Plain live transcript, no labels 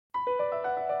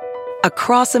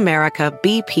Across America,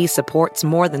 BP supports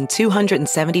more than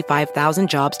 275,000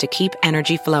 jobs to keep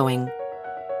energy flowing.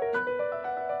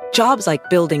 Jobs like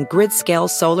building grid-scale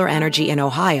solar energy in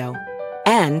Ohio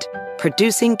and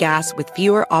producing gas with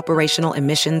fewer operational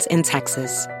emissions in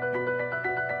Texas.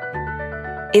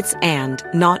 It's and,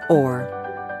 not or.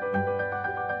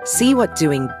 See what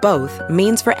doing both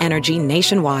means for energy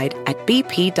nationwide at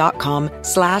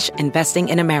bp.com/investing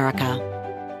in America.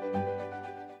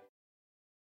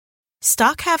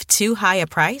 Stock have too high a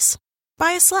price?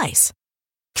 Buy a slice.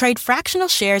 Trade fractional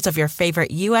shares of your favorite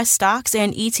U.S. stocks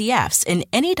and ETFs in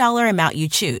any dollar amount you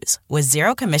choose with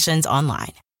zero commissions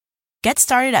online. Get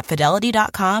started at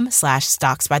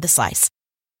Fidelity.com/stocks by the slice.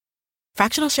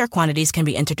 Fractional share quantities can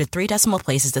be entered to 3 decimal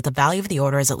places if the value of the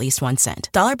order is at least 1 cent.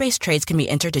 Dollar-based trades can be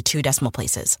entered to 2 decimal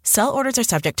places. Sell orders are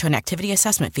subject to an activity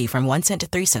assessment fee from 1 cent to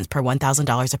 3 cents per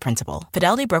 $1,000 of principal.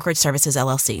 Fidelity Brokerage Services,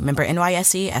 LLC. Member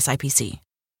NYSE, SIPC.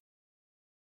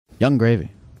 Young Gravy.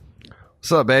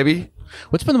 What's up, baby?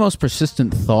 What's been the most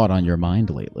persistent thought on your mind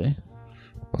lately?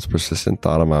 Most persistent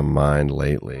thought on my mind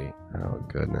lately? Oh,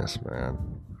 goodness, man.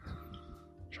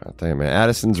 Trying to think, man.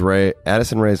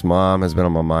 Addison Rae's mom has been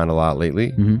on my mind a lot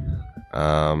lately.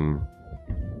 Mm-hmm.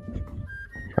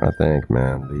 Trying to think,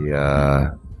 man.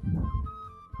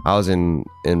 I was in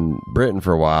Britain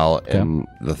for a while, and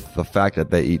the fact that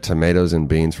they eat tomatoes and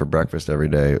beans for breakfast every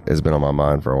day has been on my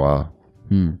mind for a while.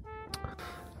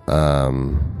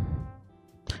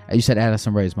 You said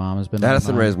Addison Rae's mom has been.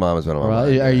 Addison Rae's mom has been on my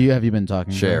mind. Have you been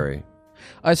talking? Sherry.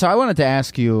 All right, so I wanted to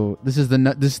ask you. This is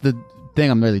the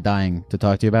thing I'm really dying to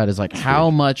talk to you about. Is like how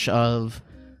much of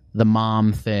the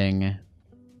mom thing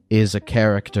is a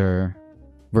character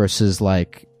versus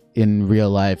like in real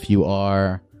life you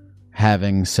are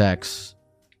having sex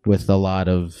with a lot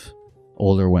of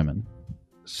older women.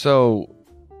 So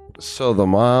the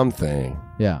mom thing.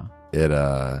 Yeah.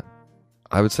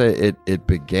 I would say it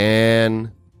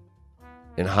began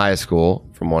in high school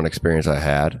from one experience I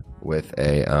had with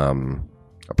a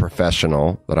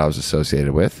professional that I was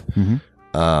associated with. Mm-hmm.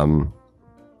 And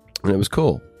it was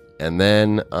cool. And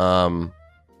then I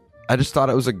just thought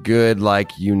it was a good,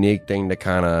 like, unique thing to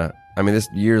kind of, I mean, this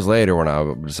years later when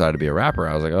I decided to be a rapper,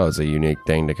 I was like, oh, it's a unique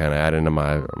thing to kind of add into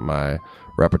my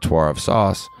repertoire of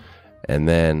sauce. And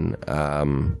then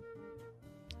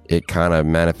it kind of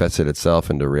manifested itself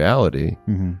into reality.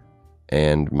 Mm-hmm.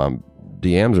 And my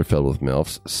DMs are filled with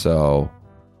MILFs. So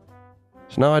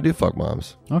now I do fuck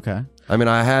moms. Okay. I mean,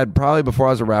 I had probably before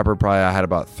I was a rapper, I had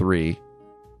about 3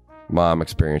 mom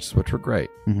experiences, which were great.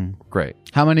 Mm-hmm. Great.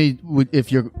 How many,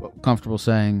 if you're comfortable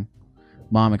saying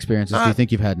mom experiences, do you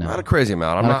think you've had now? Not a crazy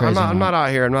amount. I'm not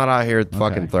out here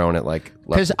fucking throwing it like.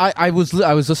 Because I was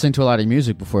listening to a lot of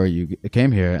music before you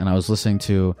came here, and I was listening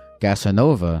to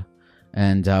Gasanova,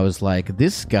 and I was like,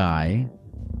 this guy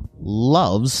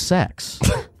loves sex.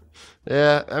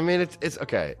 Yeah, I mean it's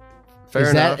okay.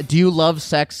 Fair enough. Do you love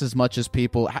sex as much as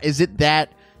people? Is it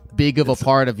that big of a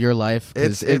part of your life?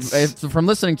 From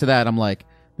listening to that, I'm like,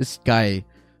 this guy.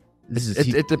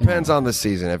 It depends on the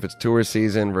season. If it's tour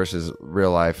season versus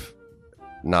real life,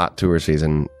 not tour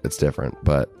season, it's different.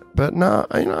 But no,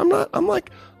 I'm not. I'm a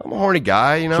horny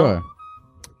guy. Sure.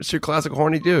 Just your classic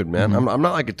horny dude, man. Mm-hmm. I'm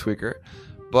not like a tweaker,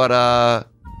 but I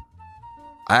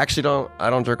actually don't. I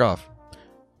don't jerk off.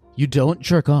 You don't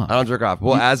jerk off. I don't jerk off.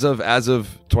 Well, as of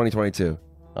 2022,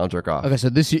 I don't jerk off. Okay, so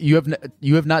this year,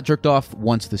 you have not jerked off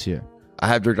once this year. I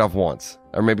have jerked off once,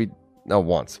 or maybe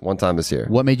one time this year.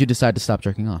 What made you decide to stop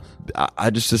jerking off?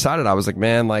 I just decided. I was like,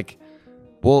 man, well,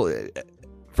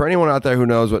 for anyone out there who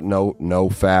knows what no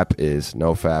fap is,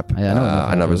 no fap. Yeah,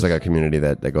 I know there's like a community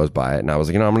that goes by it, and I was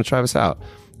like, I'm going to try this out,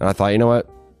 and I thought, you know what?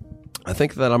 I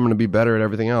think that I'm going to be better at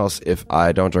everything else if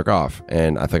I don't jerk off,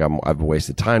 and I think I've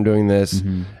wasted time doing this,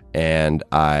 and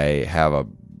I have a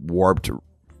warped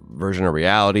version of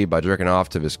reality by jerking off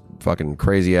to this fucking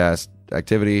crazy ass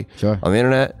activity on the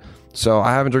internet. So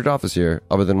I haven't jerked off this year,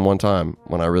 other than one time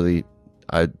when you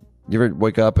ever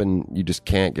wake up and you just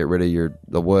can't get rid of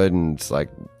the wood, and it's like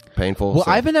painful. Well,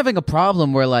 I've been having a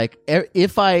problem where like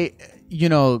if I,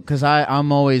 because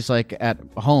I'm always like at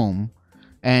home.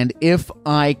 And if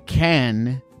I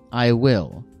can, I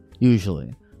will.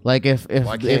 Usually, like if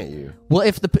why can't you? Well,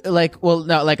 if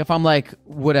if I'm like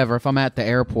whatever, if I'm at the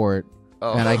airport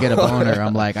and I get a boner,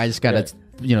 I'm like I just gotta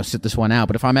sit this one out.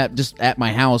 But if I'm at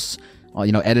my house,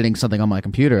 editing something on my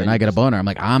computer and I get a boner, I'm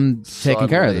like I'm taking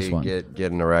care of this one.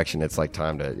 Get an erection. It's like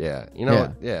time to yeah.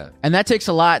 And that takes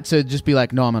a lot to just be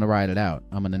like, no, I'm gonna ride it out.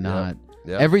 I'm gonna not.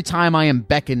 Yeah. Every time I am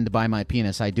beckoned by my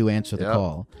penis, I do answer the Yeah.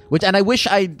 call. And I wish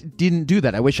I didn't do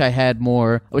that. I wish I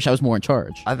was more in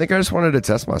charge. I think I just wanted to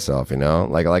test myself,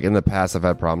 like in the past I've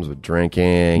had problems with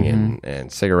drinking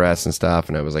and cigarettes and stuff,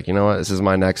 and I was like, you know what, this is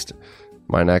my next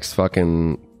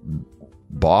fucking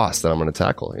boss that I'm going to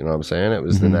tackle. You know what I'm saying? It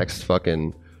was the next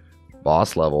fucking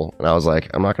boss level, and I was like,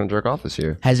 I'm not going to jerk off this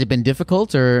year. Has it been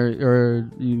difficult, or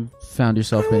you found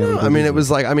yourself being able to do I mean, it it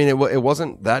was like, it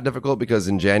wasn't that difficult because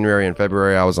in January and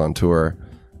February I was on tour,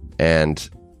 and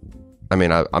I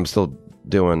mean, I'm still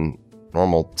doing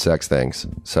normal sex things,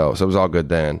 so it was all good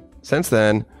then. Since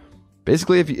then,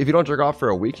 basically, if you don't jerk off for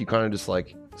a week, you kind of just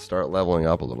like start leveling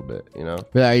up a little bit,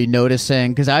 But are you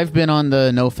noticing? Because I've been on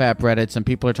the NoFap Reddits, and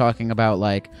people are talking about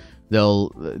like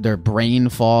their brain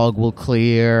fog will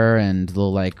clear, and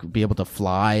they'll like be able to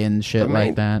fly and shit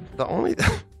like that. The only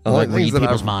Like things read that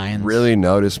people's I've minds. really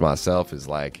noticed myself is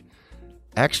like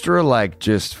extra, like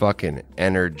just fucking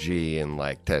energy and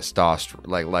like testosterone.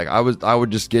 Like I would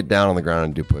just get down on the ground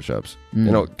and do push-ups,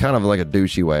 kind of like a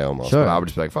douchey way almost. Sure. But I would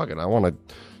just be like, fuck it, I want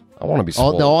to be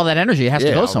swole. All that energy has to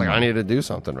I go was like, somewhere. I need to do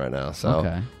something right now. So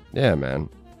Okay. yeah, man.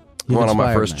 You've Went on my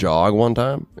inspired first me. jog one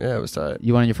time. Yeah, it was tight.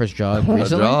 You went on your first jog On a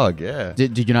recently? jog, yeah.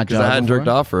 Did you not Because jog I hadn't before? jerked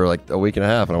off for like a week and a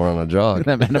half, and I went on a jog.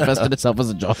 That manifested itself as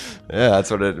a jog. Yeah,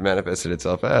 that's what it manifested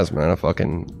itself as, man. A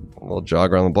fucking little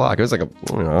jog around the block. It was like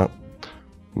a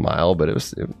mile, but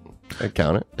I'd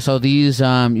count it. So these,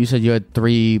 you said you had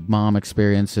 3 mom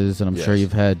experiences, and I'm sure Yes.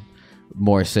 you've had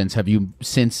more since. Have you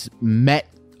since met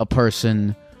a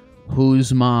person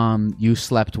whose mom you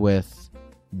slept with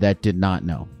that did not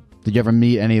know? Did you ever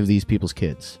meet any of these people's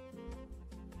kids?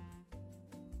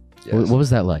 Yes. What was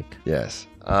that like? Yes.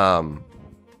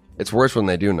 It's worse when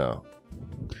they do know.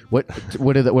 What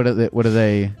do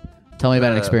they? Tell me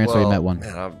about an experience where you met one.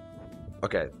 Man,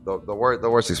 okay, the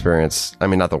worst experience. I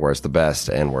mean, not the worst, the best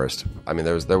and worst. I mean,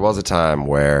 there was a time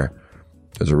where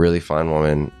there's a really fine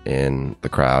woman in the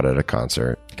crowd at a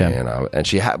concert, Okay. and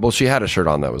she had a shirt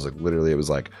on that was like literally, it was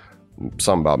like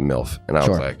something about MILF, and I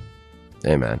Sure. was like,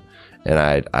 hey man, and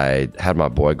I had my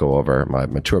boy go over, my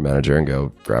tour manager, and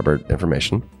go grab her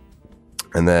information,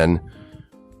 and then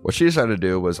what she decided to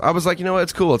do was, I was like, you know what,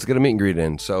 it's cool, let's get a meet and greet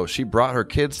in. So she brought her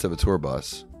kids to the tour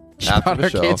bus. After brought the her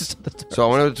show. kids to the tour So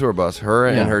I went to the tour bus. Her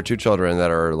Yeah. and her 2 children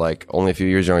that are like only a few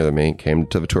years younger than me came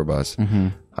to the tour bus. Mm-hmm.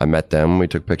 I met them. We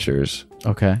took pictures,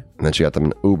 Okay. and then she got them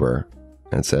an Uber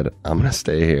and said, "I'm gonna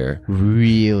stay here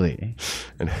Really?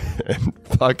 and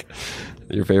fuck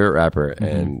your favorite rapper, Mm-hmm.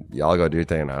 and y'all go do your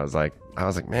thing." And I was like,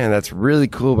 man, that's really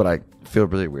cool, but I feel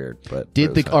really weird. But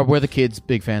it was fine. Were the kids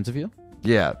big fans of you?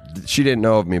 Yeah, she didn't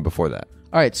know of me before that.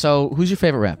 All right. So who's your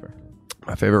favorite rapper?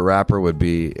 My favorite rapper would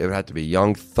have to be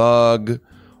Young Thug,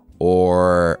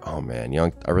 or I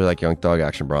really like Young Thug,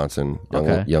 Action Bronson,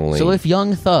 Young Lean. So if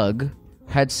Young Thug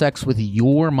had sex with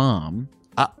your mom,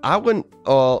 I wouldn't.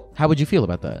 Oh, how would you feel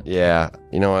about that? yeah.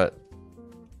 You know what?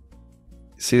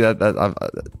 See that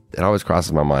it always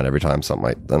crosses my mind every time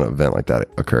an event like that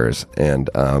occurs,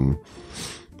 and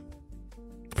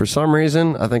for some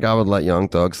reason, I think I would let Young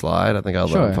Thug slide. I think I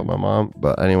would let him fuck my mom,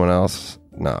 but anyone else,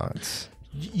 no. It's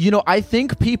I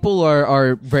think people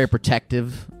are very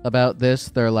protective about this.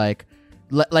 They're like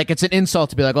it's an insult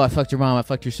to be like, oh, I fucked your mom, I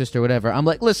fucked your sister, whatever. I'm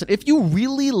like, listen, if you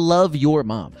really love your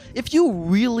mom, don't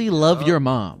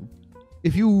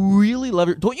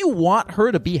you want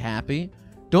her to be happy?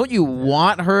 Don't you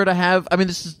want her to have? I mean,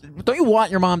 don't you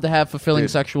want your mom to have fulfilling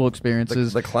sexual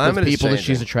experiences the climate with is people that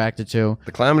changing. she's attracted to?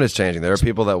 The climate is changing. There are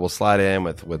people that will slide in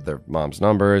with their mom's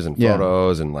numbers and Yeah.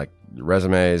 photos and like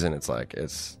resumes, and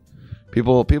it's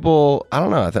people. I don't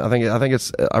know. I think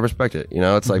it's. I respect it.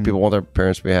 It's like people want their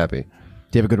parents to be happy.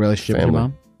 Do you have a good relationship with your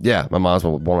mom? Yeah, my mom's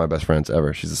one of my best friends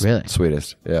ever. She's the Really?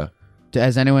 sweetest. Yeah.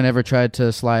 Has anyone ever tried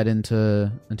to slide into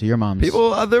your mom's?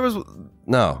 People, there was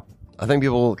no. I think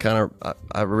people kind of.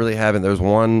 I really haven't. There was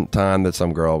one time that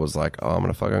some girl was like, "Oh, I'm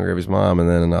gonna fuck on Gravy's mom," and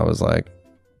then I was like,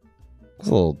 "It's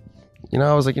a little."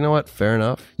 I was like, you know what? Fair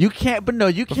enough. You can't, but no,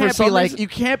 you for can't be some like, reason- you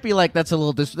can't be like, that's a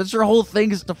little that's your whole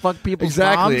thing is to fuck people's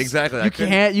Exactly, moms. exactly. I You couldn't-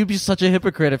 can't, you'd be such a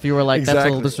hypocrite if you were like, that's a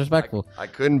little Exactly. disrespectful. I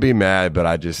couldn't be mad, but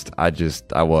I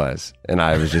was, and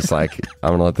I was just like,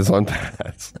 I'm gonna let this one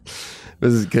pass.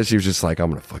 This is because she was just like, I'm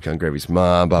gonna fuck on Gravy's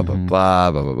mom, blah blah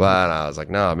blah blah blah blah, and I was like,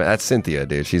 no, man, that's Cynthia,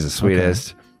 dude. She's the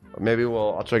sweetest. Maybe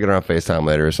I'll try to get her on FaceTime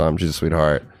later or something. She's a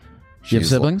sweetheart. Do you have She's-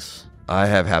 siblings? I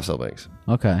have half siblings.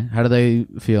 Okay. How do they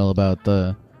feel about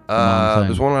the mom thing?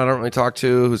 There's one I don't really talk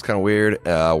to who's kind of weird.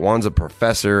 One's a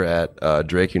professor at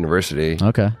Drake University.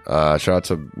 Okay. Shout out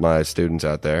to my students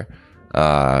out there.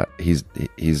 He's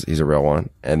a real one.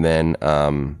 And then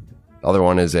other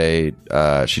one is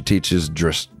she teaches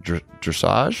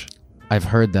dressage. I've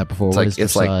heard that before. What is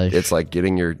dressage? It's like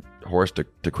getting your horse to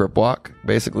crip walk.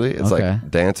 Basically, it's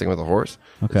like dancing with a horse.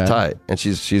 Okay, it's tight, and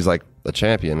she's like a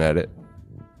champion at it.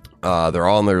 They're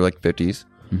all in their like 50s.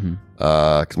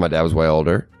 Because my dad was way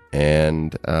older,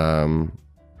 and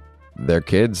their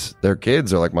kids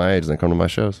are like my age, and they come to my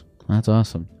shows. That's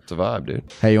awesome. It's a vibe, dude.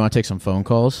 Hey, you want to take some phone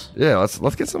calls? Yeah,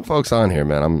 let's get some folks on here,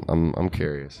 man. I'm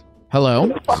curious. Hello.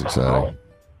 This is exciting.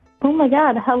 Oh my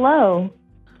God, hello.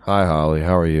 Hi, Holly.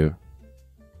 How are you?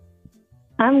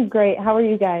 I'm great. How are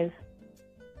you guys?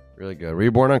 Really good. Were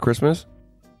you born on Christmas?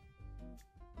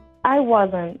 I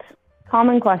wasn't.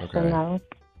 Common question, Okay. though.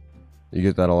 You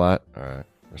get that a lot? All right.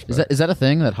 Is that a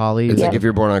thing that Holly? It's like if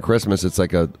you're born on Christmas, it's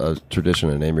like a tradition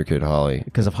to name your kid Holly.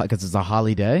 Because it's a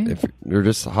Holly day. If you're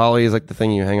just Holly is like the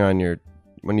thing you hang on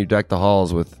when you deck the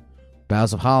halls with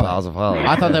Boughs of Holly. boughs of holly.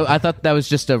 I thought that was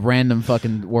just a random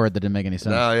fucking word that didn't make any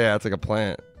sense. No, yeah, it's like a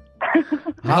plant.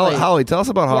 Holly. Holly, tell us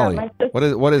about Holly. my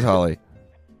sister- What is Holly?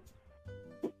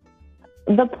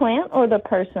 The plant or the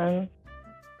person?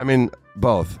 I mean,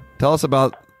 both. Tell us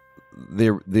about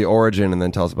the origin, and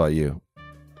then tell us about you,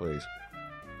 please.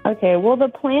 Okay, well, the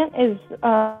plant is,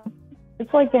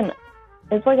 it's like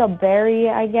a berry,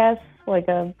 I guess, like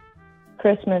a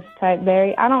Christmas type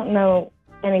berry. I don't know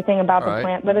anything about the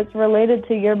plant, but it's related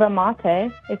to yerba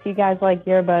mate. If you guys like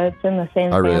yerba, it's in the same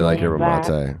family. I really like as yerba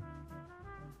that.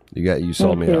 mate. You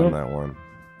sold me too. on that one.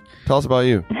 Tell us about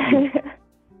you.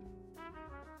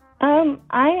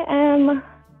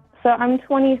 I'm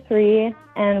 23,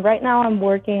 and right now I'm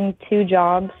working 2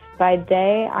 jobs. By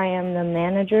day, I am the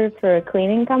manager for a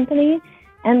cleaning company,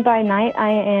 and by night, I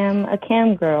am a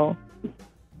cam girl.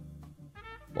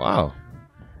 Wow.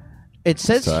 It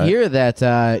says That's here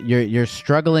that you're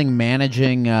struggling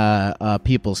managing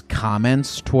people's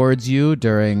comments towards you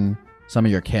during some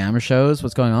of your cam shows.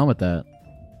 What's going on with that?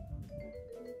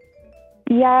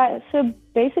 Yeah, so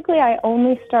basically I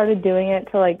only started doing it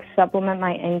to like supplement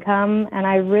my income, and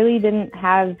I really didn't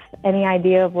have any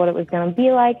idea of what it was going to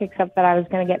be like, except that I was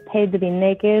going to get paid to be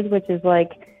naked, which is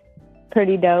like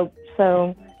pretty dope.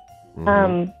 So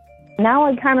now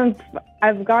I've gotten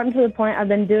to the point, I've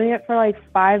been doing it for like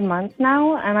 5 months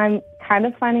now, and I'm kind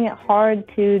of finding it hard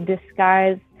to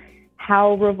disguise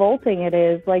how revolting it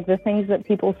is. Like the things that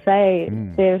people say,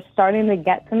 they're starting to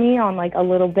get to me on like a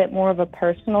little bit more of a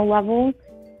personal level.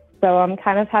 So I'm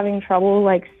kind of having trouble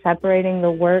like separating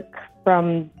the work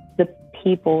from the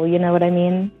people, you know what I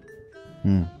mean?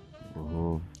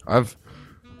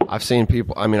 I've seen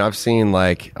people. I mean, I've seen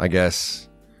like, I guess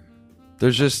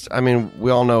there's just. I mean,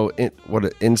 we all know what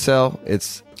an incel.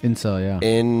 It's Incel, yeah.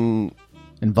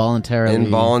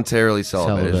 Involuntarily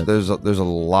celibate. celibate. There's a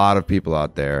lot of people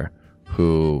out there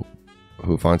who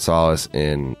find solace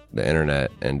in the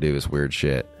internet and do this weird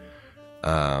shit.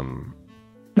 And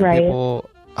Right. people,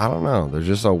 I don't know. There's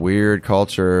just a weird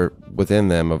culture within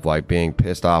them of like being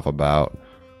pissed off about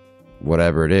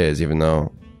whatever it is, even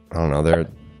though I don't know,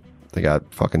 they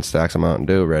got fucking stacks of Mountain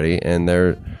Dew ready, and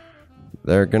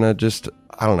they're gonna just,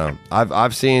 I don't know.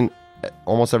 I've seen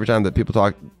almost every time that people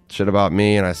talk shit about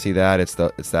me, and I see that it's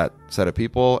that set of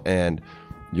people, and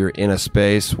you're in a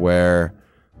space where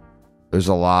there's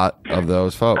a lot of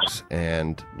those folks,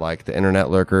 and like the internet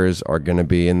lurkers are gonna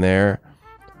be in there.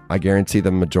 I guarantee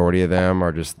the majority of them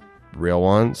are just real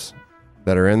ones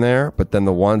that are in there, but then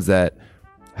the ones that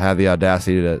have the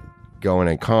audacity to go in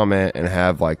and comment and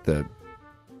have like the,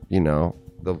 you know,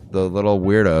 the little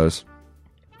weirdos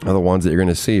are the ones that you're going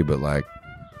to see. But like,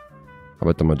 I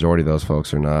bet the majority of those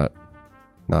folks are not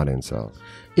incels.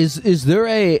 Is there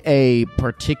a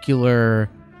particular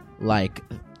like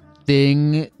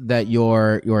thing that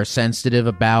you're sensitive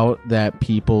about that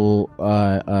people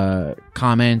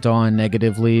comment on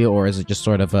negatively, or is it just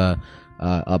sort of a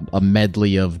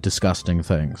medley of disgusting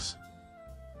things?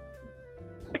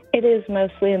 It is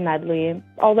mostly a medley.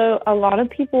 Although a lot of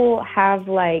people have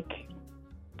like,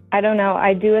 I don't know,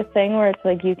 I do a thing where it's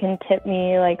like you can tip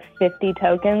me like 50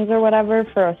 tokens or whatever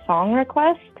for a song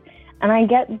request. And I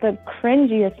get the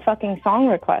cringiest fucking song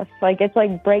requests. Like it's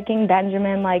like Breaking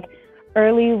Benjamin, like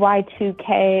early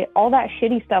Y2K, all that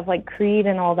shitty stuff like Creed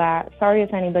and all that. Sorry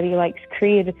if anybody likes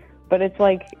Creed, but it's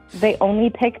like they only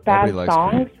pick bad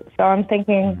songs. So I'm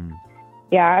thinking,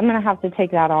 yeah, I'm going to have to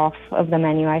take that off of the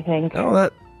menu, I think. No,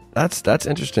 that's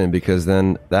interesting, because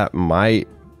then that might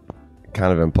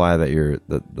kind of imply that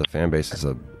the fan base is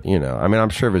a, you know, I mean, I'm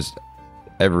sure there's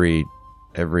every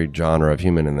genre of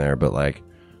human in there, but like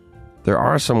there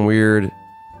are some weird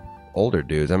older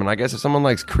dudes. I mean, I guess if someone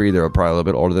likes Creed, they're probably a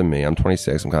little bit older than me. I'm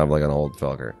 26. I'm kind of like an old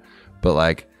fucker, but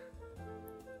like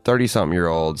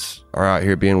 30-something-year-olds are out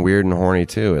here being weird and horny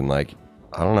too, and like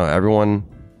I don't know, everyone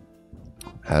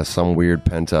has some weird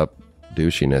pent up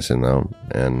douchiness in them,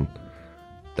 and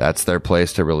that's their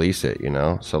place to release it, you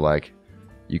know? So like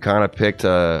you kind of picked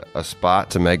a spot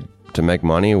to make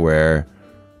money where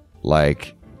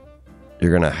like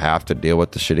you're gonna have to deal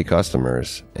with the shitty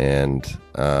customers, and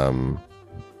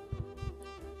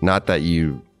not that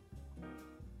you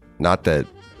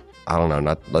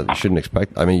shouldn't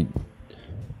expect. I mean,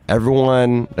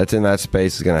 everyone that's in that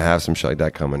space is gonna have some shit like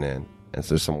that coming in, and so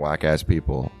there's some whack ass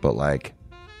people, but like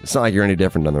it's not like you're any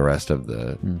different than the rest of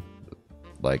the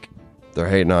like they're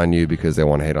hating on you because they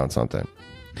want to hate on something.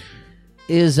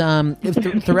 Is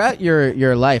throughout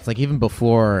your life, like even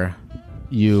before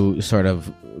you sort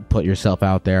of put yourself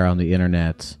out there on the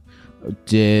internet,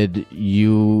 did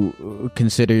you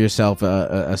consider yourself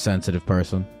a sensitive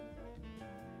person?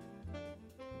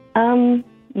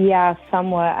 Yeah,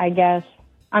 somewhat, I guess.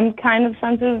 I'm kind of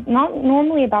sensitive, not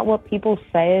normally about what people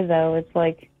say, though. It's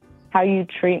like how you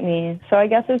treat me. So I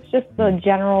guess it's just the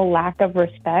general lack of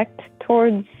respect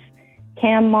towards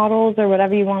cam models or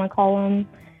whatever you want to call them.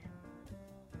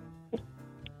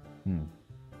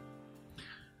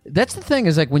 That's the thing,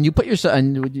 is like when you put yourself,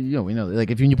 and you know, we know,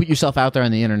 like if you put yourself out there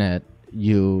on the internet,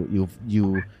 you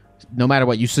no matter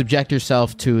what, you subject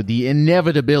yourself to the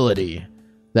inevitability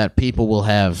that people will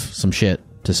have some shit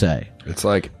to say. It's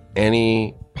like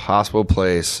any possible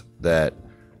place that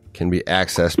can be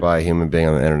accessed by a human being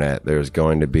on the internet, there's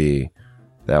going to be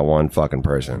that one fucking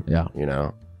person. Yeah. You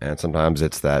know? And sometimes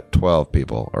it's that 12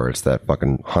 people, or it's that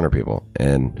fucking 100 people.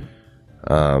 And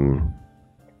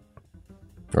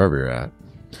wherever you're at.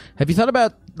 Have you thought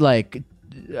about, like,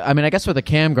 I mean, I guess with a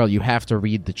cam girl, you have to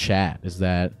read the chat. Is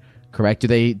that correct? Do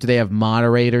they have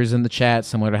moderators in the chat,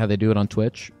 similar to how they do it on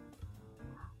Twitch?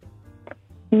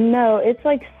 No, it's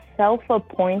like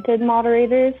self-appointed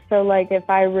moderators. So like if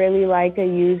I really like a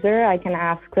user, I can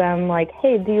ask them like,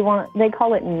 hey, do you want, they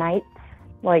call it knights,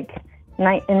 like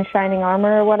knight in shining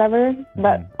armor or whatever.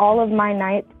 But all of my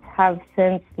knights have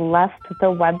since left the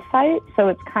website, so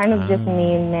it's kind of just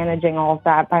me managing all of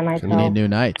that by myself. You need new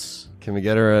knights. Can we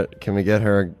get her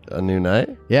a new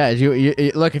knight? Yeah,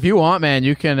 you look, if you want, man,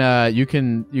 you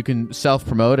can self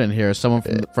promote in here. Someone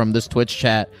from this Twitch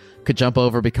chat could jump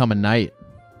over, become a knight.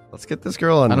 Let's get this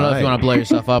girl a knight. I don't know if you want to blow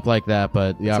yourself up like that,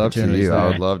 but the opportunity is there. I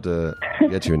would love to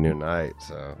get you a new knight,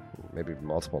 so maybe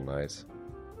multiple knights.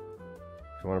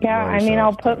 Yeah, I mean,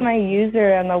 I'll put my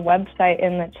user and the website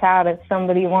in the chat if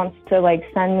somebody wants to like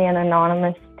send me an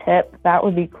anonymous tip. That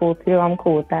would be cool too. I'm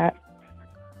cool with that.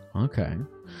 Okay.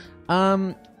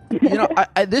 You know,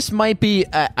 this might be.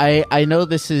 I know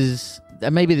this is.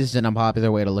 Maybe this is an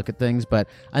unpopular way to look at things, but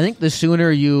I think the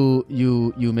sooner you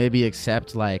maybe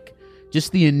accept like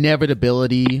just the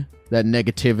inevitability that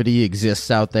negativity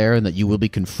exists out there and that you will be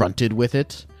confronted with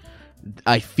it,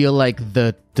 I feel like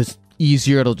the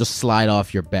easier it'll just slide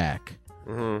off your back.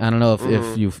 I don't know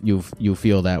if you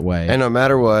feel that way. And no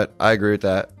matter what, I agree with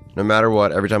that. No matter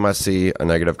what, every time I see a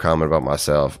negative comment about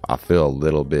myself, I feel a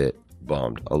little bit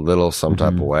bummed, a little some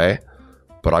type of way.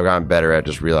 But I've gotten better at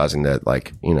just realizing that,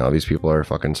 like, you know, these people are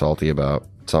fucking salty about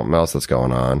something else that's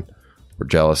going on, or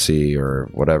jealousy, or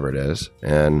whatever it is.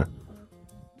 And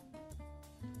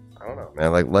I don't know,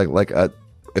 man.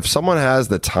 If someone has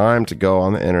the time to go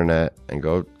on the internet and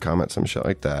go comment some shit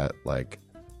like that, like,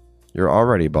 you're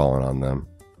already balling on them.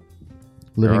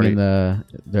 Living in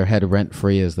their head rent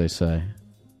free, as they say.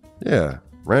 Yeah,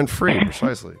 rent free,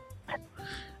 precisely.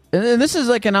 And this is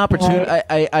like an opportunity.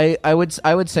 I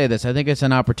would say this. I think it's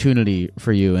an opportunity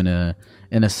for you in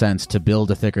a sense to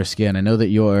build a thicker skin. I know that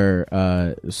you're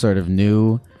sort of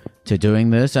new to doing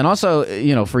this, and also,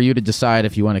 you know, for you to decide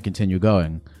if you want to continue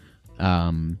going.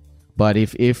 But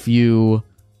if you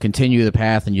continue the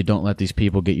path and you don't let these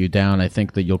people get you down, I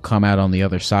think that you'll come out on the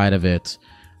other side of it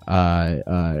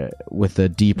with a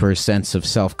deeper sense of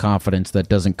self-confidence that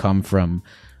doesn't come from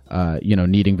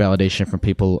needing validation from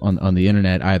people on the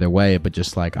internet either way, but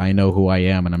just like, I know who I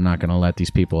am and I'm not going to let these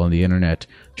people on the internet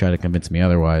try to convince me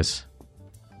otherwise.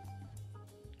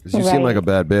 Because you seem like a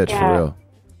bad bitch, for real.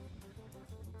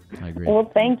 I agree. Well,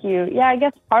 thank you. Yeah, I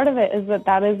guess part of it is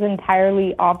that is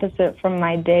entirely opposite from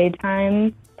my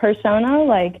daytime persona.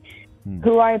 Like,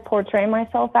 who I portray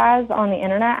myself as on the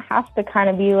internet has to kind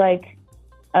of be like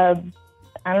I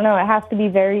don't know, it has to be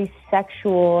very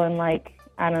sexual and like,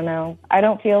 I don't know. I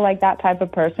don't feel like that type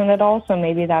of person at all, so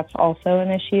maybe that's also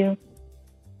an issue.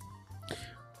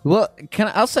 Well,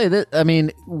 I'll say that, I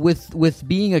mean, with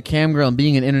being a cam girl and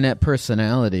being an internet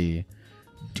personality,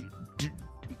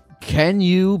 can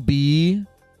you be,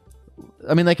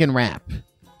 I mean, like in rap,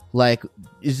 like,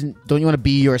 don't you want to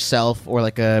be yourself, or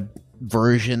like a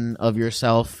version of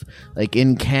yourself. Like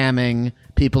in camming,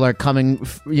 people are coming,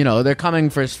 they're coming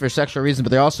for sexual reasons,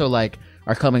 but they also like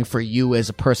are coming for you as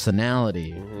a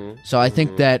personality. So I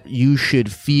think that you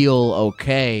should feel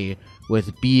okay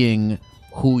with being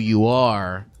who you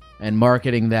are and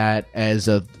marketing that as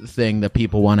a thing that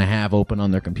people want to have open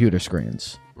on their computer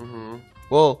screens.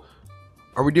 Well,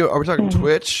 are we talking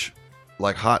Twitch,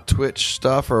 like hot Twitch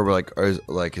stuff, or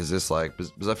is this like?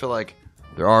 Because I feel like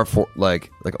there are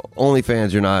like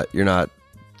OnlyFans. You're not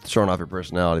showing off your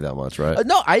personality that much, right?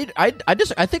 No, I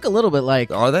think a little bit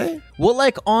like. Are they? Well,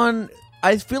 like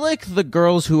I feel like the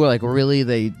girls who are like really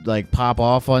they like pop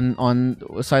off on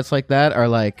sites like that are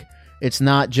like it's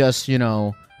not just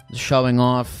showing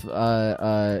off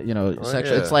sexual.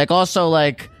 Yeah. It's like also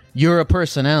like you're a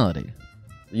personality.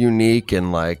 Unique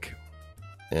and like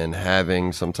and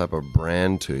having some type of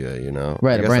brand to you,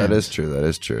 Right, I guess brand. that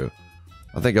is true.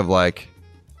 I think of like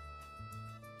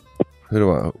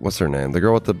what's her name? The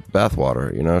girl with the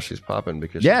bathwater, she's popping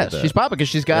because She's popping because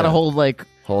she's got a whole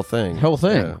thing.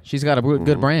 Yeah. She's got a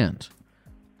good brand.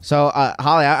 So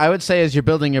Holly, I would say as you're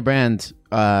building your brand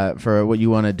for what you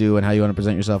want to do and how you want to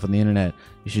present yourself on the internet,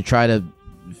 you should try to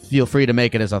feel free to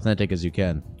make it as authentic as you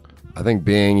can. I think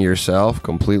being yourself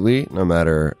completely, no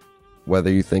matter whether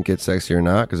you think it's sexy or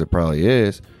not, because it probably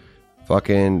is,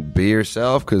 fucking be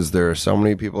yourself, because there are so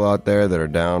many people out there that are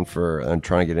down for and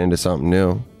trying to get into something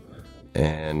new,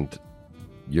 and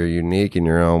you're unique in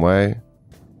your own way.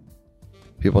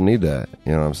 People need that.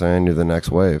 You know what I'm saying? You're the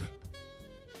next wave.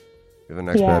 You're the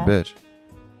next bad bitch.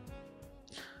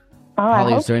 Oh, I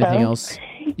Holly, hope is there anything so. else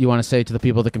you want to say to the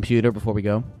people at the computer before we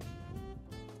go?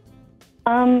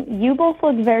 You both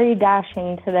look very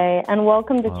dashing today, and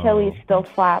welcome to Chili's Still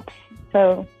Slaps.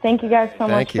 So thank you guys so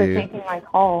much for taking my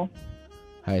call.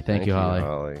 All right, thank you,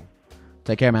 Holly.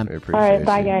 Take care, man. We All appreciate right,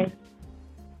 bye, you. guys.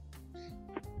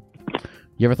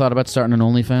 You ever thought about starting an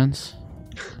OnlyFans?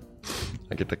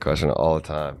 I get the question all the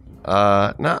time.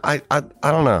 No, I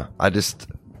don't know. I just,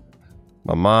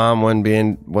 my mom wouldn't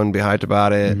be hyped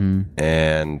about it,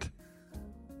 and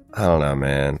I don't know,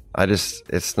 man.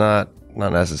 It's not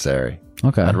necessary.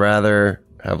 Okay. I'd rather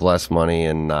have less money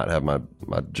and not have my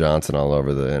Johnson all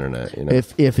over the internet.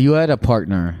 If you had a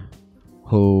partner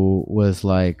who was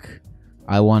like,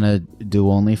 I want to do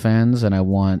OnlyFans and I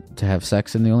want to have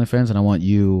sex in the OnlyFans and I want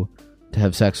you to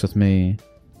have sex with me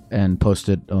and post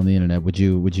it on the internet, would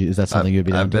you? Is that something you'd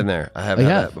be down I've to? been there. I have Oh, had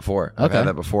yeah. that before. I've Okay. had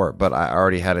that before, but I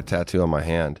already had a tattoo on my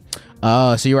hand,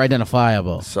 Oh, so you're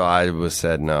identifiable. so I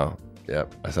said no.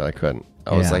 Yep, I said I couldn't.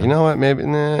 I was Yeah. like, you know what? Maybe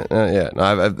yeah. No,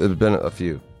 I've been a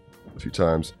few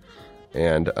times,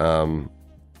 and I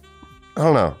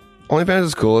don't know. OnlyFans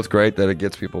is cool. It's great that it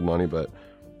gets people money, but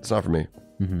it's not for me.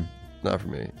 Not for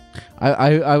me.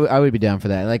 I would be down for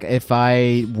that. Like if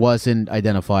I wasn't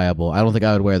identifiable, I don't think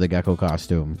I would wear the gecko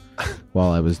costume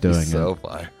while I was doing So it.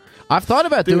 fire. I've thought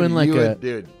about doing like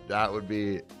dude.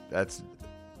 That's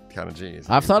kind of genius.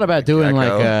 I've thought about doing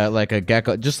Gecko. like a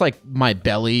gecko, just like my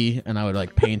belly, and I would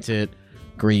like paint it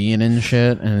green and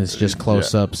shit, and it's just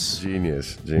close-ups.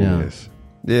 Genius.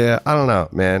 Yeah, I don't know,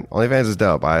 man. OnlyFans is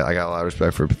dope. I got a lot of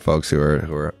respect for folks who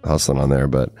are hustling on there,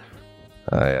 but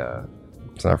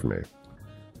it's not for me.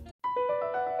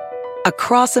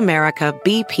 Across America,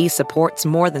 BP supports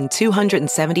more than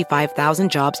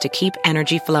 275,000 jobs to keep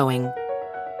energy flowing.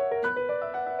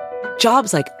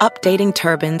 Jobs like updating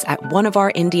turbines at one of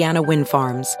our Indiana wind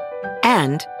farms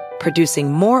and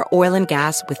producing more oil and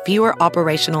gas with fewer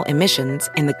operational emissions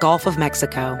in the Gulf of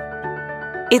Mexico.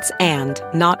 It's and,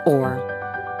 not or.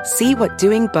 See what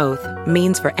doing both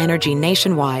means for energy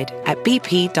nationwide at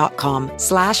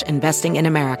bp.com/investing in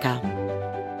America.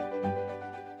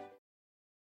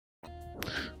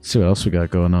 Let's see what else we got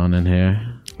going on in here.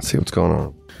 Let's see what's going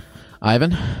on.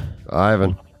 Ivan?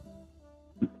 Ivan.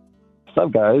 What's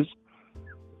up, guys?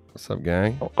 What's up,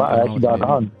 gang? I actually got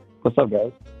on. What's up,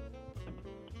 guys?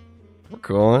 We're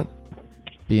cooling.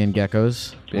 Being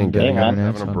geckos. Being good, man.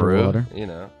 Having a brew. You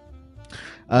know.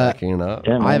 Backing it up.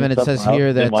 Yeah, man, Ivan, it what's up, says man?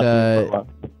 here Been watching that you for a while.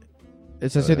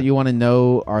 it says here that you want to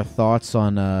know our thoughts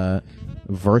on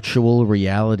virtual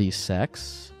reality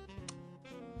sex.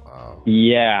 Wow.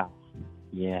 Yeah.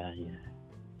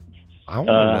 I want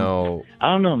to know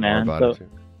I don't know, more man. about So it, too.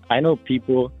 I know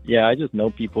people. Yeah, I just know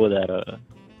people that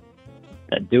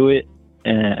do it,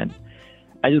 and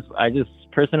I just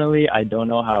personally I don't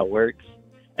know how it works.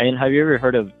 I mean, have you ever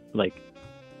heard of like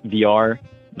VR,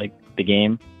 like the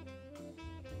game?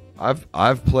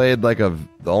 I've played the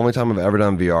only time I've ever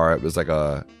done VR, it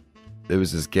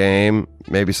was this game,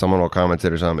 maybe someone will comment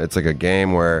it or something. It's like a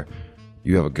game where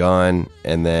you have a gun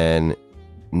and then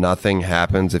nothing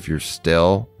happens if you're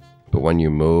still. but when you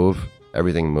move,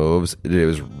 everything moves. It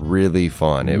was really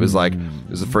fun. It was like, it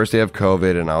was the first day of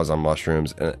COVID, and I was on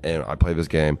mushrooms, and I played this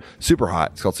game. Super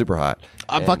Hot. It's called Super Hot.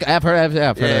 I've heard of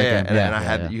that. And I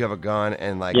had you have a gun,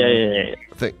 and like Yeah.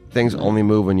 things only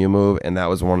move when you move, and that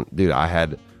was one, dude.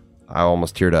 I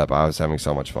almost teared up. I was having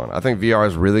so much fun. I think VR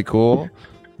is really cool,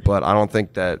 but I don't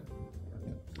think that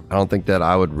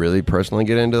I would really personally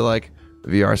get into like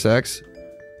VR sex.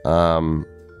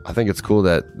 I think it's cool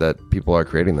that people are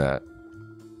creating that.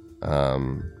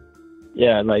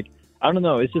 Yeah, like I don't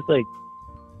know. It's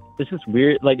just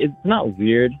weird. Like it's not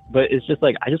weird, but it's just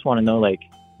like I just want to know like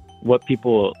what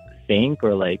people think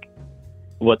or like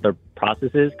what their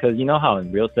process is, because you know how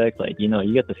in real sex, like you know,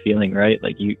 you get the feeling, right?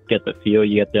 Like you get the feel,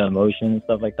 you get the emotion and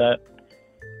stuff like that.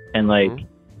 And like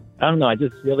I don't know, I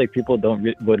just feel like people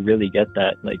would really get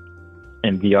that like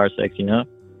in VR sex, you know?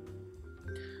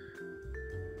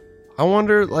 I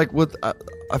wonder, like,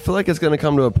 I feel like it's going to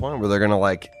come to a point where they're going to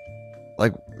like,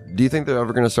 do you think they're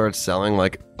ever going to start selling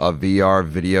like a VR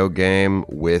video game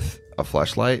with a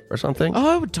fleshlight or something?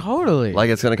 Oh, totally. Like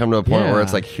it's going to come to a point where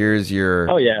it's like, here's your,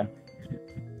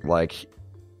 like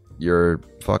your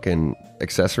fucking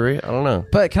accessory. I don't know.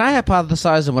 But can I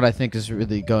hypothesize on what I think is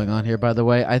really going on here, by the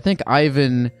way? I think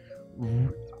Ivan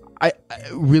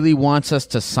really wants us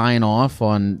to sign off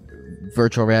on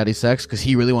virtual reality sex because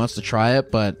he really wants to try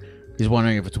it, but he's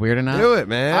wondering if it's weird or not. Do it,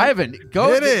 man. Ivan,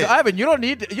 go. Hit it. Ivan, you don't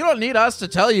need us to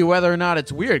tell you whether or not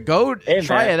it's weird. Go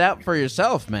try it out for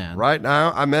yourself, man. Right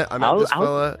now, I met this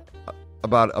fella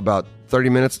about 30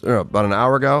 minutes, or about an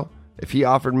hour ago. If he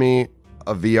offered me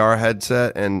a VR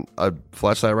headset and a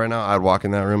flashlight right now, I'd walk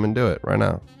in that room and do it right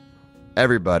now.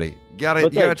 Everybody, you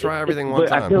gotta try everything one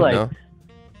time. I feel like, know?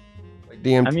 Like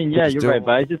DMT, I mean, yeah, you're right,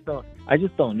 but I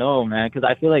just don't know, man, because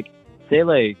I feel like, say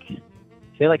like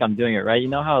I'm doing it right. You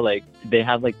know how like they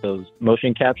have like those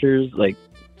motion captures, like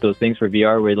those things for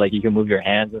VR where like you can move your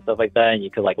hands and stuff like that, and you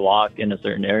could like walk in a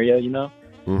certain area, you know?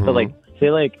 Mm-hmm. So like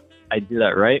say like I do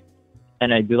that right,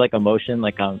 and I do like a motion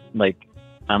like I'm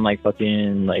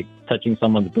fucking like touching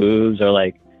someone's boobs, or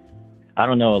like I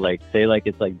don't know, like say like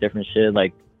it's like different shit,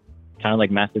 like kind of like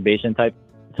masturbation type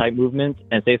movements,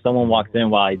 and say someone walks in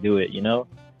while I do it, you know?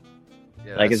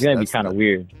 Yeah, like it's gonna be kind of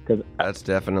weird because that's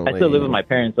definitely. I still live with my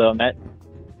parents, so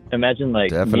imagine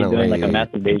like me doing like a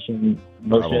masturbation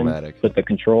motion with the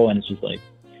control, and it's just like,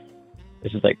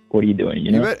 what are you doing?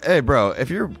 You know? Hey, bro, if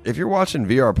you're watching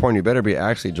VR porn, you better be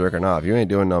actually jerking off. You ain't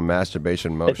doing no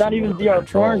masturbation motion. It's not even VR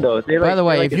porn though. By the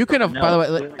way, if you can,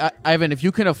 Ivan, if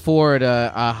you can afford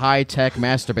a high-tech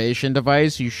masturbation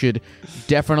device, you should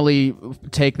definitely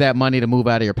take that money to move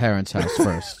out of your parents' house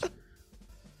first.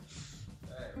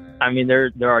 I mean,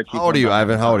 there are. How old are you,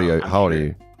 Ivan? How old are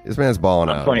you? This man's balling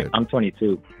out. I'm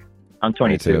 22. I'm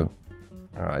 22.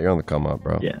 All right, you're on the come up,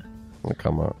 bro. Yeah. On the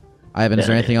come up. Ivan, is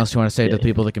there anything else you want to say to the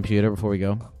people at the computer before we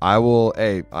go? I will.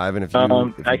 Hey, Ivan, if you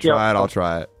try it, I'll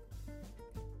try it.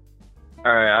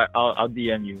 All right, I'll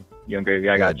DM you, Young Gravy.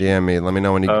 I got you. DM me. Let me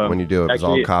know when you do it, because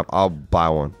I'll buy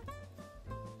one.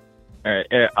 All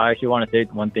right. I actually want to say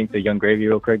one thing to Young Gravy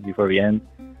real quick before we end.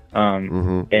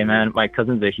 Hey man, my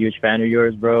cousin's a huge fan of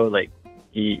yours, bro. Like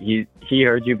he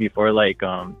heard you before, like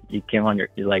you came on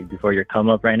before your come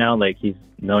up right now. Like he's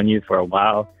known you for a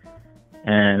while,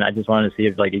 and I just wanted to see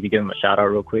if you could give him a shout out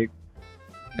real quick.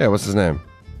 Yeah, what's his name?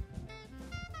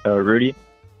 Rudy.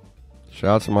 Shout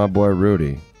out to my boy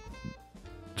Rudy.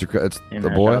 It's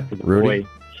the boy, Rudy.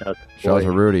 Shout out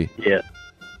to Rudy. Yeah.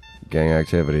 Gang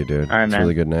activity, dude. All right, it's a man.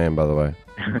 really good name, by the way.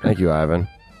 Thank you, Ivan.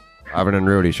 Ivan and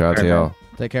Rudy, shout out to y'all.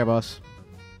 Take care, boss.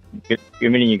 Good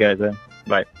meeting you guys, man.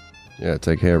 Bye. Yeah,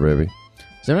 take care, baby.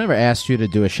 Has anyone ever asked you to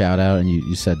do a shout out and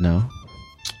you said no?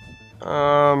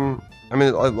 I mean,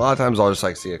 a lot of times I'll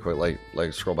just see a quick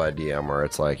like scroll by a DM where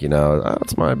it's like,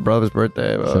 it's my brother's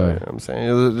birthday. But, Sure. you know what I'm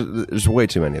saying, there's way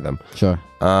too many of them. Sure.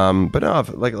 But no,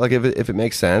 if it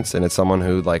makes sense and it's someone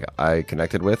who I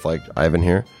connected with, like Ivan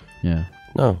here. Yeah.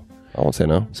 No, I won't say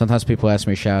no. Sometimes people ask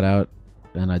me shout out,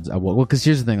 and because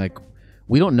here's the thing,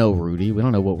 we don't know Rudy. We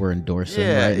don't know what we're endorsing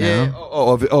now.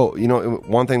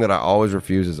 One thing that I always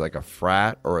refuse is like a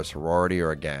frat or a sorority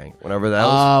or a gang. Whenever that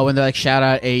Oh, when they're like, shout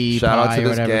out AE shout out to or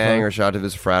this whatever, gang or shout out to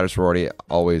this frat or sorority, I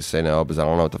always say no because I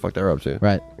don't know what the fuck they're up to.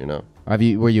 Right.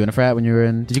 Were you in a frat when you were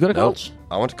in? Did you go to college?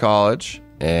 I went to college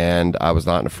and I was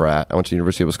not in a frat. I went to the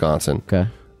University of Wisconsin. Okay.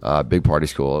 Big party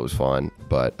school. It was fun,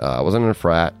 but I wasn't in a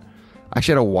frat.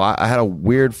 Actually, I had a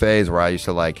weird phase where I used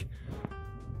to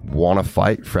want to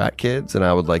fight frat kids, and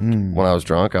I would when I was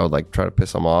drunk, I would try to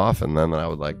piss them off, and then I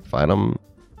would fight them.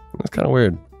 It's kind of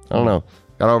weird. I don't know.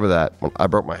 Got over that. I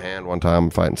broke my hand one time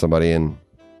fighting somebody, and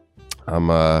I'm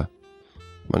a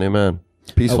new man.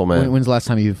 Peaceful man. When's the last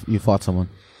time you fought someone?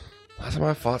 Last time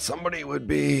I fought somebody would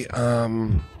be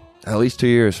at least 2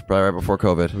 years, probably right before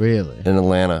COVID. Really? In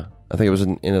Atlanta. I think it was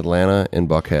in Atlanta, in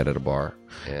Buckhead at a bar.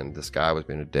 And this guy was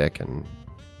being a dick and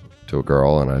to a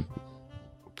girl, and I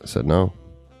said no.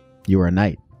 You were a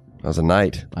knight. I was a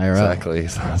knight. IRL. Exactly.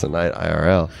 I was a knight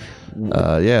IRL.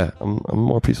 Yeah, I'm a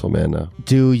more peaceful man now.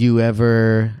 Do you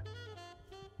ever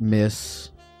miss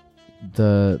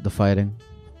the fighting?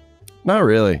 Not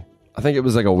really. I think it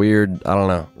was like a weird, I don't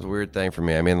know. It was a weird thing for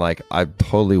me. I mean, like, I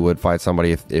totally would fight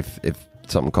somebody if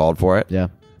something called for it. Yeah.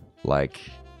 Like,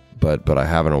 but I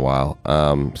haven't in a while.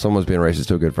 Someone was being racist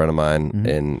to a good friend of mine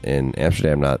in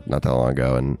Amsterdam not that long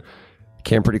ago, and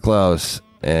came pretty close,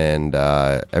 and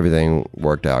everything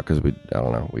worked out because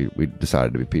we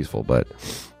decided to be peaceful, but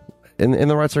in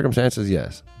the right circumstances,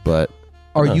 yes. But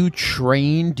are you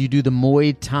trained? Do you do the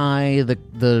Muay Thai,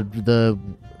 the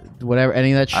whatever,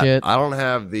 any of that shit? I don't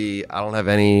have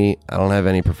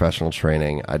any professional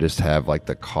training. I just have like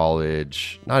the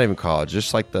college, not even college,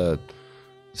 just like the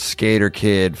skater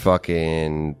kid,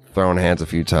 fucking throwing hands a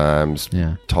few times.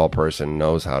 Yeah. Tall person,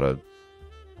 knows how to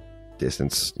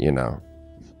distance. I'm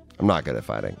not good at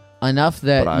fighting. Enough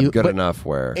that but I'm good enough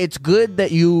where it's good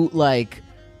that you like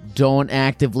don't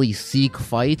actively seek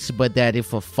fights, but that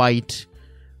if a fight,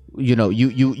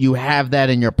 you have that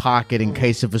in your pocket in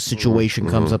case if a situation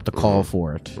comes up to call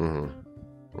for it. And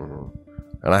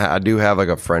I do have like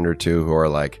a friend or two who are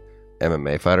like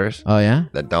MMA fighters. Oh yeah,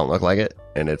 that don't look like it,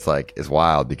 and it's like it's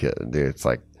wild because dude, it's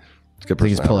like it's good.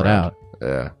 Please pull it out.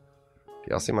 Yeah,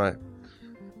 y'all see my.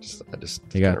 I just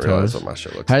you got can't realize toes? what my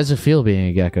shit looks How like. does it feel being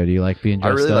a gecko? Do you like being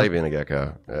dressed I really up? like being a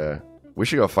gecko. Yeah. We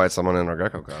should go fight someone in our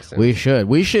gecko costume.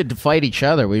 We should fight each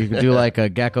other. We could do like a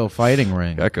gecko fighting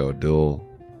ring. Gecko duel.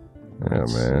 Yeah,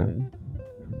 man.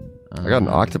 I got an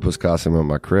octopus costume in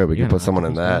my crib. We You can got put an someone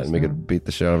in octopus that and we costume? could beat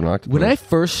the shit out of an octopus. When I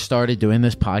first started doing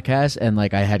this podcast and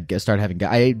like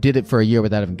I did it for a year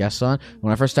without having guests on.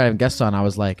 When I first started having guests on, I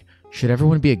was like, should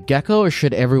everyone be a gecko or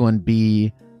should everyone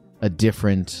be a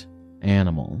different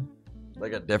animal?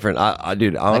 Like a different,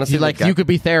 dude, honestly, you could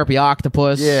be therapy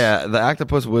octopus. Yeah, the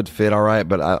octopus would fit all right,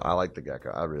 but I like the gecko.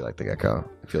 I really like the gecko.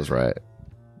 It feels right.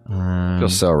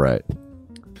 Feels so right.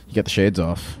 You get the shades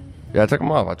off. Yeah, I took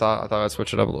them off. I thought I'd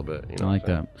switch it up a little bit. I like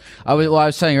that. I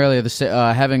was saying earlier,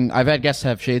 I've had guests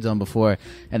have shades on before,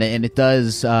 and it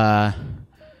does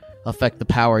affect the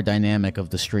power dynamic of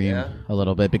the stream a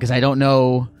little bit because I don't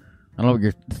know what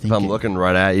you're thinking. If I'm looking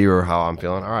right at you or how I'm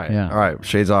feeling. All right,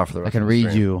 shades off for the rest I can of the read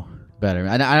stream. you better.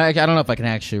 I don't know if I can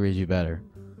actually read you better.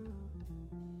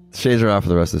 Shades are off for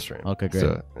the rest of the stream. Okay, great.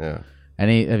 So, yeah.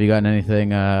 Have you gotten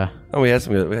anything? Oh, we had a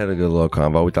good little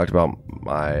convo. We talked about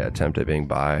my attempt at being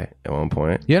bi at one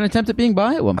point. You had an attempt at being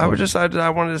bi at one point. I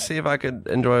wanted to see if I could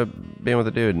enjoy being with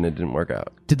a dude, and it didn't work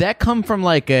out. Did that come from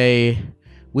like did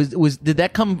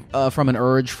that come from an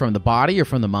urge from the body or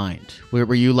from the mind?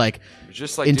 Were you like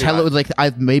just like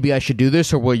maybe I should do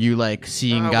this, or were you like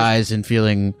seeing guys and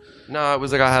feeling? No, it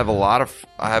was like I have a lot of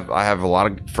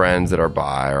friends that are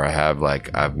bi, or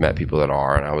I've met people that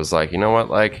are, and I was like, you know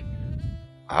what, like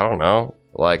I don't know,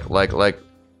 like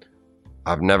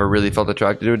I've never really felt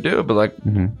attracted to a dude, but like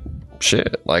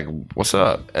shit, like what's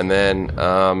up? And then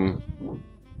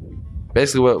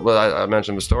basically what I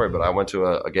mentioned the story, but I went to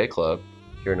a gay club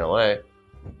here in LA.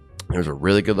 There was a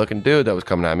really good looking dude that was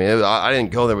coming at me. I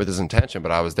didn't go there with this intention,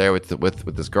 but I was there with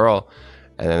this girl,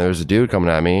 and then there was a dude coming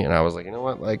at me, and I was like, you know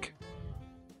what, like,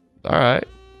 all right,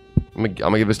 I'm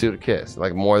gonna give this dude a kiss,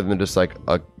 like more than just like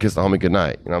a kiss the homie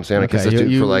goodnight. You know what I'm saying? I kissed this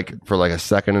dude for like a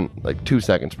second, like 2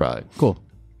 seconds probably. Cool.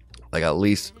 Like at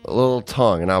least a little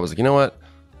tongue, and I was like, you know what?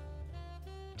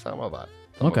 It's not my vibe.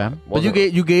 Okay, but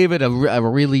you gave it a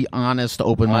really honest,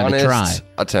 open-minded try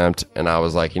attempt, and I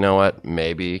was like, you know what,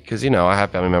 maybe because I have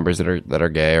family members that are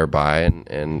gay or bi,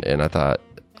 and I thought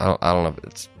I don't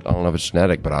know if it's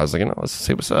genetic, but I was like, let's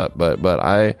see what's up. But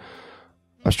I'm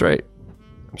straight.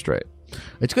 I'm straight.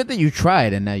 It's good that you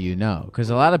tried and now you know, because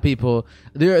a lot of people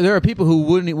there are people who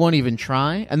won't even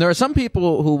try, and there are some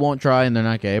people who won't try and they're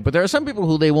not gay, but there are some people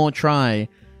who they won't try,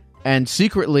 and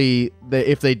secretly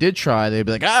if they did try, they'd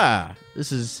be like,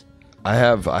 this is. I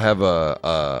have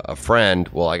a friend,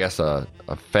 well, I guess a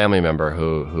family member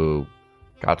who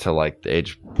got to like the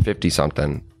age 50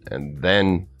 something and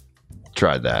then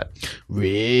tried that.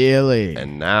 Really?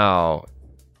 And now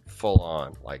full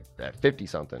on, like at 50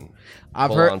 something,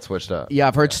 full on switched up. Yeah,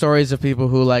 I've heard stories of people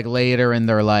who like later in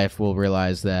their life will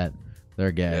realize that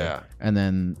they're gay. Yeah. And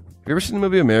then have you ever seen the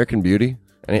movie American Beauty?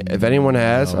 If anyone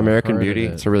has, American Beauty,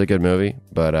 it's a really good movie.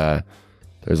 But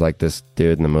there's like this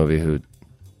dude in the movie who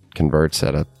converts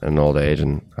at an old age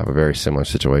and have a very similar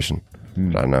situation.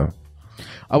 I don't know.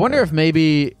 I wonder if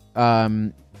maybe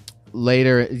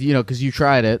later, because you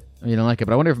tried it, you don't like it,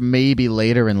 but I wonder if maybe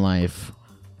later in life,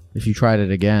 if you tried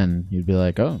it again, you'd be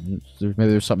like, oh, maybe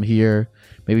there's something here.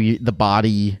 Maybe the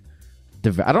body.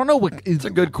 I don't know. It's a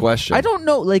good question. I don't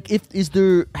know. Like,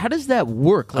 how does that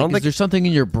work? Like, is there something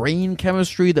in your brain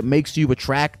chemistry that makes you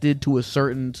attracted to a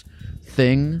certain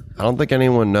thing? I don't think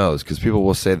anyone knows, because people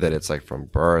will say that it's like from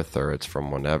birth or it's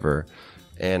from whenever.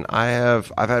 And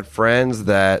I've had friends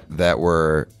that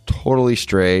were totally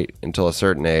straight until a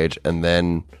certain age, and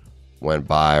then went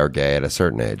bi or gay at a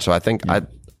certain age. So I think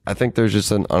I think there's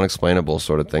just an unexplainable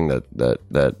sort of thing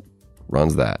that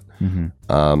runs that.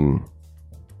 Mm-hmm.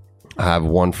 I have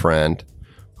one friend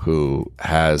who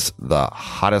has the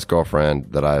hottest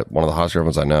girlfriend one of the hottest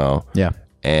girlfriends I know. Yeah.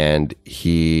 And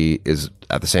he is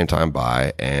at the same time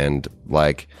bi, and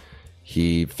like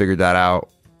he figured that out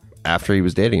after he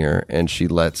was dating her, and she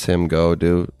lets him go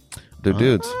do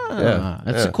dudes. Yeah,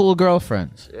 that's a cool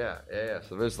girlfriend. Yeah.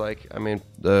 So there's like, I mean,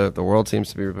 the world seems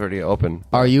to be pretty open.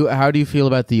 How do you feel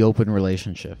about the open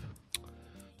relationship?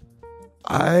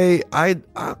 I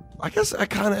guess I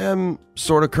kind of am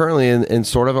sort of currently in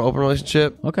sort of an open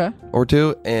relationship. Okay. Or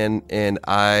two, and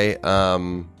I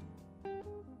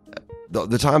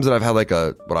the times that I've had like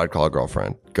what I'd call a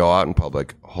girlfriend, go out in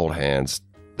public, hold hands,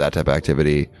 that type of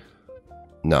activity,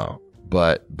 no.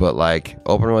 But like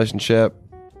open relationship,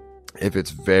 if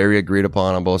it's very agreed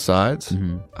upon on both sides,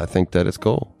 I think that it's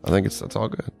cool. I think that's all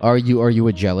good. Are you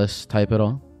a jealous type at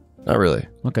all? Not really.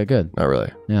 Okay, good. Not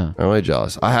really. Yeah. I'm really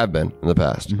jealous. I have been in the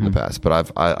past,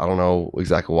 but I don't know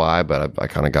exactly why, but I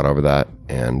kind of got over that.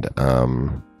 And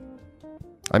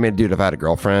I mean, dude, if I had a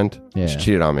girlfriend, she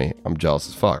cheated on me, I'm jealous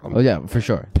as fuck. Oh yeah, for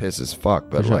sure. Pissed as fuck.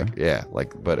 But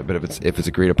but if it's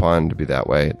agreed upon to be that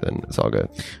way, then it's all good.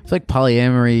 I feel like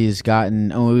polyamory's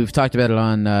gotten. We've talked about it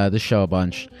on the show a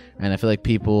bunch, and I feel like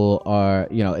people are,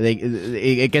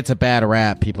 it gets a bad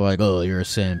rap. People are like, oh, you're a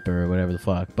simp or whatever the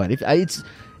fuck. But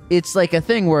it's like a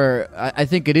thing where I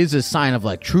think it is a sign of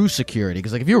like true security,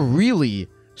 because like if you're really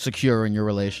secure in your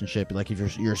relationship, like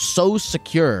if you're so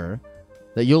secure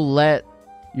that you'll let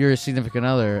your significant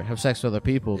other have sex with other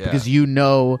people because you're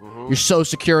so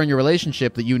secure in your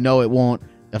relationship that it won't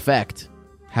affect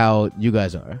how you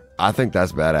guys are. I think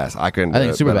that's badass. I think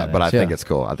it's super badass, but I think it's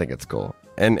cool. I think it's cool.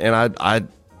 And I don't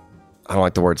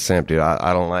like the word simp, dude.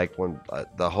 I don't like when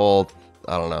the whole,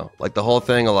 I don't know, like the whole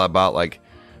thing about like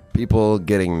people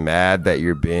getting mad that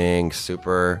you're being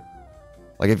super,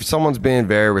 like if someone's being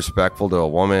very respectful to a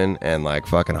woman and like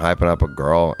fucking hyping up a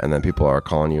girl, and then people are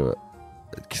calling you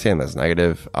saying that's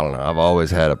negative. I don't know. I've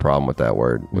always had a problem with that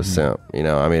word, with simp.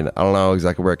 I mean, I don't know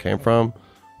exactly where it came from.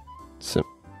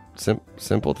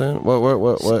 Simpleton.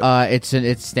 What? It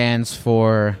stands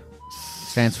for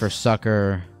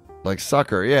sucker. Like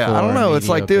sucker. Yeah. I don't know. It's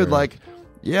like, dude, like,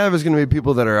 yeah, there's gonna be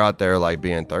people that are out there like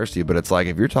being thirsty, but it's like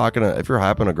if you're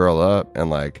hyping a girl up, and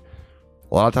like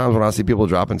a lot of times when I see people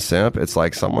dropping simp, it's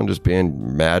like someone just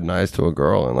being mad nice to a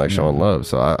girl and like showing love.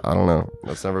 So I don't know.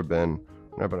 That's never been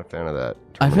a fan of that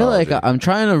terminology. I feel like I'm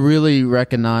trying to really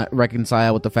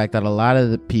reconcile with the fact that a lot of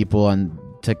the people on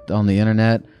the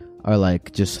internet are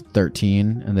like just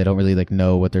 13 and they don't really like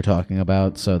know what they're talking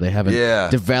about, so they haven't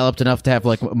developed enough to have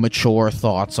like mature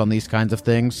thoughts on these kinds of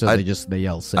things, so they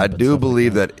yell simp. I do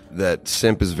believe that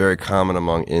simp is very common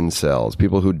among incels,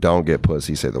 people who don't get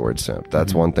pussy say the word simp.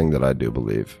 That's one thing that I do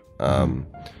believe.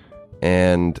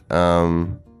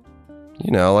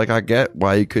 Like I get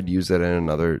why you could use that in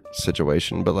another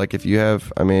situation, but like if you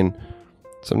have, I mean,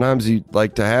 sometimes you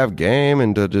like to have game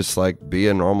and to just like be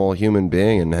a normal human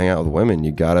being and hang out with women,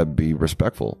 you gotta be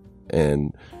respectful,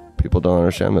 and people don't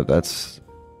understand that that's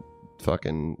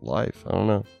fucking life. I don't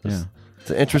know. It's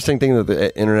an interesting thing that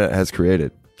the internet has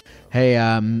created. Hey,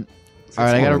 all right,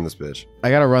 I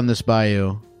gotta run this by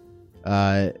you.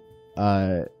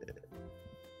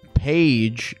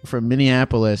 Paige from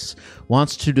Minneapolis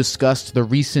wants to discuss the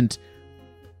recent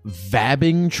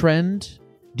vabbing trend.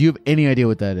 Do you have any idea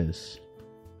what that is?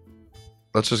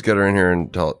 Let's just get her in here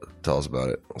and tell us about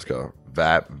it. Let's go.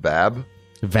 Vab?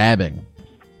 Vabbing.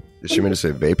 Did she mean to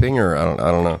say vaping, or I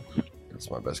don't know.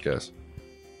 That's my best guess.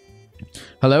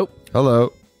 Hello?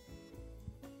 Hello.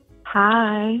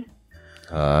 Hi.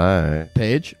 Hi.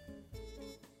 Paige?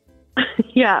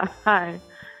 Yeah, hi.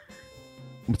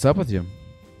 What's up with you?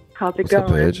 How's it What's going? up,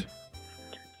 Paige?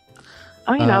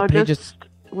 Oh, Paige just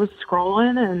was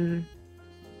scrolling and...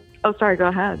 Oh, sorry, go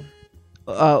ahead.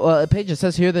 Well, Paige, it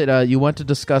says here that you want to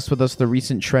discuss with us the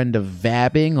recent trend of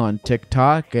vabbing on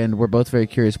TikTok, and we're both very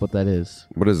curious what that is.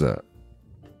 What is that?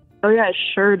 Oh, yeah, I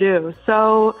sure do.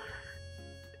 So,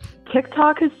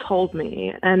 TikTok has told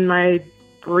me, and my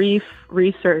brief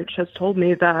research has told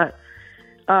me that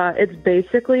it's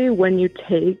basically when you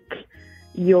take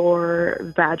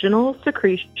your vaginal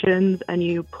secretions and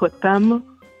you put them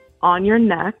on your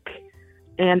neck,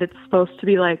 and it's supposed to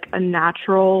be like a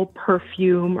natural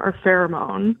perfume or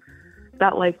pheromone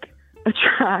that like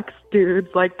attracts dudes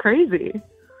like crazy.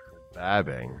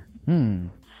 Vabbing.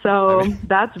 So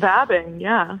that's vabbing,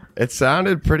 yeah. It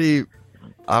sounded pretty,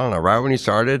 I don't know, right when you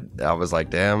started, I was like,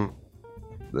 damn,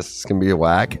 this is going to be a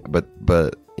whack.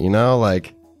 But you know,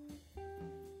 like,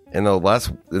 in the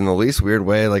least weird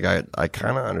way, like, I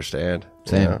kind of understand.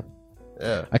 Same. You know?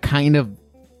 Yeah. I kind of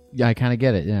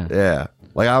get it, yeah. Yeah.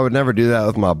 Like, I would never do that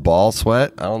with my ball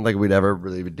sweat. I don't think we'd ever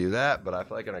really do that, but I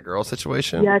feel like in a girl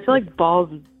situation. Yeah, I feel like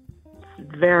balls is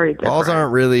very different. Balls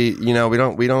aren't really, you know, we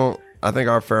don't, I think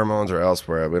our pheromones are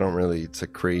elsewhere. We don't really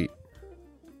secrete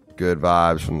good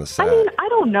vibes from the set. I mean, I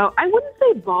don't know. I wouldn't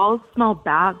say balls smell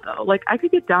bad, though. Like, I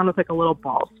could get down with, like, a little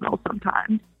ball smell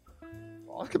sometimes.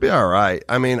 Balls could be all right.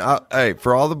 I mean, hey,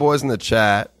 for all the boys in the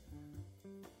chat,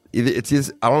 I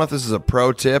don't know if this is a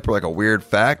pro tip or, like, a weird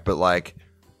fact, but, like,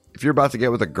 if you're about to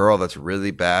get with a girl that's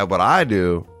really bad, what I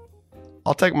do,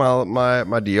 I'll take my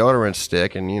deodorant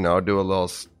stick and, you know, do a little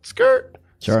skirt.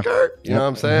 Sure. Skirt. You know what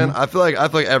I'm saying? I feel like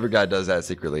every guy does that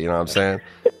secretly. You know what I'm saying?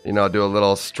 You know, do a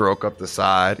little stroke up the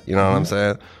side. You know what I'm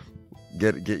saying?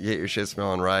 Get your shit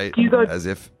smelling right. Do you go, as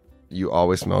if you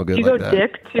always smell good. Do you like go that.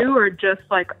 dick too, or just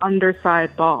like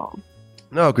underside ball?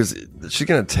 No, because she's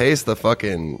gonna taste the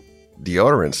fucking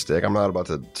deodorant stick. I'm not about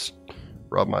to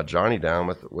rub my Johnny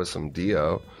down with some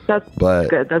deo. That's but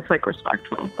good. That's like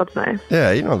respectful. That's nice. Yeah,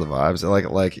 you know the vibes.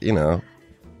 Like you know,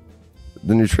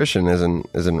 the nutrition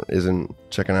isn't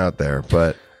checking out there.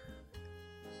 But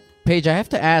Paige, I have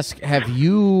to ask: have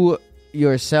you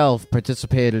yourself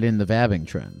participated in the vabbing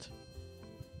trend?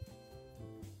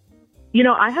 You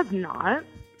know, I have not.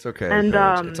 It's okay. And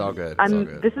Paige. It's all good. It's all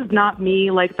good. This is not me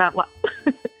like that.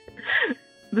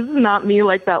 This is not me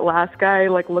like that last guy,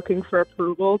 like looking for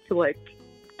approval to like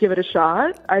give it a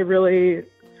shot. I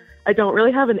don't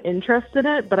really have an interest in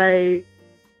it, but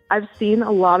I've seen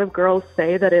a lot of girls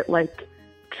say that it like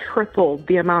tripled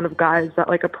the amount of guys that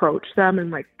like approach them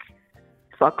and like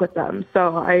fuck with them.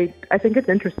 So I think it's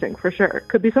interesting for sure.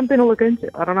 Could be something to look into.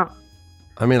 I don't know.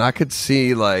 I mean, I could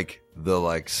see like the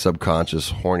like subconscious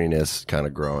horniness kind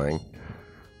of growing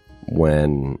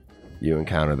when you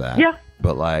encounter that. Yeah.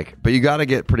 But you got to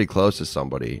get pretty close to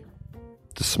somebody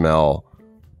to smell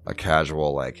a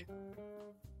casual like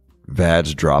vag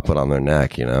dropping on their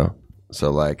neck, you know?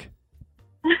 So like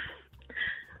I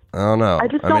don't know. I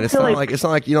just mean, don't it's feel not like- it's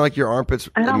not like, you know, like your armpits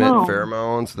I emit don't know.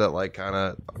 pheromones that like kind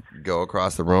of go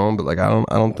across the room, but like I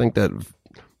don't think that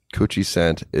coochie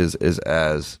scent is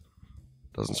as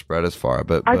doesn't spread as far.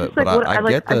 But I just like but what I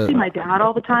get the I see my dad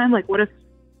all the time. Like what if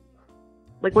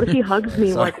he hugs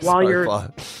me Sorry, like while sorry, you're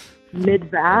Fla. mid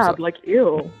vab? Like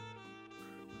ew.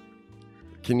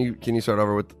 Can you start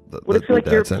over with the What if the like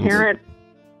dad your sentence? parent?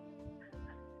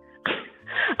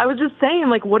 I was just saying,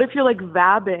 like, what if you're like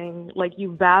vabbing, like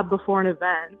you vab before an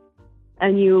event,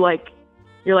 and you're like,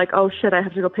 oh shit, I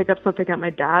have to go pick up something at my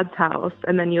dad's house,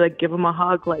 and then you like give him a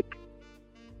hug, like,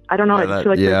 I don't know, I just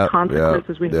feel like there's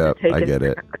consequences we need to take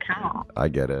into account. I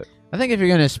get it. I think if you're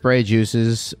going to spray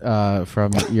juices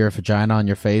from your vagina on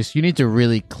your face, you need to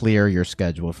really clear your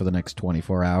schedule for the next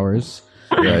 24 hours.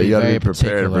 Yeah, you gotta Very be prepared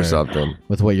for particular something.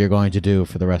 with what you're going to do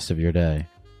for the rest of your day.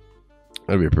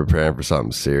 Gotta be preparing for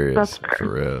something serious. That's fair.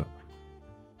 For real.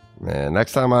 Man,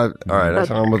 next time I'm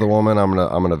with a woman, I'm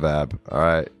gonna vab. All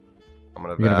right. I'm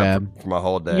gonna You're gonna vab for my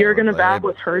whole day. You're I'm gonna like, vab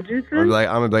with her juices? I'm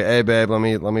gonna be like, hey babe, let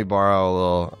me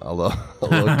borrow a little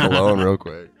cologne real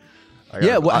quick. How would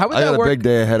that I got work? a big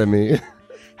day ahead of me.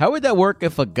 How would that work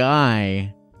if a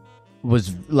guy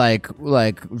was like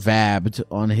vabbed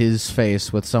on his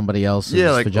face with somebody else's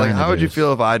Yeah, like vagina how would you juice?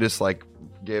 feel if I just like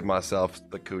gave myself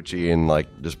the coochie and like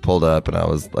just pulled up and I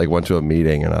was like went to a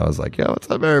meeting and I was like, yo, what's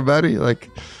up everybody?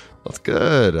 Like, what's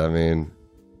good? I mean,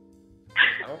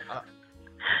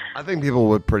 I think people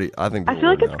would I feel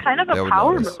like it's kind of a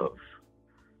power move.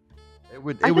 It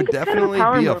would I think it's definitely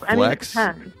kind of a power be a move. I mean, it flex.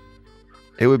 depends.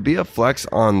 It would be a flex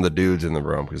on the dudes in the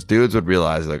room because dudes would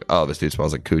realize like, oh, this dude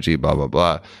smells like coochie, blah blah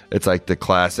blah. It's like the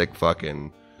classic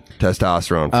fucking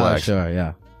testosterone Oh, flex. sure,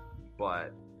 yeah.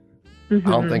 But Mhm. I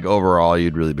don't think overall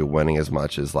you'd really be winning as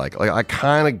much as like I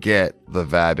kind of get the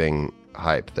vabbing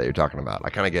hype that you're talking about. I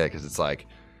kind of get it because it's like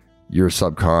you're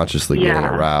subconsciously getting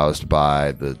Yeah. aroused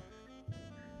by the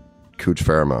cooch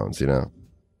pheromones, you know.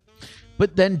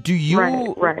 But then do you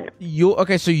Right.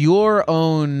 So your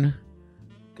own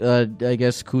I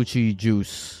guess coochie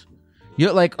juice.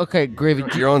 You're like, okay, Gravy,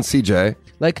 Your own CJ.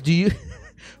 like do you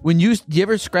when do you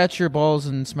ever scratch your balls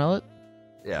and smell it?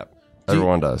 Yeah,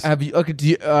 everyone does. Have you? Okay,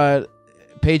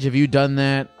 Paige, have you done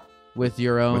that with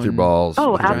your own? With your balls.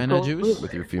 Oh, with your, vagina absolutely. juice?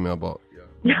 with your female ball.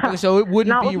 Yeah. Okay, so it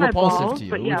wouldn't Not be with my repulsive balls, to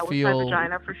you. but It yeah, would with feel. my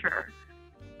vagina for sure.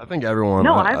 I think everyone.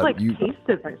 No, I've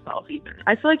tasted myself even.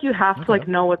 I feel like you have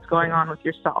to know what's going on with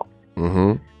yourself.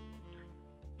 Mm-hmm.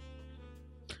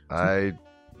 I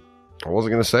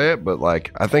wasn't gonna say it, but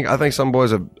like I think some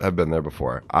boys have been there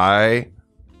before. I'm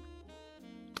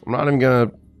not even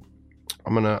gonna.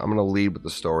 I'm gonna lead with the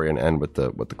story and end with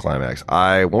the climax.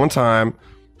 I one time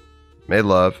made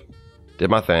love, did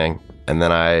my thing, and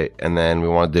then we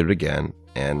wanted to do it again,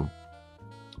 and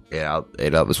ate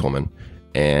out this woman,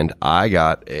 and I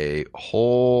got a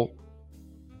whole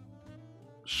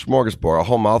smorgasbord, a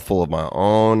whole mouthful of my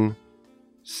own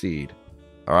seed.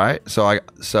 All right, so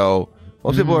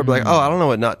most people are like, oh, I don't know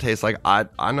what nut tastes like.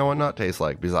 I know what nut tastes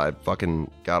like because I fucking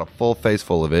got a full face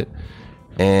full of it,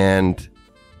 and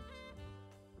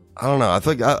I don't know. I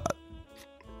think I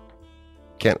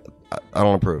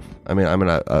don't approve.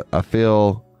 I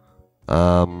feel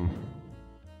I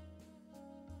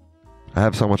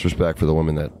have so much respect for the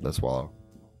women that swallow.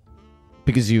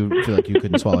 Because you feel like you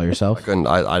couldn't swallow yourself? I couldn't.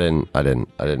 I didn't.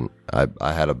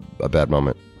 I had a bad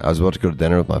moment. I was about to go to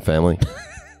dinner with my family.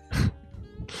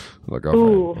 My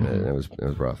girlfriend. And it was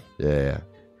rough. Yeah.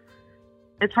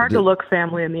 It's hard to look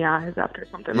family in the eyes after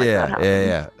something like that happens.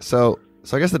 Yeah. So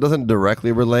I guess it doesn't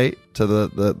directly relate to the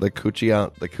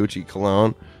coochie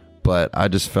cologne, but I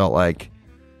just felt like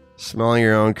smelling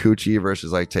your own coochie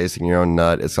versus like tasting your own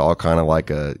nut. It's all kind of like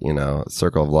a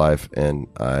circle of life, and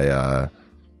I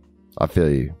feel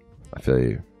you.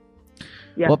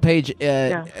 Yeah. Well, Paige,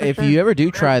 for if sure. you ever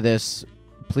do try this,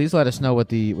 please let us know what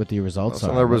the results Some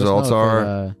are. of the Let us know results if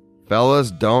are,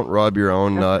 fellas, don't rub your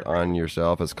own nut on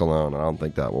yourself as cologne. I don't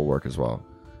think that will work as well.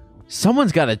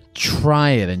 someone's got to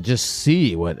try it and just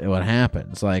see what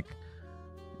happens. Like,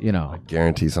 I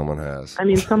guarantee someone has. I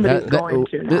mean, somebody's going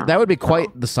to now. That would be quite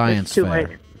the science It's too fair.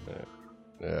 late.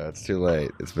 Yeah, it's too late.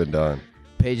 It's been done.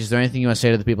 Paige, is there anything you want to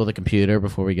say to the people at the computer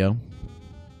before we go?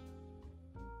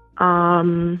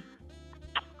 Shout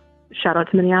out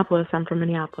to Minneapolis. I'm from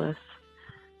Minneapolis.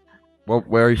 Well,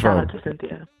 where are you Shout from? out to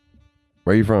Cynthia.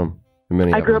 Where are you from? In I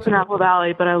Minneapolis. grew up in Apple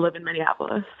Valley, but I live in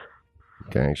Minneapolis.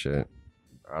 Gang shit.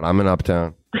 All right, I'm in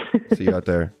Uptown. See you out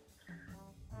there.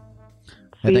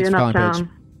 Hey, See thanks you in for calling, Uptown. Paige.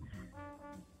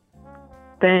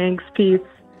 Thanks. Peace.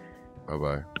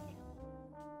 Bye-bye.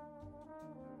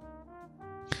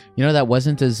 You know, that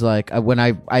wasn't as like when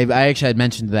I actually had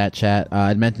mentioned that chat.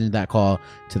 I'd mentioned that call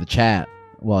to the chat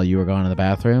while you were going to the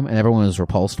bathroom, and everyone was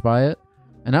repulsed by it,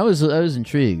 and I was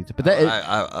intrigued. But that,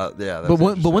 yeah. but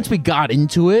once we got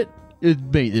into it,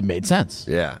 it made sense.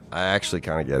 Yeah, I actually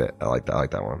kind of get it. I like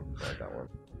that one.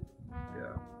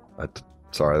 Yeah.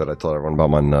 Sorry that I told everyone about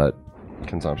my nut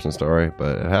consumption story,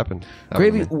 but it happened.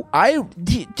 Gravy,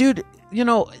 dude,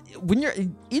 when you're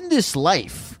in this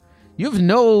life, you have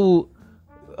no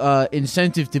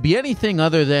incentive to be anything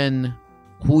other than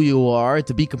who you are,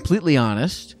 to be completely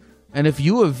honest. And if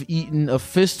you have eaten a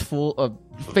face full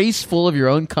of your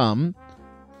own cum,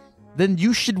 then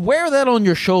you should wear that on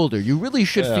your shoulder. You really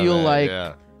should feel like,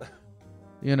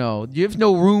 you have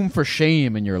no room for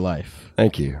shame in your life.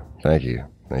 Thank you. If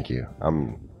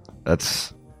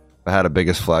I had a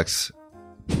biggest flex,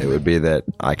 it would be that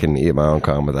I can eat my own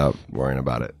cum without worrying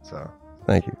about it. So,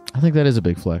 thank you. I think that is a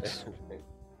big flex.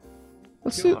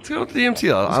 Let's go to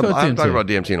DMT. I haven't talked about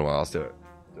DMT in a while. Let's do it.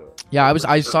 Yeah,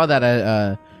 I saw that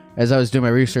as I was doing my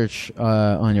research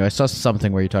on you. I saw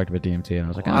something where you talked about DMT, and I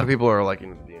was like, A lot of people are liking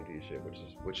the DMT shit,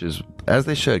 which is as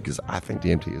they should, because I think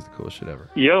DMT is the coolest shit ever.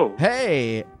 Yo.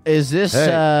 Hey, is this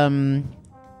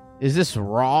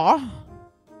raw?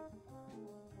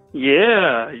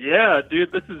 Yeah,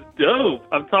 dude, this is dope.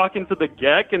 I'm talking to the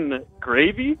Geck and the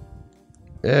Gravy.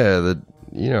 Yeah,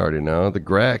 you already know the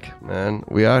Greg, man.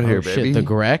 We out here, baby. Shit, the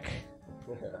Greg,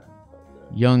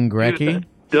 young Grecky. Dude, that's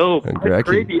dope. And Grecky.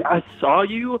 Gravy, I saw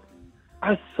you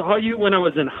when I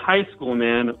was in high school,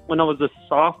 man. When I was a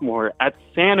sophomore at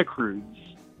Santa Cruz,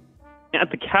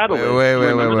 at the Catalyst.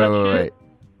 Wait.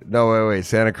 No, wait.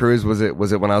 Santa Cruz, was it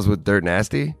when I was with Dirt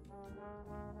Nasty?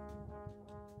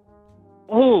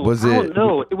 Oh, Was I it- don't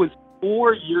know. It was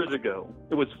 4 years ago.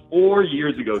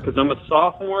 Because I'm a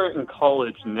sophomore in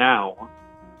college now.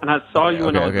 And I saw you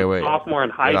when I was a sophomore in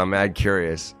high Wait, school. I'm mad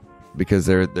curious because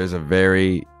there's a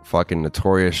very fucking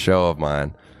notorious show of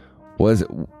mine.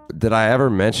 Did I ever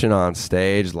mention on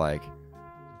stage, like,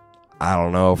 I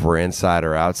don't know if we're inside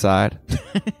or outside?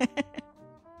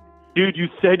 Dude, you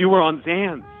said you were on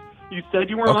Zans. You said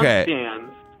you were Okay. on Zans.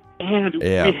 And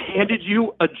Yeah. we handed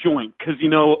you a joint because,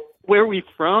 where we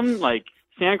from, like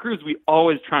Santa Cruz, we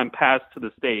always try and pass to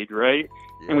the stage, right?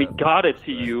 And we got it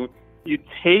to you. You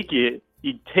take it,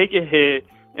 you take a hit,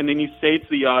 and then you say to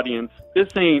the audience, this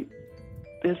ain't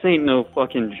no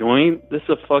fucking joint. This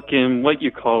a fucking, what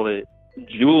you call it,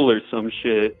 jewel or some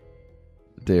shit.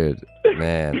 Dude,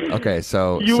 man. Okay,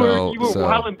 so you were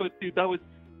wildin', but dude,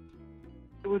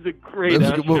 it was a great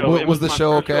show. Was the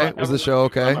show okay? Was the show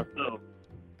okay?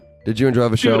 Did you enjoy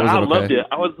the show? Dude, was it I okay? loved it.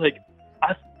 I was like,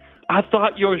 I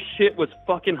thought your shit was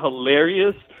fucking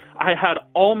hilarious. I had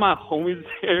all my homies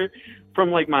there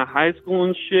from like my high school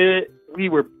and shit. We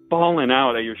were balling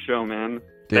out at your show, man.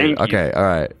 Dude, Thank you. okay, all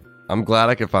right. I'm glad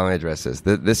I could finally address this.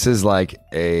 This is like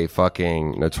a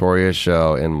fucking notorious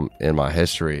show in my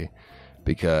history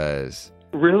because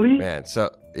really, man. So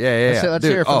yeah. Let's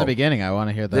Dude, hear it from the beginning. I want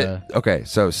to hear okay,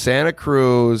 so Santa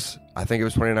Cruz. I think it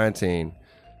was 2019.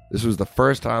 This was the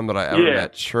first time that I ever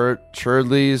met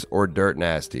Churdleys or Dirt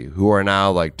Nasty, who are now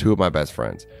like two of my best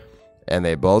friends, and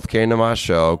they both came to my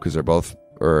show because they're both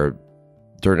Dirt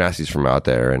Nasty's from out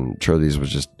there, and Churdleys was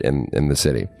just in the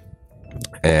city,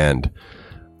 and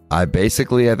I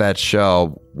basically at that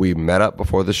show we met up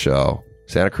before the show,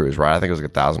 Santa Cruz, right? I think it was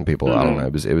like 1,000 people. I don't know.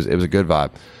 It was a good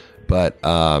vibe, but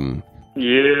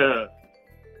yeah,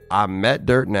 I met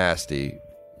Dirt Nasty.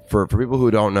 For people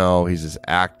who don't know, he's this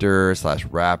actor /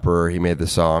 rapper. He made the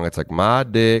song. It's like My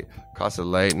Dick Costs a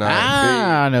Late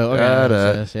Night Fee. No,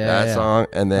 okay. That song,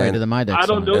 and then I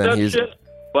don't know that shit,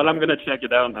 but I'm gonna check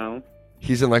it out now.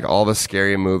 He's in like all the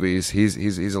scary movies. He's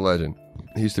a legend.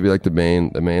 He used to be like the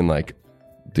main like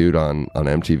dude on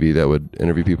MTV that would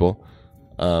interview people.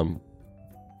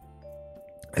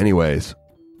 Anyways,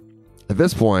 at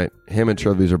this point, him and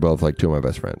Churdleys are both like two of my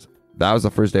best friends. That was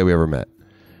the first day we ever met,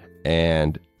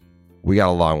 and we got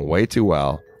along way too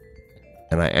well.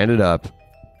 And I ended up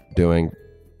doing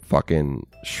fucking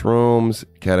shrooms,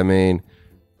 ketamine,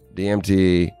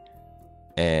 DMT,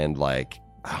 and like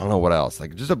I don't know what else.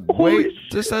 Like just a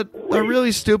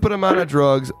really stupid amount of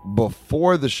drugs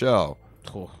before the show.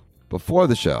 Before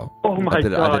the show. Oh my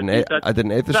god! I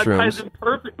didn't eat the that shrooms. That ties in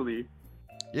perfectly.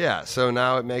 Yeah, so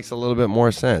now it makes a little bit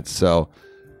more sense. So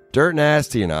Dirt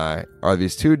Nasty and I are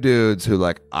these two dudes who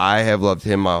like I have loved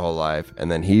him my whole life, and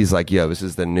then he's like, yo, this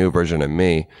is the new version of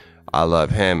me. I love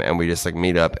him, and we just like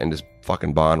meet up and just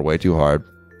fucking bond way too hard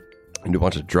and do a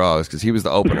bunch of drugs because he was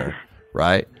the opener,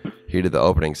 right? He did the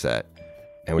opening set,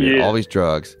 and we did all these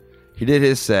drugs. He did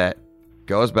his set,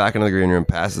 goes back into the green room,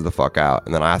 passes the fuck out,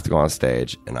 and then I have to go on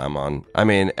stage, and I'm on. I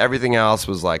mean, everything else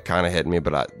was like kind of hitting me,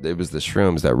 but it was the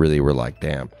shrooms that really were like,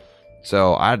 damn.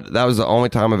 So that was the only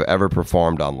time I've ever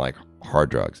performed on like hard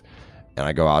drugs, and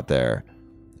I go out there,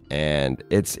 and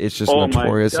it's just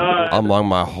notorious among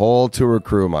my whole tour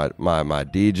crew, my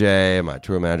DJ, my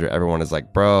tour manager, everyone is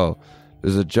like, bro,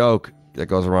 there's a joke that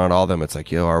goes around all of them. It's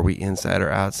like, yo, are we inside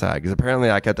or outside? Because apparently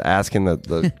I kept asking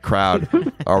the crowd,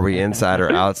 are we inside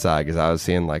or outside? Because I was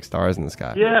seeing like stars in the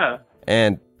sky. Yeah.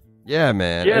 And yeah,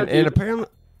 man. Yeah, and apparently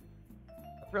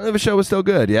the show was still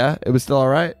good. Yeah, it was still all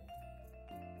right.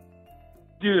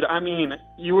 Dude, I mean,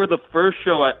 you were the first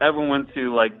show I ever went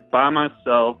to, like, by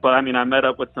myself. But, I mean, I met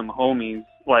up with some homies,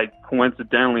 like,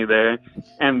 coincidentally there.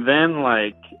 And then,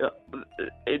 like,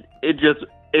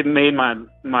 it made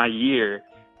my year.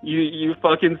 You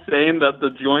fucking saying that the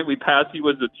joint we passed you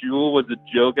was a jewel was a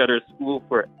joke at our school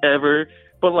forever.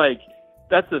 But, like,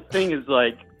 that's the thing is,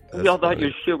 like, we all thought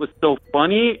your shit was so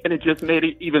funny, and it just made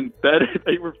it even better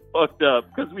that you were fucked up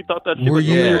because we thought that shit was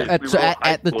hilarious.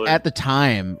 At the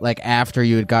time, like after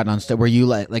you had gotten on stage, were you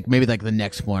like maybe like the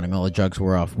next morning all the drugs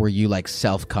were off? Were you like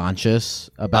self-conscious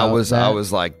about? I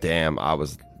was like, damn.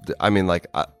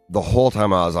 The whole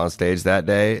time I was on stage that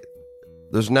day,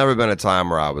 there's never been a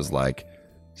time where I was like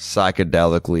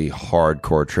psychedelically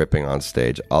hardcore tripping on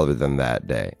stage other than that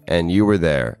day. And you were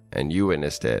there and you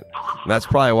witnessed it. And that's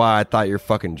probably why I thought your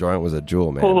fucking joint was a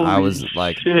jewel, man. Holy I was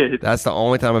like, shit. That's the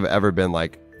only time I've ever been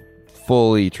like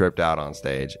fully tripped out on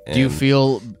stage. And do you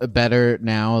feel better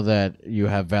now that you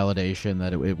have validation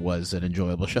that it was an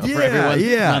enjoyable show for everyone?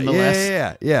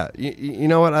 Yeah. You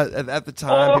know what? At the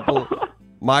time, people...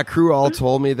 My crew all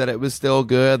told me that it was still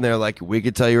good, and they're like, we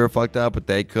could tell you were fucked up, but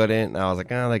they couldn't. And I was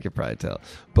like, oh, they could probably tell.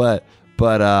 But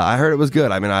I heard it was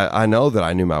good. I mean, I know that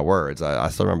I knew my words. I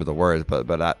still remember the words,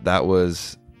 but I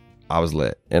was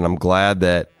lit. And I'm glad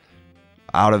that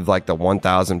out of like the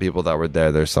 1,000 people that were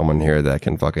there, there's someone here that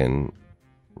can fucking,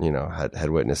 had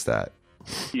witnessed that.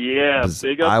 Yeah,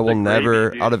 big up I will never,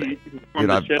 gravy,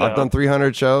 dude. I've done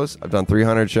 300 shows. I've done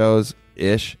 300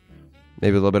 shows-ish.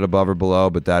 Maybe a little bit above or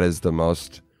below, but that is the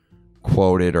most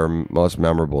quoted or most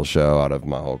memorable show out of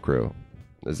my whole crew.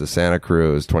 Is the Santa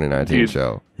Cruz 2019 Dude.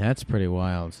 show. That's pretty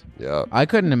wild. Yeah. I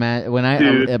couldn't imagine when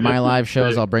Dude, at my this live is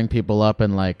shows. sick. I'll bring people up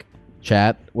and like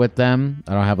chat with them.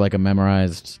 I don't have like a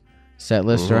memorized set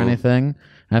list or anything.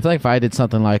 And I feel like if I did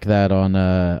something like that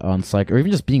on Psych, or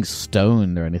even just being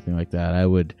stoned or anything like that, I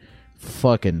would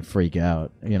fucking freak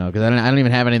out. You know, because I don't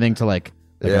even have anything to like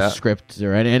Yeah. a script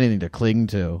or anything to cling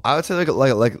to. I would say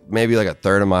like maybe like a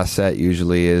third of my set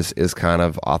usually is kind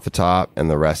of off the top, and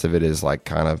the rest of it is like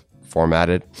kind of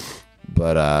formatted.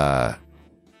 But I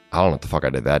don't know what the fuck I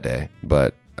did that day.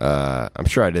 But I'm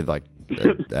sure I did like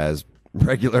as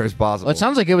regular as possible. Well, it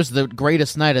sounds like it was the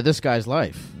greatest night of this guy's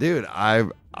life. Dude, I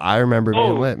remember being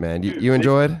Oh, lit, man. You dude,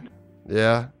 enjoyed?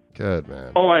 Yeah, good,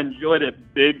 man. Oh, I enjoyed it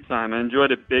big time. And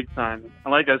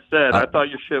like I said, I thought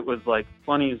your shit was like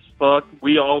funny as fuck.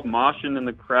 We all moshing in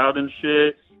the crowd and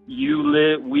shit. You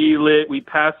lit, we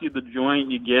pass you the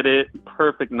joint, you get it.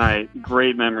 Perfect night.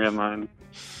 Great memory of mine.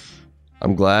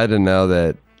 I'm glad to know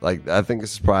that. Like, I think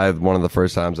this is probably one of the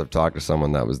first times I've talked to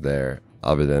someone that was there,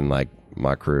 other than like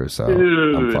my crew. So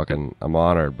Dude. I'm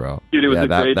honored, bro. Dude, it was a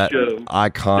that, great that show.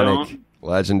 iconic,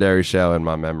 legendary show in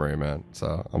my memory, man.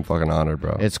 So I'm fucking honored,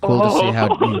 bro. It's cool to see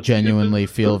how you genuinely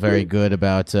feel very good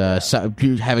about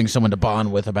having someone to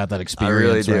bond with about that I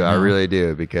experience. really do. right I now. really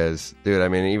do because, dude, I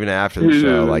mean, even after the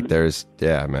show, like,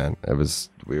 man,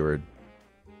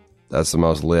 that's the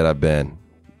most lit I've been.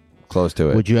 Close to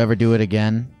it. Would you ever do it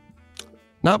again?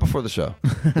 Not before the show.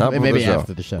 Not before Maybe the show.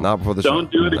 after the show. Not before the show.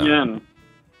 Don't do it No. again.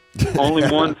 Only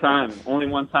one time.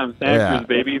 Santa Yeah. Cruz,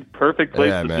 baby. Perfect place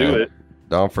Yeah, to man. do it.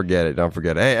 Don't forget it.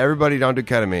 Hey, everybody, don't do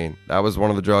ketamine. That was one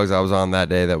of the drugs I was on that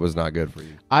day that was not good for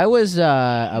you. I was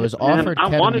offered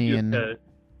Man, I wanted you ketamine to.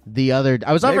 the other.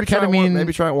 I was offered Maybe try it ketamine.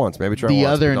 maybe try it once. Maybe try it the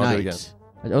once. other but don't do it again.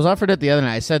 night. I was offered it the other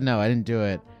night. I said no. I didn't do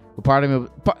it. But part of me,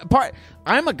 part.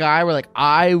 I'm a guy where like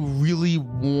I really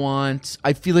want.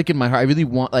 I feel like in my heart, I really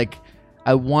want like.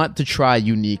 I want to try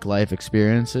unique life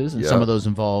experiences, and Yeah. some of those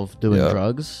involve doing Yeah.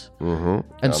 drugs. Mm-hmm.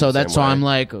 And so that's why I'm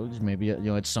like, maybe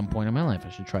at some point in my life I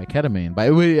should try ketamine. But I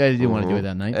didn't want to do it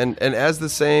that night. And as the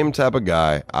same type of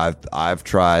guy, I've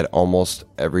tried almost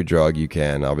every drug you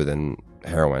can other than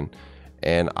heroin,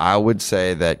 and I would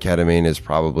say that ketamine is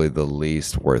probably the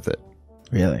least worth it.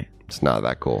 Really, It's not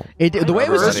that cool. the way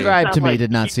it was heard described to me like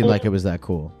did not seem people- like it was that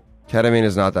cool. Ketamine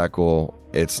is not that cool.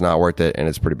 It's not worth it, and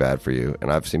it's pretty bad for you. And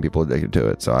I've seen people addicted to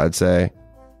it. So I'd say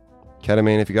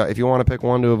ketamine. If you want to pick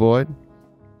one to avoid,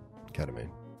 ketamine.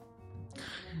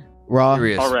 Raw.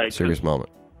 All right, Serious moment.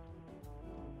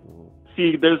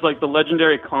 See, there's like the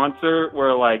legendary concert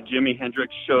where like Jimi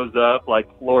Hendrix shows up, like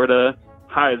Florida,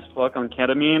 high as fuck on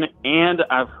ketamine, and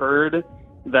I've heard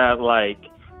that like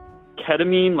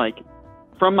ketamine, like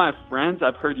from my friends,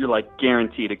 I've heard you're like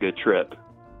guaranteed a good trip.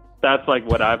 That's like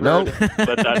what I've Nope. heard.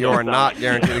 But that You are doesn't not sound-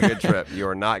 guaranteed a good trip. You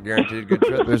are not guaranteed a good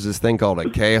trip. There's this thing called a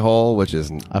K-hole, which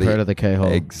is I've heard of the K-hole.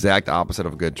 exact opposite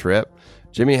of a good trip.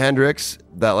 Jimi Hendrix,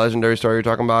 that legendary story you're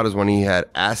talking about, is when he had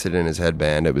acid in his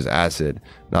headband. It was acid,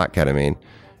 not ketamine.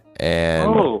 And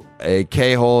Oh. a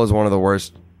K-hole is one of the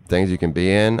worst things you can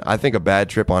be in. I think a bad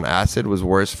trip on acid was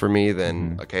worse for me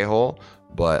than a K-hole,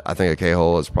 but I think a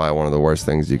K-hole is probably one of the worst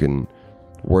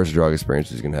drug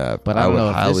experiences you can have. But I don't would know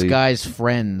if highly- this guy's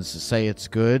friends say it's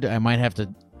good. I might have to.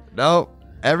 No,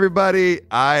 everybody,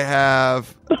 I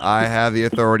have the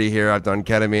authority here. I've done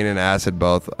ketamine and acid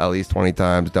both at least 20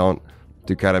 times. Don't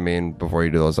do ketamine before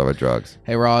you do those other drugs.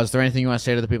 Hey, Raw, is there anything you want to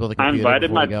say to the people at the I computer? invited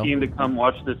before my we go? team to come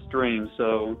watch this stream,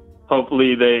 so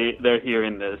hopefully they're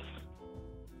hearing this.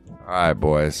 All right,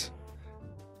 boys.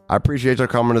 I appreciate y'all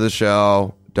coming to the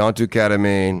show. Don't do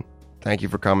ketamine. Thank you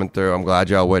for coming through. I'm glad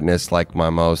y'all witnessed like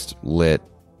my most lit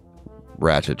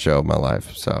ratchet show of my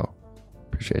life. So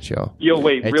appreciate y'all. Yo,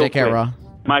 wait, Hey, real take care, quick. Raw.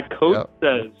 My coach Yep.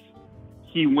 says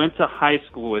he went to high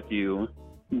school with you.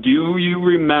 Do you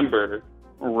remember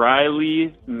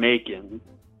Riley Macon?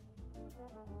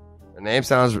 The name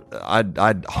sounds. I'd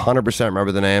 100%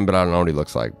 remember the name, but I don't know what he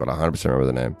looks like. But I 100% remember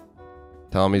the name.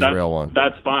 Tell him he's a real one.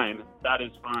 That's fine. That is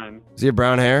fine. Is he a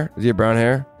brown hair?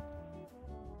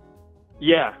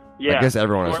 Yeah. I guess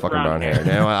everyone has Short fucking brown hair.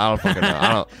 No, I don't fucking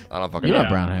know. I don't fucking You know. have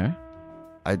brown hair.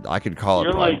 I could call it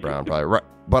You're probably like- brown, probably. Right.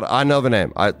 But I know the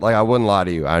name. I wouldn't lie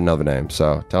to you. I know the name.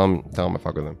 So tell him I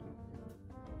fuck with him.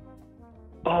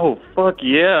 Oh, fuck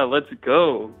yeah. Let's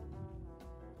go.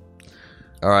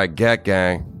 All right, Get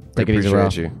Gang. Take it easy,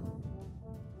 Appreciate Rob. you.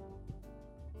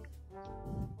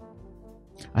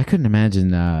 I couldn't imagine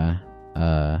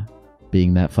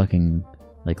being that fucking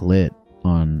like lit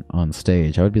on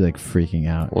stage. I would be like freaking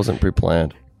out. It wasn't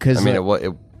pre-planned. Because I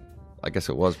mean, I guess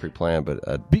it was pre-planned,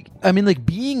 but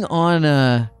being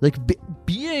on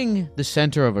being the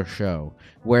center of a show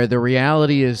where the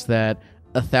reality is that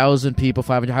 1,000 people,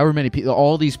 500, however many people,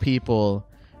 all these people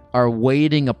are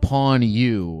waiting upon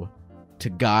you to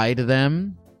guide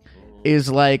them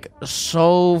is like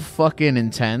so fucking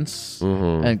intense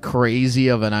and crazy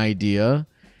of an idea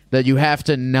that you have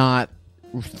to not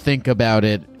think about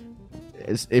it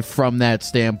from that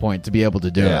standpoint to be able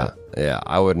to do it. Yeah,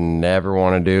 I would never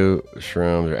want to do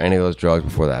shrooms or any of those drugs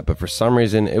before that. But for some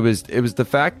reason, it was the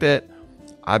fact that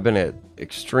I've been an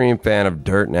extreme fan of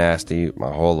Dirt Nasty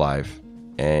my whole life,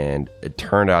 and it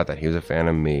turned out that he was a fan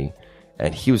of me,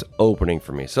 and he was opening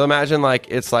for me. So imagine like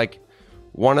it's like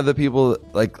one of the people,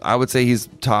 like I would say he's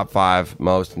top 5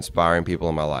 most inspiring people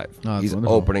in my life. Oh, he's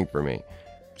wonderful. opening for me.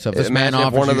 So if this man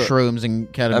offers you shrooms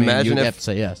and ketamine, you have to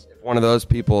say yes. One of those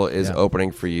people is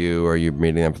opening for you, or you're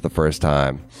meeting them for the first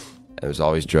time. It was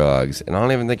always drugs, and I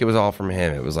don't even think it was all from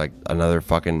him. It was like another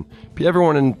fucking.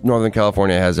 Everyone in Northern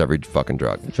California has every fucking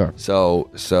drug. Sure.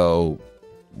 So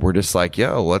we're just like,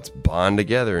 yo, let's bond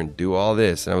together and do all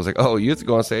this. And I was like, oh, you have to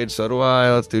go on stage, so do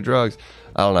I. Let's do drugs.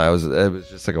 I don't know. It was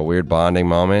just like a weird bonding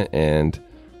moment, and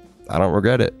I don't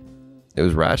regret it. It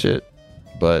was ratchet,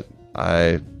 but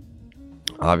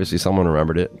obviously someone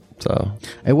remembered it. So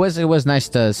it was nice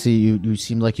to see you. You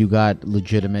seemed like you got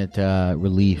legitimate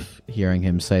relief hearing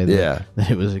him say that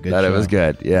it was a good. That show. It was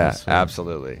good. Yeah,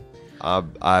 absolutely.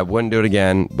 I wouldn't do it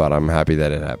again, but I'm happy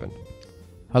that it happened.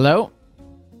 Hello.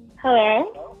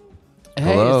 Hello. Hey,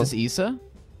 Hello. is this Issa?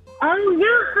 Yeah,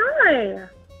 hi.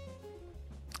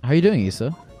 How you doing,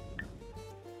 Issa?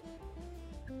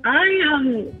 I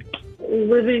am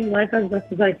living life as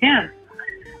best as I can.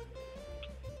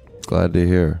 Glad to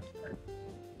hear.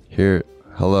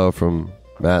 Hello from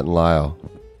Matt and Lyle.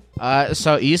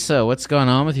 So Issa, what's going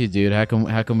on with you, dude? How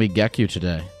can we get you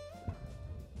today?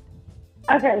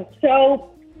 Okay,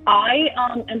 so I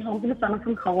am home for the summer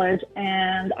from college,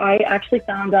 and I actually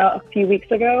found out a few weeks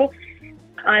ago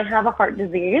I have a heart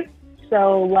disease.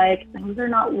 So, like, things are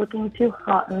not looking too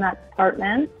hot in that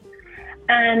department.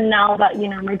 And now that,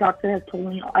 my doctor has told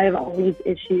me I have all these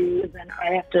issues and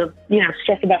I have to,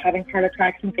 stress about having heart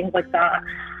attacks and things like that,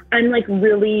 I'm, like,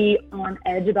 really on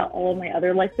edge about all of my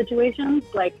other life situations.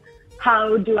 Like,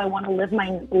 how do I want to live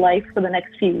my life for the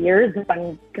next few years if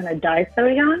I'm going to die so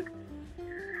young?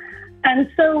 And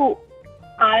so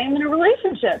I'm in a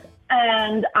relationship.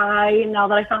 And now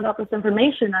that I found out this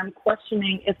information, I'm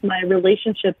questioning if my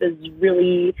relationship is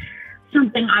really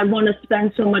something I want to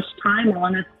spend so much time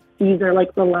on, if these are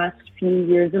like the last few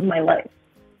years of my life.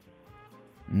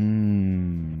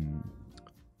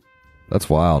 That's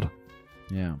wild.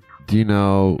 Yeah. Do you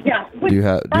know? Yeah. Do you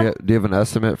have an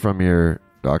estimate from your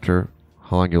doctor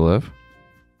how long you live?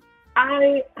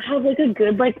 I have like a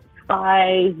good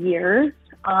 5 years.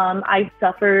 I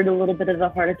suffered a little bit of a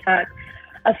heart attack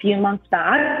a few months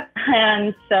back,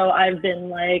 and so I've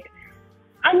been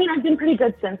I've been pretty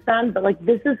good since then, but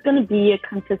this is going to be a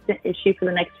consistent issue for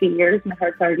the next few years. My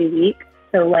heart's already weak,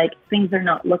 so things are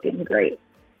not looking great.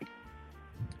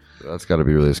 That's got to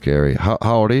be really scary. How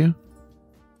old are you?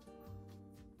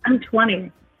 I'm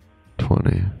 20.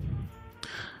 20.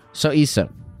 So Issa,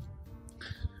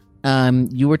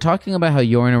 you were talking about how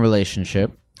you're in a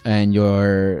relationship and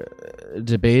you're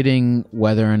debating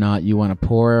whether or not you want to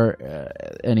pour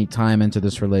any time into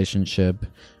this relationship,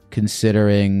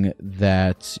 considering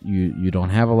that you don't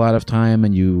have a lot of time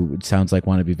and it sounds like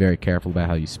want to be very careful about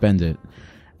how you spend it.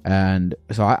 And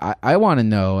so I want to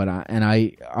know,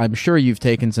 and I'm sure you've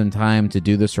taken some time to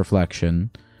do this reflection.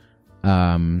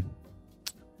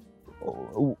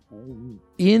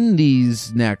 In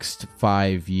these next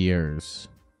 5 years,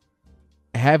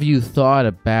 have you thought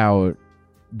about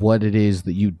what it is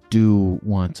that you do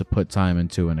want to put time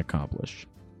into and accomplish?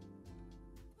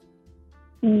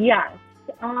 Yes.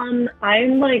 I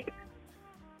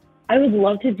would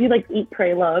love to do Eat,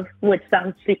 Pray, Love, which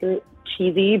sounds super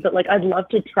cheesy, but I'd love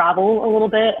to travel a little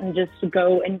bit and just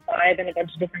go and vibe in a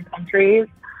bunch of different countries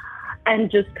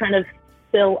and just kind of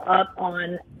fill up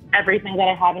on everything that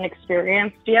I haven't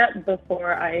experienced yet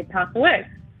before I pass away.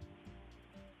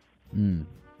 Do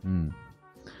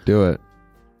it.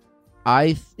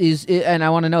 And I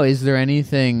want to know, is there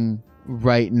anything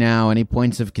right now, any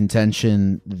points of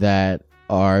contention that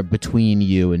are between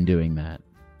you and doing that?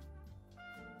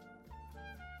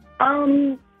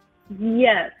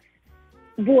 Yes.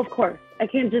 Well, of course. I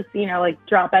can't just,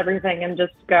 drop everything and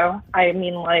just go. I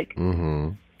mean,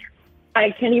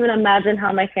 I can't even imagine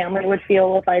how my family would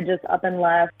feel if I just up and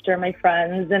left, or my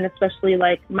friends, and especially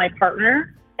my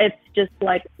partner. It's just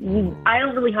I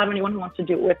don't really have anyone who wants to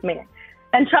do it with me.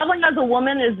 And traveling as a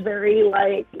woman is very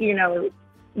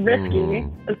risky,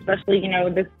 especially,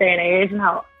 this day and age and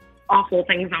how awful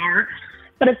things are.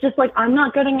 But it's just I'm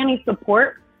not getting any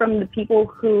support from the people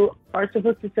who are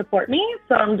supposed to support me.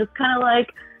 So I'm just kind of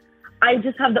like, I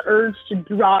just have the urge to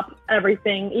drop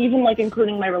everything, even like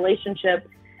including my relationship,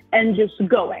 and just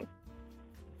going.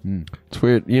 It's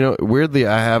weird. You know, weirdly,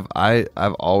 I've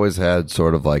always had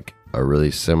sort of like a really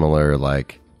similar,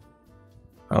 like,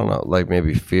 I don't know, like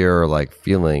maybe fear or like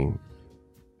feeling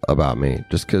about me,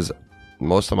 just because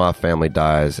most of my family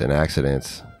dies in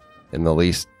accidents in the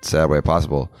least sad way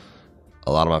possible.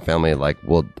 A lot of my family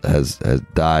has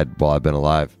died while I've been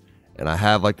alive, and I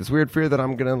have like this weird fear that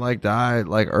I'm gonna like die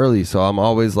like early. So I'm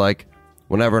always like,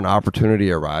 whenever an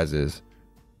opportunity arises,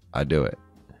 I do it,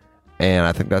 and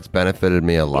I think that's benefited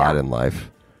me a lot in life.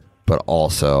 But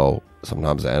also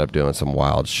sometimes I end up doing some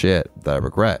wild shit that I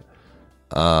regret.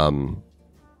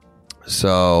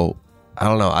 So I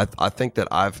don't know. I think that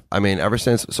ever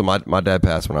since, so my dad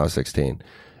passed when I was 16,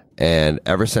 and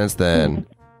ever since then,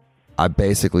 I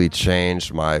basically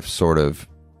changed my sort of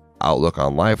outlook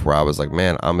on life, where I was like,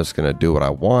 man, I'm just going to do what I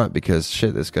want, because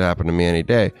shit, this could happen to me any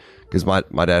day. Because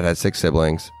my dad had 6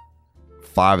 siblings.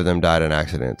 5 of them died in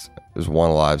accidents. There's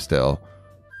 1 alive still,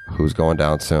 who's going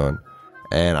down soon.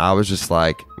 And I was just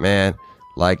like, man,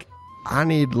 like, I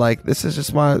need, like, this is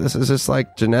just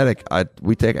like genetic.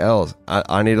 We take L's.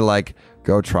 I need to like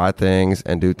go try things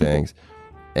and do things.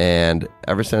 And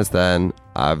ever since then,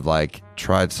 I've like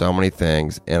tried so many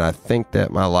things, and I think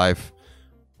that my life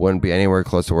wouldn't be anywhere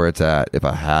close to where it's at if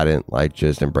I hadn't like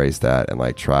just embraced that and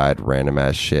like tried random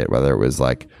ass shit, whether it was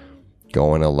like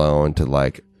going alone to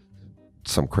like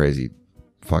some crazy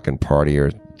fucking party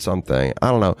or something. I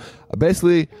don't know.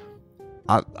 Basically,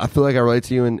 I feel like I relate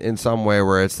to you in some way,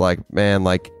 where it's like, man,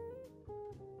 like,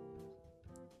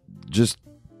 just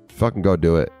fucking go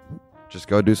do it. Just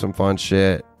go do some fun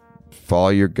shit. Follow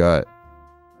your gut.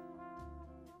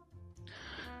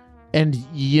 And,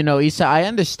 you know, Issa, I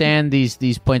understand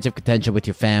these points of contention with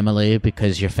your family,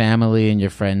 because your family and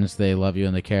your friends, they love you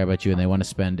and they care about you, and they want to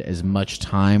spend as much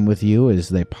time with you as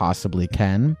they possibly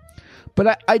can.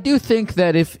 But I do think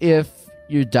that if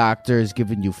your doctor has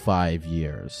given you 5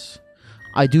 years,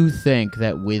 I do think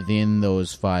that within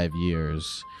those 5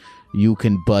 years, you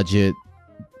can budget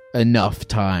enough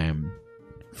time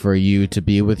for you to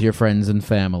be with your friends and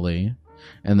family,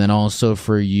 and then also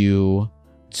for you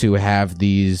to have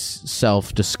these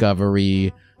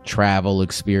self-discovery travel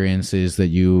experiences that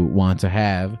you want to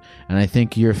have. And I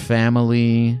think your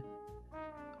family,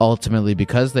 ultimately,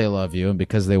 because they love you and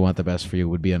because they want the best for you,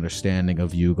 would be understanding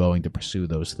of you going to pursue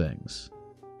those things.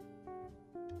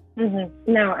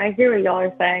 No, I hear what y'all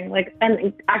are saying. Like,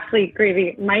 and actually,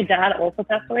 Gravy, my dad also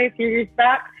passed away a few years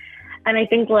back, and I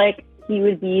think like he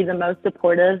would be the most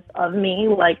supportive of me,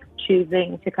 like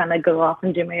choosing to kind of go off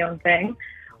and do my own thing,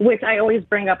 which I always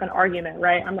bring up an argument,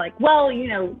 right? I'm like, well, you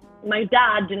know, my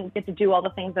dad didn't get to do all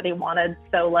the things that he wanted,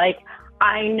 so like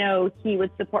I know he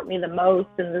would support me the most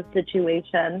in this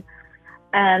situation.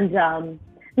 And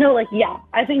no, like, yeah,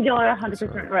 I think y'all are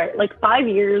 100% right. Like 5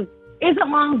 years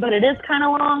isn't long, but it is kind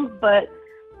of long. But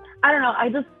I don't know. I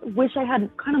just wish I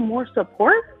had kind of more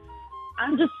support.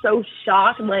 I'm just so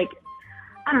shocked. Like,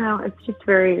 I don't know. It's just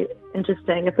very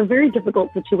interesting. It's a very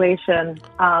difficult situation.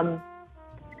 But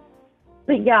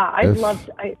yeah, I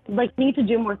need to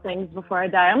do more things before I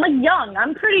die. I'm like young.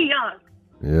 I'm pretty young.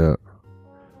 Yeah.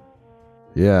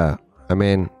 Yeah. I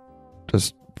mean,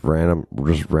 just random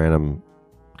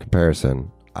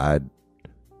comparison.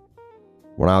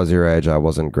 When I was your age, I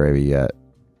wasn't Gravy yet.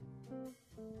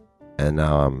 And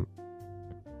now I'm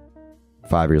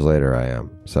 5 years later, I am.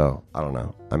 So, I don't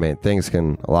know. I mean,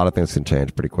 a lot of things can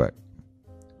change pretty quick.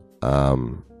 I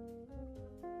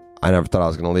never thought I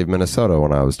was going to leave Minnesota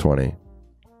when I was 20.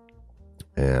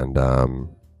 And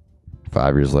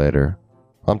 5 years later,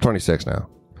 I'm 26 now.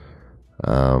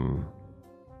 I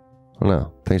don't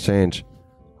know. Things change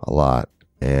a lot.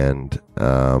 And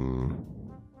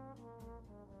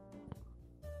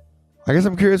I guess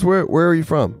I'm curious, where are you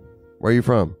from? Where are you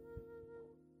from?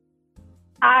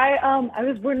 I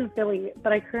was born in Philly,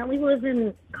 but I currently live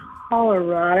in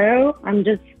Colorado. I'm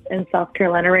just in South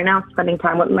Carolina right now, spending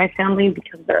time with my family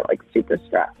because they're like super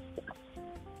stressed.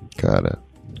 Got it.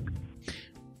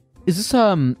 Is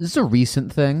this a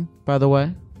recent thing, by the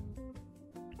way?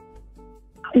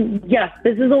 Yes,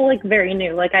 this is all like very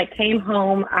new. Like I came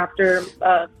home after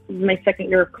my second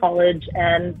year of college,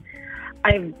 and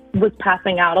I was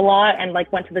passing out a lot and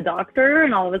like went to the doctor,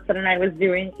 and all of a sudden I was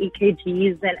doing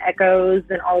EKGs and echoes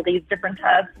and all these different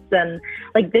tests, and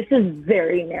like this is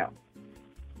very new.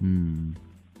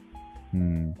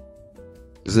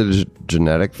 Is it a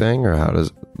genetic thing, or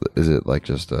is it like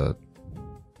just a...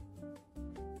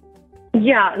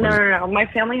 Yeah, no. My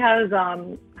family has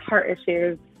heart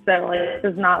issues, so like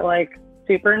this is not like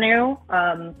super new.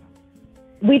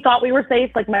 We thought we were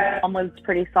safe. Like, my mom was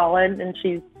pretty solid, and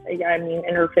she's, I mean,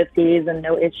 in her 50s and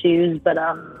no issues. But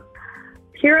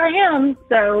here I am.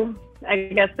 So I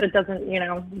guess it doesn't, you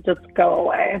know, just go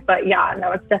away. But yeah,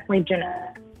 no, it's definitely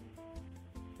genetic.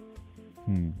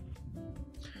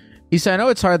 Issa, I know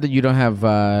it's hard that you don't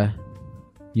have,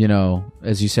 you know,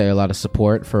 as you say, a lot of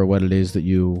support for what it is that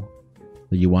you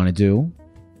want to do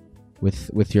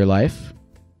with your life.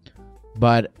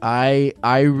 But I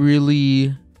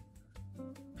really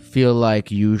feel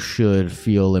like you should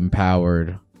feel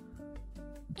empowered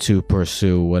to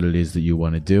pursue what it is that you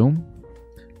want to do.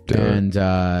 And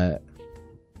that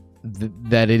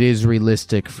it is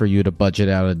realistic for you to budget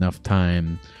out enough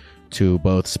time to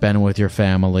both spend with your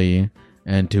family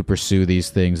and to pursue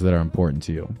these things that are important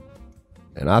to you.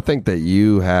 And I think that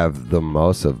you have the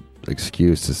most of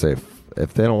excuse to say,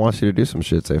 if they don't want you to do some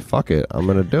shit, say, fuck it, I'm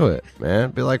going to do it, man.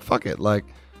 Be like, fuck it. Like,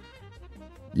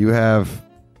 you have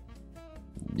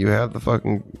the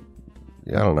fucking,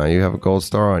 I don't know, you have a gold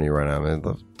star on you right now, man.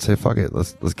 Say, fuck it,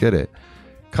 let's get it.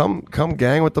 Come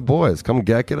gang with the boys. Come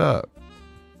geck it up.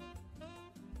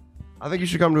 I think you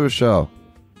should come to a show.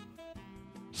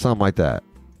 Something like that.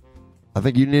 I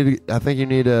think you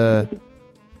need to,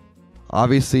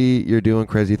 obviously you're doing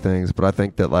crazy things, but I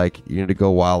think that, like, you need to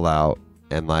go wild out,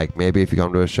 and, like, maybe if you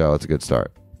come to a show, it's a good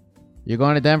start. You're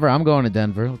going to Denver? I'm going to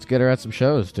Denver. Let's get her at some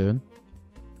shows, dude.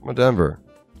 I'm in Denver.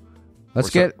 Let's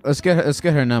get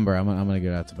her number. I'm gonna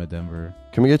get out to my Denver.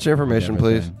 Can we get your information,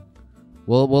 please? Thing.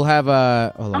 We'll have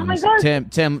hold on. Oh my God.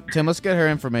 Tim, let's get her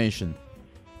information,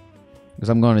 because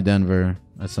I'm going to Denver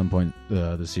at some point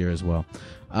this year as well.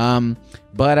 Yeah,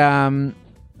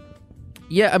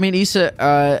 I mean,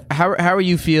 Issa, how are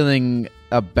you feeling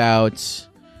about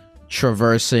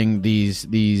traversing these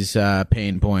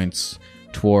pain points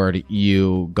toward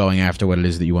you going after what it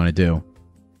is that you want to do?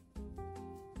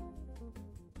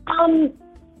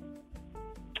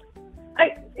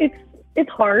 It's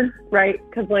hard, right?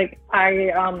 Because, like,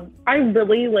 I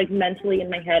really, like, mentally in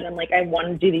my head, I'm like, I want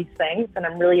to do these things, and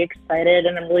I'm really excited,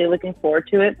 and I'm really looking forward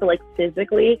to it. But, like,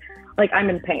 physically, like, I'm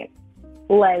in pain.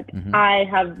 Like, I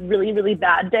have really, really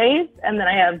bad days, and then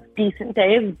I have decent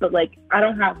days, but, like, I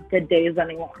don't have good days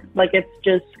anymore. Like, it's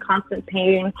just constant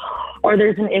pain, or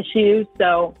there's an issue.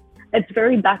 So it's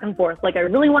very back and forth. Like, I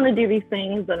really want to do these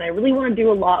things, and I really want to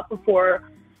do a lot before,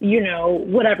 you know,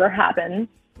 whatever happens.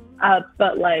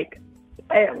 But, like,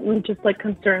 I'm just, like,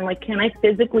 concerned, like, can I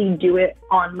physically do it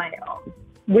on my own?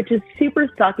 Which is super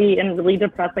sucky and really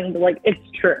depressing, but, like, it's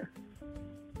true.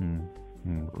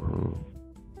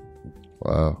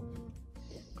 Wow.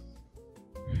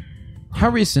 How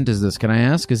recent is this? Can I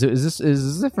ask? Is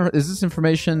this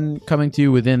information coming to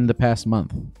you within the past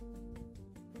month?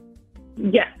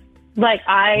 Yes. Like,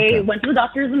 I went to the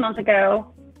doctors a month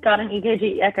ago, got an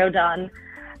EKG echo done,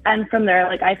 and from there,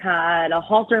 like, I've had a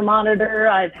Holter monitor,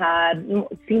 I've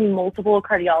seen multiple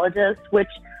cardiologists, which,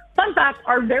 fun fact,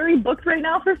 are very booked right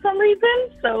now for some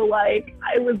reason. So, like,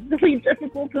 it was really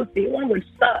difficult to see one, which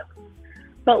sucks.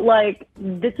 But, like,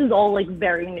 this is all, like,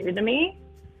 very new to me.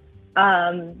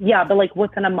 Yeah, but, like,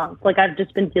 within a month. Like, I've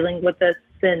just been dealing with this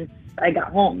since I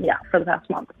got home, for the past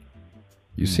month.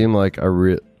 You seem like I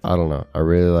don't know. I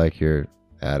really like your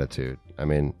attitude. I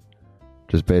mean,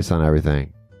 just based on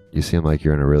everything, you seem like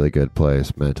you're in a really good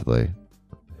place mentally.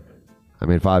 I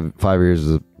mean, five years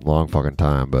is a long fucking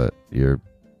time, but I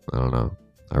don't know.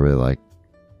 I really like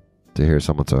to hear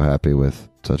someone so happy with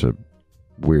such a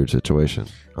weird situation.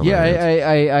 Yeah,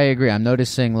 I agree. I'm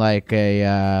noticing, like,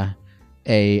 a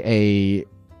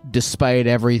despite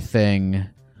everything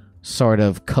sort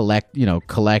of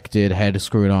collected, head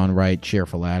screwed on right,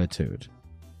 cheerful attitude.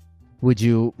 Would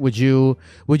you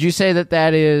say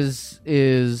that is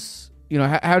you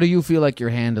know, how do you feel like you're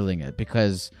handling it?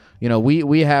 Because, you know,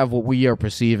 we have what we are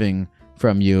perceiving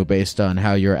from you based on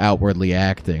how you're outwardly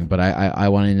acting, but I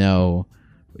want to know,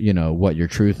 you know, what your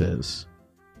truth is.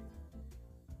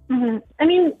 Mm-hmm. I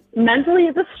mean, mentally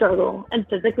it's a struggle, and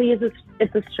physically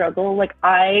it's a struggle. Like,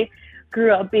 I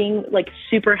grew up being, like,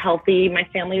 super healthy. My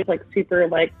family is, like, super,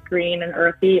 like, green and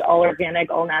earthy, all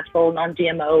organic, all natural,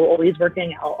 non-GMO, always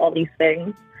working out, all these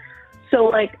things. So,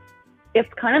 like,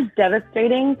 it's kind of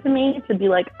devastating to me to be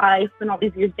like, I spent all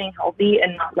these years being healthy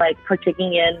and not, like,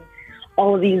 partaking in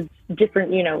all of these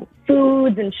different, you know,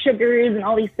 foods and sugars and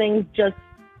all these things just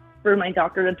for my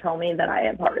doctor to tell me that I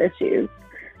have heart issues.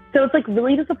 So it's, like,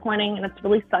 really disappointing, and it's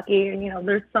really sucky, and, you know,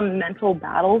 there's some mental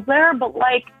battles there, but,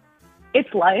 like,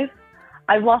 it's life.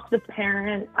 I've lost a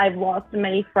parent, I've lost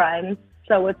many friends,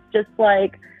 so it's just,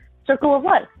 like, circle of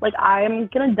life. Like, I'm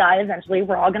gonna die eventually,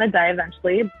 we're all gonna die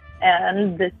eventually,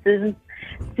 and this is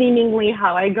seemingly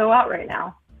how I go out right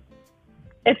now.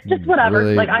 It's just whatever.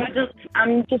 Really? Like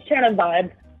I'm just trying to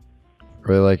vibe.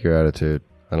 Really like your attitude.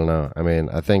 I don't know. I mean,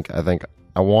 I think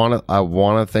I want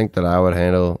to think that I would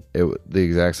handle it the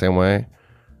exact same way,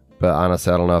 but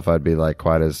honestly, I don't know if I'd be like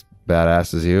quite as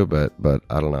badass as you. But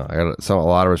I don't know. I got a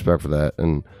lot of respect for that,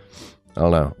 and I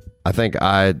don't know. I think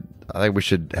we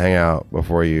should hang out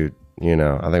before you. You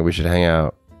know, I think we should hang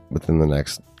out within the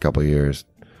next couple of years.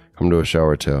 Come to a show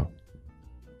or two.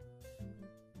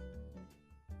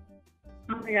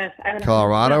 Oh my gosh! I don't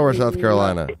Colorado know. or South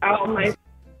Carolina? Oh my.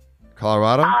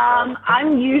 Colorado?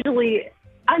 I'm usually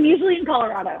in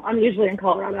Colorado.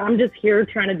 I'm just here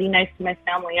trying to be nice to my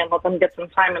family and let them get some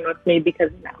time in with me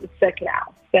because I'm sick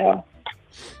now. So.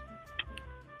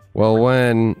 Well,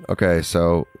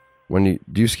 so when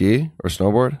do you ski or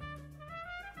snowboard?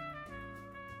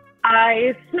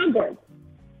 I snowboard.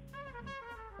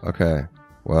 Okay.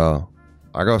 Well,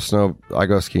 I go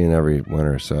skiing every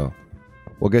winter, so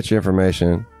we'll get you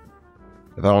information.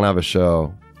 If I don't have a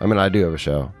show, I mean, I do have a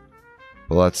show,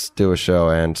 but let's do a show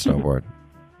and snowboard.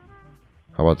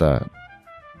 How about that?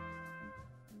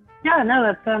 Yeah, no,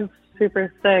 that sounds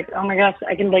super sick. Oh my gosh,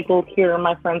 I can hear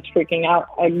my friends freaking out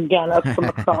again. That's from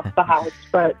across the house,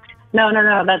 but no,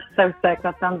 that's so sick.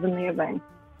 That sounds amazing.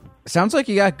 Sounds like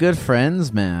you got good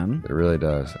friends, man. It really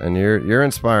does, and you're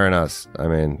inspiring us. I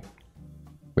mean,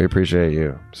 we appreciate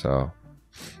you, so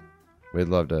we'd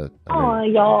love to.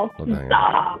 Y'all,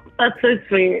 stop. That's so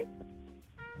sweet.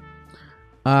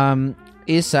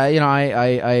 Issa, I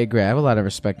agree. I have a lot of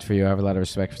respect for you. I have a lot of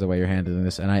respect for the way you're handling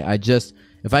this, and I just,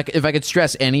 if I could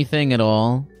stress anything at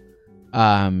all,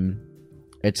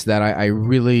 it's that I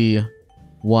really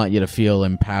want you to feel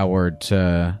empowered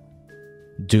to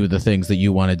do the things that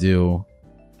you want to do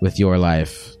with your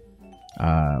life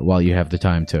while you have the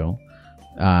time to.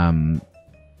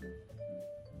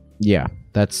 Yeah,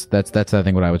 that's I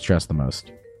think what I would stress the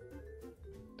most.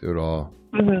 Do it all.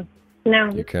 Mm-hmm.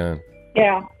 No, you can.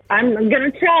 Yeah, I'm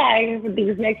gonna try for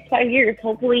these next 5 years.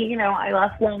 Hopefully, I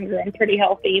last longer. I'm pretty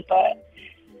healthy, but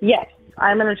yes,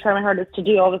 I'm gonna try my hardest to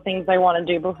do all the things I want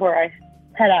to do before I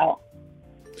head out.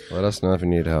 Let us know if you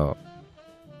need help.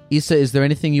 Issa, is there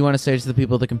anything you want to say to the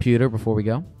people at the computer before we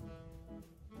go?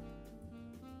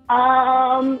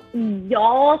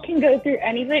 Y'all can go through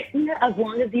anything as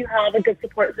long as you have a good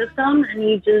support system and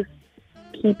you just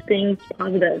keep things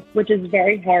positive, which is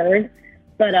very hard.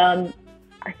 But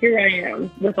here I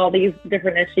am with all these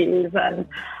different issues, and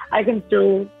I can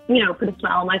still, put a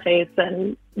smile on my face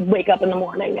and wake up in the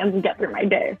morning and get through my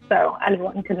day. So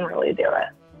anyone can really do it.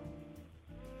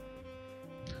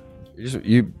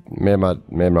 You made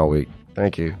my week.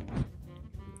 Thank you.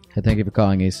 Hey, thank you for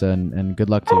calling, Issa, and good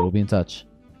luck to you. We'll be in touch.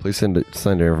 Please send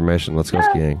your information. Let's go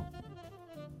skiing.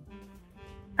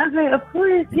 Okay, of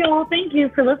course, y'all. Thank you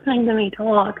for listening to me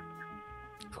talk.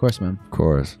 Of course, man. Of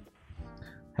course.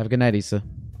 Have a good night, Issa.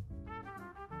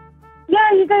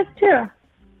 Yeah, you guys too.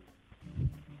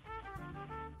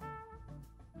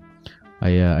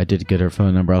 I did get her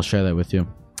phone number. I'll share that with you.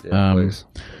 Yeah, please.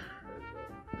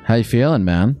 How you feeling,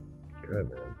 man? Good,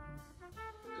 man.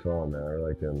 Chilling, man. I really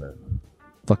like doing this.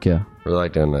 Fuck yeah. Really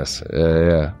like doing this.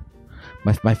 Yeah.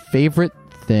 My favorite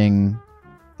thing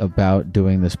about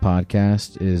doing this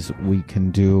podcast is we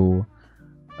can do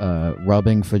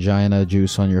rubbing vagina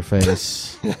juice on your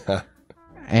face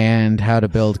and how to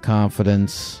build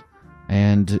confidence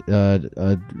and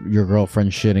your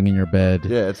girlfriend shitting in your bed.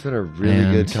 Yeah, it's been a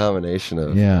really good combination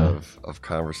of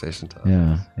conversation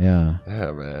topics. Yeah,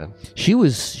 man. She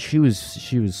was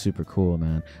super cool,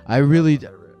 man. I really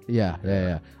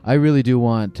I really do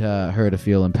want her to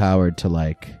feel empowered to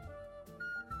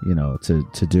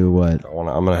to do what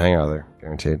I'm gonna hang out there,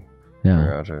 guaranteed. Yeah. Hang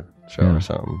out to show or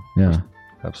something. Yeah.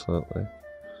 Absolutely.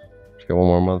 Let's get one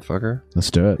more motherfucker.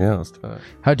 Let's do it. Yeah, let's do it.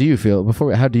 How do you feel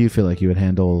how do you feel like you would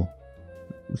handle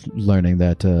learning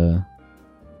that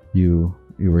you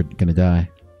were gonna die?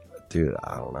 Dude,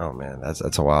 I don't know, man.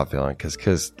 That's a wild feeling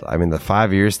because I mean the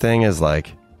 5 years thing is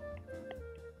like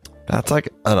that's like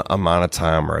an amount of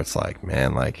time where it's like,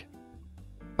 man, like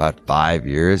about 5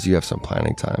 years you have some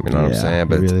planning time. You know what I'm saying?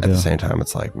 But really at the same time,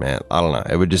 it's like, man, I don't know.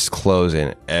 It would just close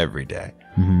in every day.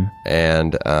 Mm-hmm.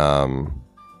 And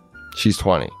she's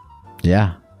 20.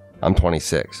 Yeah. I'm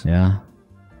 26. Yeah.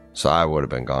 So I would have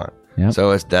been gone. Yep.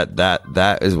 So it's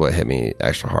that is what hit me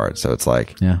extra hard. So it's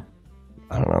like, yeah,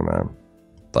 I don't know, man.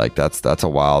 Like that's a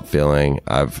wild feeling.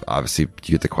 I've obviously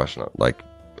you get the question like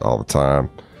all the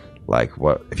time, like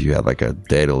what if you had like a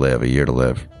day to live, a year to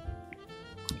live?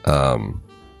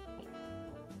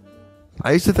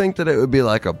 I used to think that it would be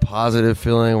like a positive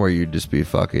feeling where you'd just be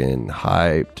fucking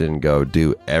hyped and go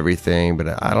do everything,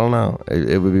 but I don't know.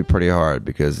 It would be pretty hard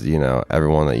because, you know,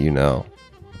 everyone that you know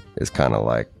is kind of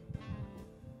like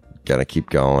gonna keep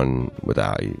going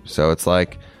without you. So it's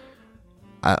like,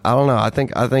 I don't know. I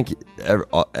think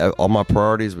all my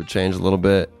priorities would change a little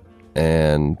bit,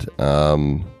 and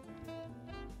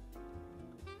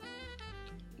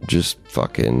just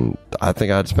fucking, I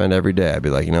think I'd spend every day. I'd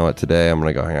be like, you know what, today I'm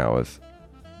gonna go hang out with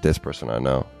this person I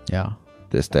know. Yeah.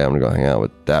 This day I'm gonna go hang out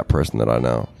with that person that I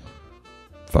know.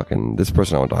 Fucking this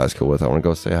person I went to high school with, I want to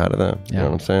go say hi to them. You know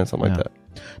what I'm saying? Something like that.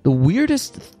 The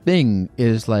weirdest thing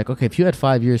is like, okay, if you had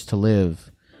 5 years to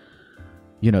live,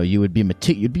 you know, you would be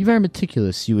you'd be very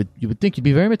meticulous. You would think you'd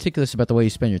be very meticulous about the way you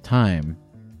spend your time,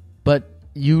 but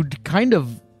you'd kind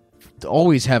of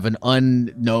always have an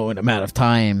unknown amount of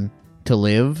time to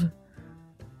live,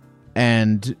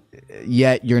 and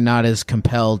yet you're not as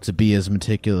compelled to be as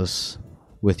meticulous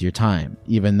with your time,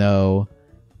 even though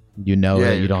you know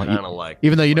that you don't.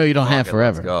 Even though you know you don't have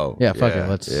forever. Let's go. Yeah, fuck it.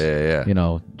 Let's you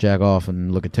know, jack off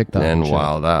and look at TikTok and shit.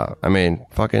 wild out. I mean,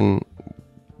 fucking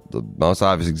the most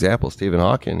obvious example, Stephen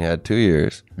Hawking had 2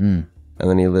 years, and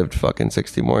then he lived fucking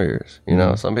 60 more years. You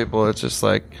know, some people it's just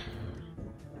like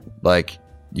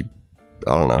you.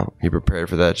 I don't know. He prepared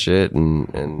for that shit,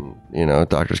 and you know,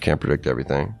 doctors can't predict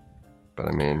everything. But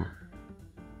I mean,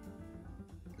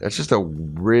 it's just a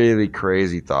really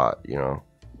crazy thought, you know.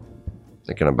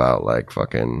 Thinking about like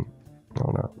fucking, I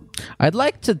don't know. I'd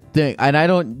like to think, and I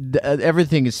don't.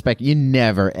 Everything is spec. You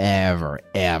never, ever,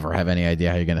 ever have any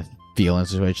idea how you're gonna feel in a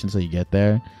situation until you get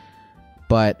there.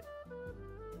 But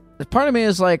part of me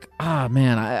is like,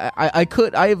 man, I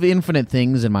have infinite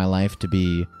things in my life to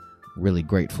be really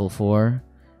grateful for,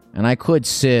 and I could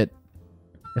sit,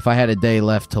 if I had a day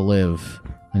left to live,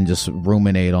 and just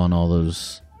ruminate on all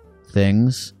those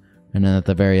things, and then at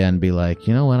the very end be like,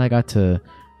 you know what, I got to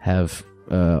have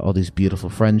all these beautiful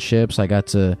friendships, I got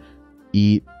to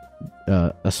eat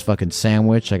a fucking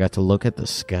sandwich, I got to look at the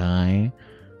sky,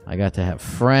 I got to have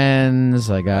friends,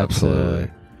 I got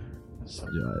to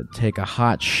take a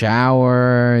hot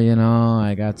shower, you know,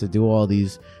 I got to do all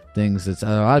these things that a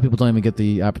lot of people don't even get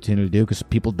the opportunity to do because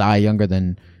people die younger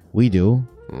than we do,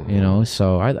 you know.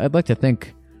 So I'd like to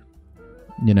think,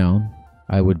 you know,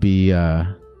 I would be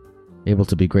able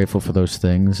to be grateful for those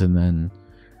things and then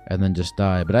just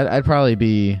die. But I'd probably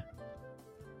be,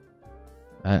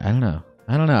 I don't know.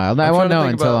 I won't know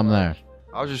until I'm there.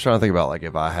 I was just trying to think about like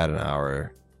if I had an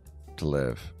hour to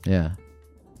live. Yeah.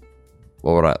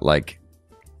 What would I like?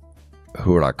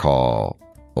 Who would I call?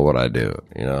 What would I do?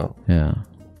 You know? Yeah.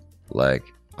 Like,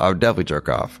 I would definitely jerk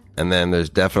off. And then there's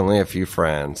definitely a few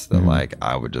friends that, like,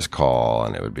 I would just call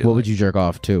and it would be What like, would you jerk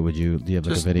off to? Do you have like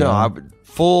just, a video? No, I would,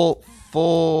 full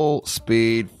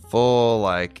speed, full,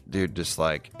 like, dude, just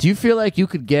like. Do you feel like you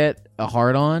could get a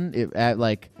hard on at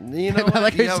like, you know,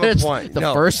 like you have a point.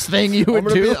 The first thing you would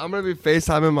do? I'm going to be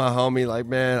FaceTiming my homie, like,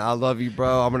 man, I love you,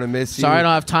 bro. I'm going to miss you. Sorry, I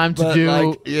don't have time to do.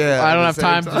 Like, yeah, I don't have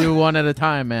time to do one at a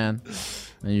time, man.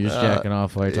 And you're just jacking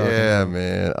off while you're talking. Yeah,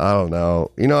 man. I don't know.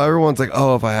 You know, everyone's like,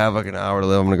 oh, if I have like an hour to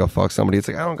live, I'm going to go fuck somebody. It's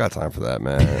like, I don't got time for that,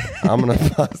 man. I'm going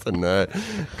to bust a nut,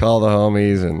 call the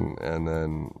homies, and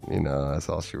then, you know, that's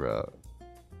all she wrote.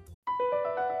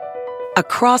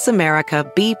 Across America,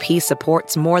 BP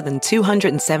supports more than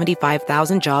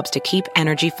 275,000 jobs to keep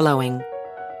energy flowing.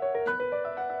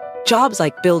 Jobs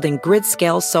like building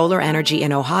grid-scale solar energy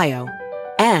in Ohio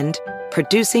and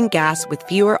producing gas with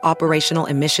fewer operational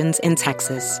emissions in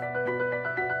Texas.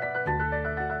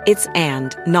 It's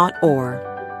and, not or.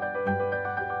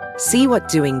 See what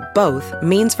doing both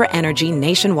means for energy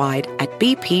nationwide at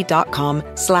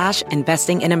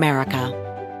bp.com/investing in America.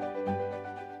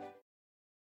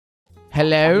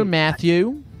 Hello,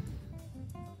 Matthew.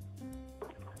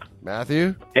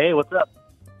 Matthew? Hey, what's up?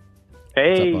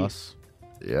 Hey. What's up,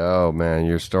 boss? Yo, man,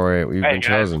 your story, we've been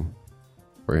chosen.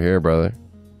 We're here, brother.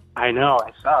 I know,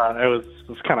 I saw. I was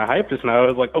kind of hyped just now. I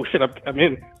was like, oh shit, I'm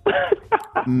in.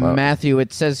 Matthew,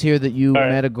 it says here that you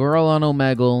met a girl on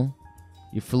Omegle.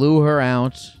 You flew her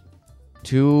out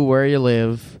to where you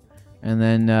live, and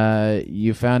then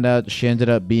you found out she ended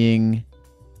up being,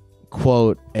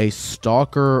 quote, a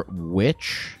stalker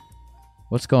witch.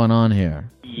 What's going on here?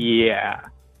 Yeah.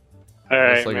 All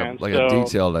right, like man. a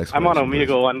detailed explanation. I'm on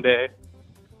Omegle one day.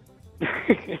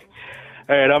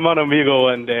 All right, I'm on Omegle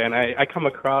one day, and I come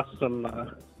across a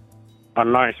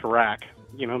nice rack.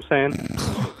 You know what I'm saying?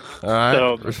 All right,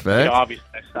 so, respect. Obviously,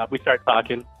 I stop. We start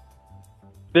talking.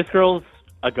 This girl's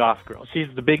a goth girl. She's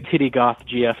the big titty goth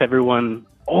GF everyone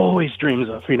always dreams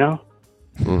of, you know?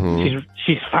 Mm-hmm.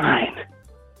 She's fine.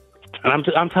 And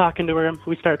I'm talking to her.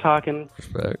 We start talking.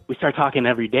 Respect. We start talking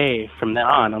every day from then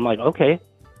on. I'm like, okay.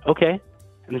 And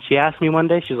then she asked me one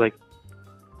day, she's like,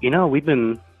 we've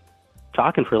been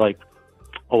talking for like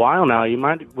a while now.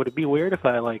 Would it be weird if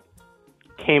I like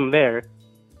came there?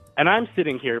 And I'm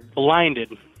sitting here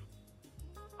blinded,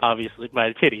 obviously, by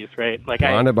the titties, right? Like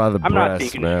Blinded by the I'm not breasts,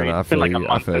 thinking man. straight. I It's been feel like a you. I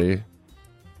month. feel you.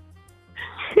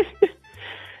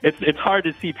 It's hard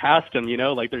to see past them,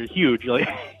 like they're huge. Like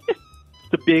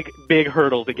it's a big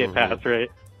hurdle to get past, right?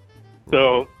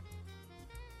 So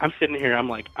I'm sitting here, I'm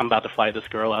like, I'm about to fly this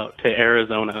girl out to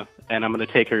Arizona, and I'm gonna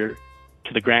take her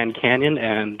to the Grand Canyon,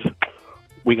 and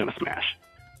we're gonna smash,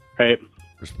 right?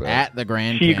 Respect. At the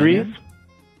Grand She Canyon? agrees.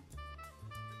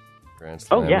 Grand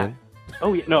Oh yeah. Slam.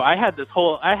 Oh yeah. No, I had a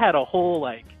whole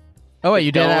like. Oh wait,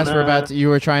 you did ask her about. Sedona, You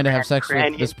were trying to have sex with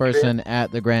Canyon this person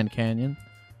at the Grand Canyon.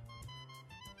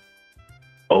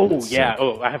 Oh That's yeah. sick.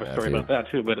 Oh, I have a story about that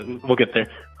too, but we'll get there.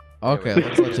 Okay,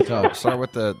 let's let you talk. Start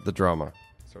with the drama.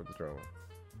 Start with the drama.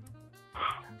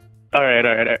 All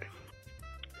right.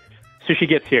 So she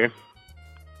gets here.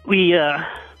 We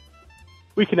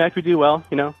connect. We do well.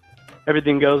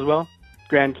 Everything goes well.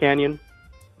 Grand Canyon.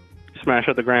 Smash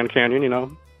at the Grand Canyon.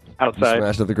 You Outside.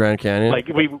 smashed at the Grand Canyon. Like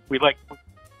we like.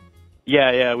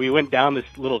 Yeah. We went down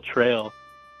this little trail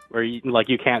where you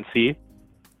can't see,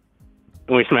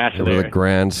 and we smashed It there. was a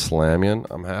Grand Slamion.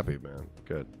 I'm happy, man.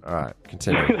 Good. All right,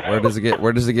 continue. Where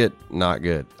does it get not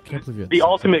good? Can't believe The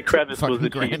ultimate crevice fucking was the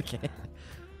Grand cheese. Canyon.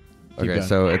 Okay, going.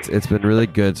 so it's been really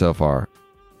good so far.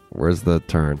 Where's the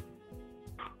turn?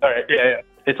 All right, yeah.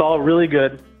 It's all really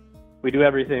good. We do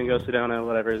everything, go Sedona,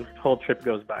 whatever. The whole trip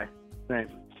goes by. Right.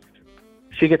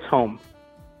 She gets home.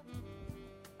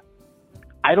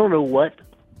 I don't know what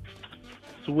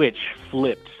switch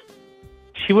flipped.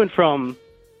 She went from,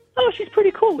 she's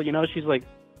pretty cool. She's like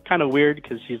kind of weird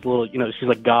because she's a little, she's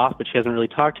like goth, but she hasn't really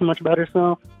talked too much about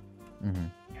herself. Mm-hmm.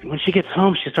 And when she gets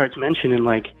home, she starts mentioning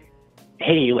like,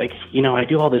 hey, like, I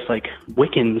do all this like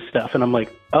Wiccan stuff. And I'm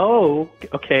like, oh,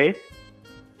 okay.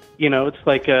 It's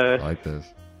like I like this.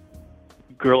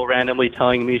 girl randomly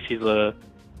telling me she's a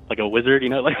wizard,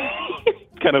 like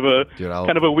kind of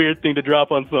a weird thing to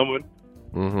drop on someone,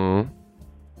 Mm-hmm.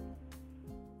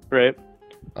 right?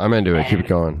 I'm into it. Keep it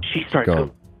going. She starts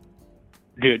going.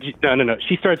 Dude, no.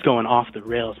 She starts going off the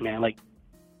rails, man. Like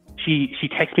she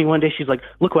texts me one day. She's like,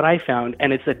 "Look what I found,"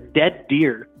 and it's a dead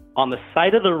deer on the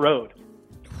side of the road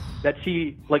that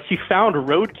she found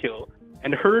roadkill,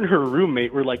 and her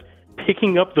roommate were like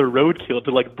picking up the roadkill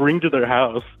to like bring to their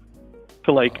house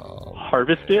to like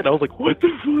harvest it. I was like, what the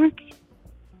fuck?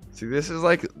 See, this is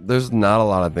like, there's not a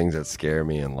lot of things that scare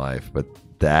me in life, but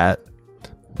that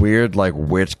weird like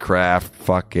witchcraft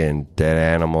fucking dead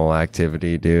animal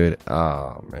activity, dude.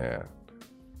 Oh man.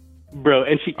 Bro,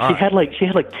 and she had like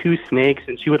 2 snakes,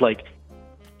 and she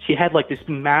had like this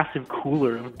massive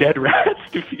cooler of dead rats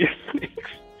to feed snakes.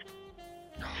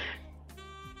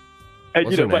 And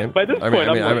What's her name? by this point,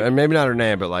 I'm like, maybe not her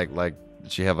name, but like,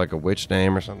 did she have like a witch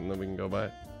name or something that we can go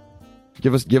by?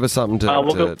 Give us something to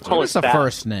we'll go call What's it the that.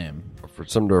 first name? for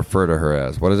something to refer to her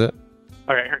as. What is it?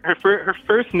 All right, her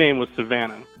first name was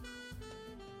Savannah.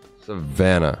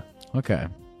 Savannah. Okay.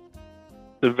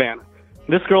 Savannah.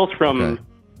 This girl's from Okay.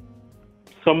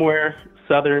 somewhere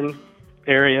southern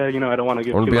area. I don't want to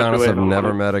give I want too to be much honest. away. I've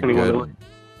never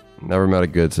met a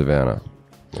good Savannah.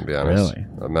 To be honest, Really?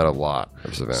 I've met a lot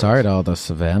of Savannahs. Sorry to all the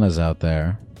Savannahs out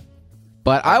there,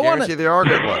 but I want guarantee to. there are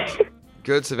good ones.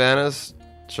 Good Savannahs.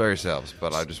 Show yourselves,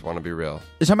 but I just want to be real.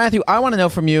 So Matthew, I want to know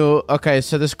from you. Okay,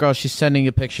 so this girl, she's sending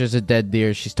you pictures of dead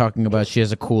deer. She's talking about she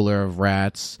has a cooler of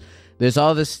rats. There's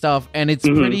all this stuff, and it's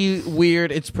pretty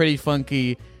weird. It's pretty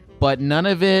funky, but none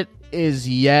of it is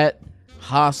yet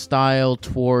hostile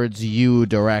towards you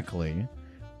directly.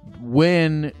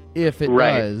 When, if it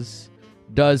Right.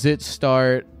 does it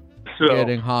start So,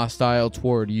 getting hostile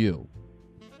toward you?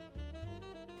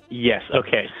 yes.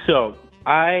 Okay. So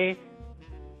I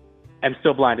am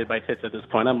still blinded by tits at this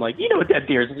point. I'm like, dead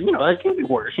deers. That can be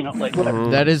worse. Like whatever.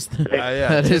 That is, Yeah.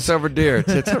 that Tits is over deer.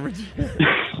 Tits over deer.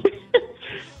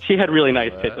 She had really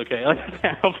nice tits. Okay. Like, I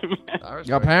can't help it, man. I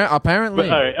respect it. apparently.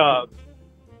 But, all right.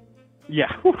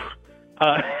 Yeah.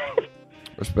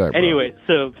 Respect, bro. Anyway,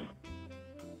 so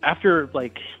after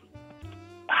like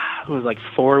it was like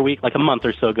 4 weeks, like a month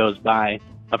or so goes by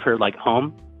of her like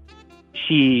home,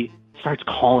 she starts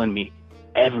calling me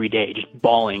every day, just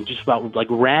bawling, just about like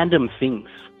random things,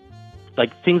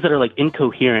 like things that are like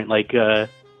incoherent. Like her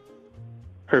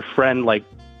friend like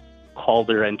called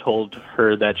her and told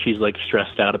her that she's like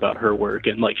stressed out about her work,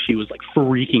 and like she was like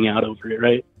freaking out over it,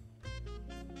 right?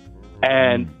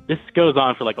 And this goes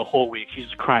on for like a whole week.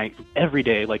 She's crying every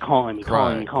day, like calling me.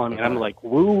 And I'm like,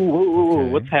 whoa,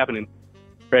 what's happening?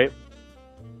 Right?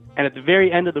 And at the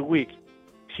very end of the week,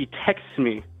 she texts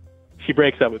me. She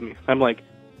breaks up with me. I'm like,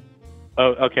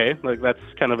 oh, okay. Like, that's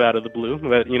kind of out of the blue.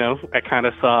 But, you know, I kind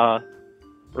of saw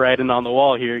writing on the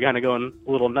wall here, kind of going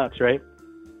a little nuts, right?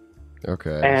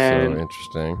 Okay, and, so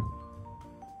interesting.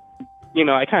 You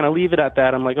know, I kind of leave it at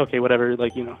that. I'm like, okay, whatever.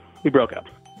 Like, you know, we broke up.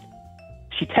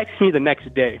 She texts me the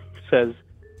next day, says,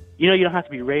 you know, you don't have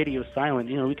to be radio silent.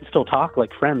 You know, we can still talk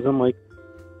like friends. I'm like,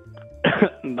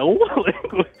 no.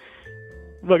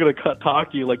 I'm not going to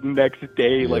talk to you like next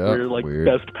day, like we're like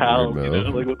best pals, you know,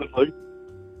 like what the fuck?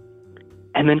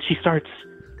 And then she starts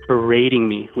berating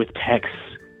me with texts,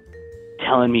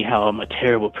 telling me how I'm a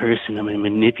terrible person, I'm a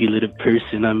manipulative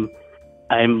person, I'm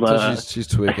so she's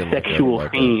tweaking a sexual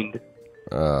fiend.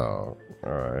 Oh,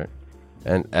 all right.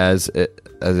 And as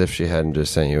if she hadn't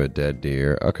just sent you a dead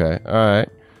deer. Okay, all right.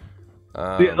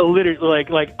 Literally,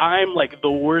 like I'm like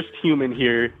the worst human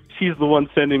here. She's the one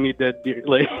sending me dead deer.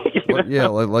 Like, yeah,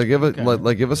 give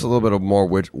us a little bit of more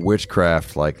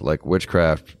witchcraft, like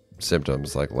witchcraft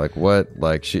symptoms, like what,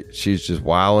 like she's just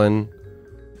wilding.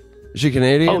 Is she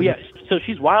Canadian? Oh yeah, so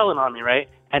she's wilding on me, right?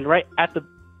 And right at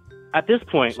this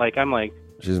point, like I'm like,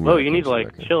 oh, you need to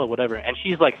like chill or whatever. And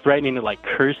she's like threatening to like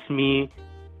curse me.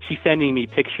 She's sending me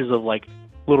pictures of like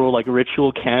little like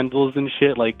ritual candles and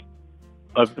shit, like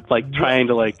of like trying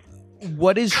to like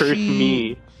curse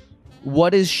me.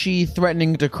 What is she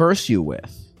threatening to curse you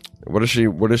with? What is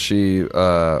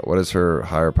her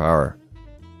higher power?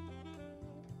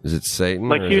 Is it Satan?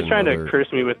 Like she was trying to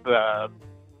curse me with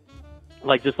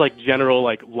like just like general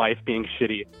like life being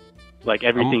shitty. Like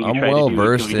everything you try to do. I'm well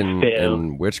versed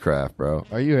in witchcraft, bro.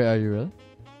 Are you really?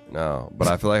 No, but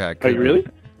I feel like I could. Are you really?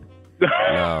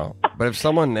 No, but if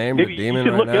someone named a demon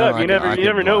you should right look now, up. You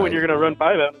never know when you're gonna run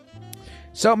by them.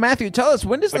 So Matthew, tell us,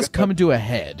 when does this come to a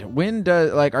head? When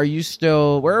does are you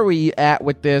still? Where are we at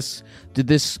with this? Did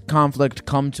this conflict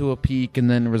come to a peak and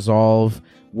then resolve?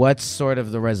 What's sort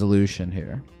of the resolution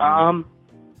here? All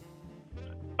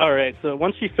right. So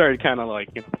once she started kind of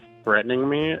like threatening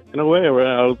me in a way, where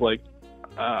I was like,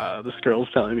 this girl's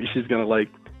telling me she's gonna like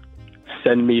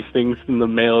send me things in the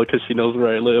mail because she knows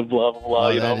where I live, blah blah blah.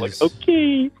 I'm like,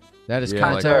 okay. That is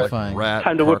kind of terrifying.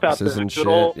 Time to whip out the good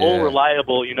old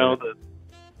reliable, the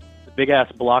big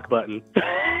ass block button.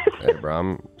 Hey, bro,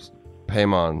 I'm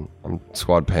Paimon. I'm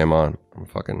Squad Paimon.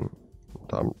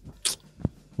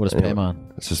 What is Paimon?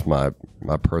 It's just my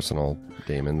personal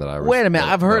demon that I. Wait a minute,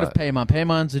 I've heard of Paimon.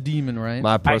 Paimon's a demon, right?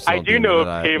 My personal I do know of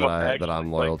Paimon that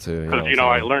I'm loyal to. Because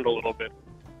I learned a little bit.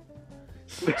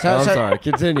 I'm sorry.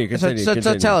 Continue. So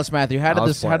tell us, Matthew, how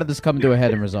did this come to a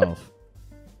head and resolve?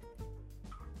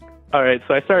 All right,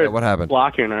 so I started what happened?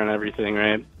 blocking her and everything,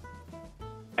 right?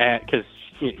 And because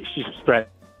she's threatening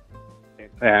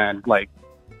and like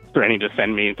threatening to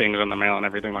send me things in the mail and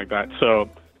everything like that. So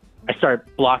I started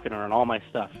blocking her on all my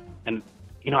stuff, and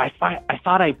I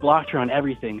thought I blocked her on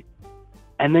everything,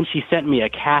 and then she sent me a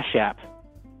Cash App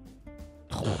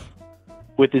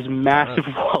with this massive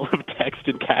wall of text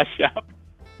and Cash App.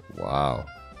 Wow.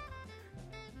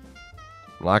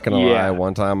 I'm not gonna lie.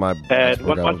 One time my ex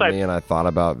broke up with me, and I thought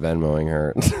about Venmoing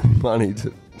her money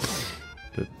to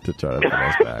try to put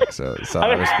us back. So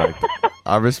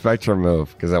I respect her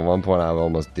move, because at one point I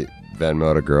almost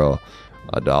Venmoed a girl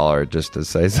 $1 just to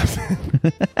say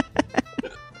something.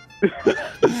 She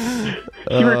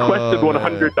requested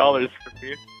 $100 from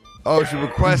me. Oh, she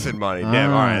requested money.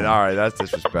 Damn. All right. That's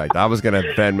disrespect. I was gonna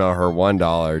Venmo her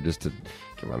 $1 just to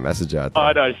get my message out there.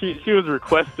 Oh no, she was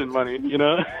requesting money.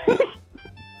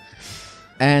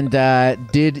 And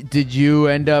did you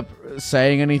end up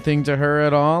saying anything to her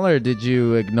at all, or did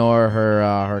you ignore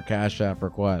her Cash App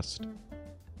request?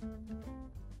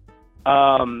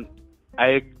 I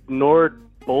ignored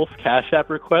both Cash App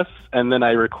requests, and then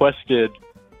I requested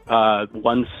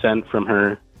 1 cent from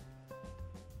her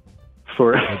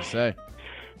for. What'd you say?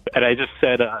 And I just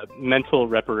said mental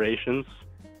reparations.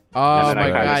 Oh my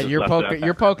God! You're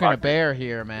poking a bear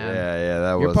here, man. Yeah,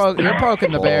 that was. You're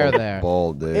poking the bear there.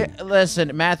 Bold, dude.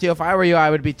 Listen, Matthew, if I were you, I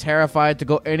would be terrified to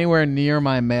go anywhere near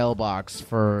my mailbox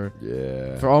forever.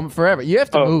 You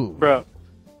have to move, bro.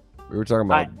 We were talking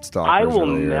about stalkers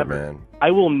earlier, man.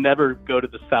 I will never go to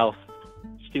the South.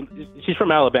 She's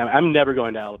from Alabama. I'm never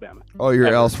going to Alabama. Oh, you're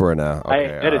elsewhere now. Okay,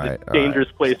 that is a dangerous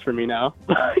place for me now.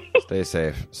 Stay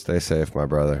safe, my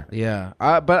brother. Yeah,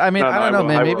 but I mean, I don't know,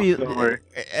 man. Maybe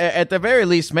at the very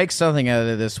least, make something out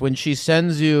of this. When she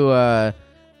sends you,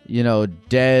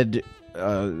 dead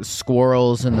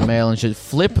squirrels in the mail and shit,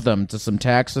 flip them to some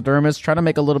taxidermists. Try to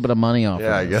make a little bit of money off. Yeah,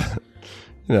 of I guess.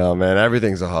 No, man,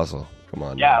 everything's a hustle. Come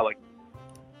on. Yeah, like,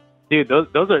 dude, those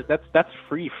are that's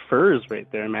free furs right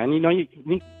there, man. You know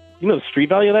the street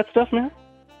value of that stuff, man.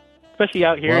 Especially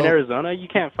out here in Arizona, you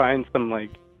can't find some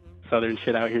like southern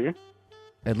shit out here.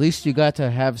 At least you got to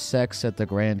have sex at the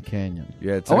Grand Canyon.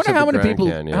 Yeah, it's I wonder how many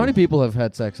Canyon. people have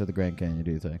had sex at the Grand Canyon.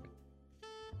 Do you think?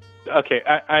 Okay,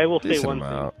 I will say Decent one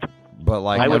amount. thing. But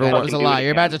like, I would That fucking was a do lie. it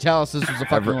You're again. about to tell us this was a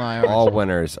fucking lie. aren't all you?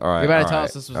 winners. All right. You're about to all tell right,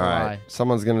 us this was all a right. lie.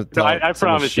 Someone's gonna tell. No, I someone's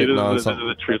promise you, shitting on this is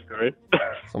a true story.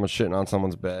 someone's shitting on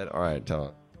someone's bed. All right,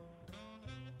 tell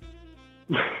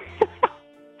it.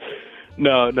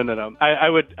 No. I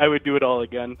would do it all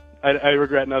again. I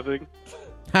regret nothing.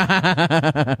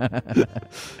 That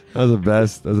was the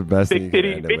best. That was the best thing.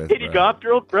 Big titty goth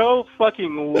girl, bro.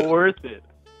 Fucking worth it.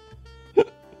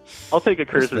 I'll take a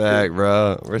curse or Respect, two.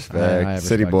 bro. Respect. I have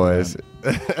City respect boys.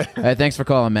 Hey, thanks for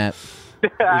calling, Matt.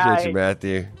 Appreciate you,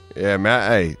 Matthew. Yeah, Matt.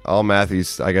 Hey, all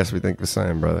Matthews. I guess we think the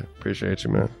same, brother. Appreciate you,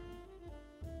 man.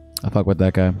 I fuck with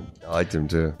that guy. I liked him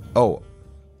too. Oh,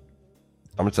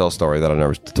 I'm gonna tell a story that I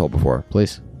never told before.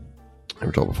 Please.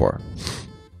 Never told before.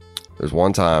 There's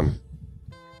one time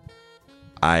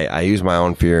I used my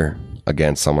own fear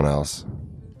against someone else.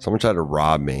 Someone tried to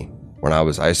rob me when I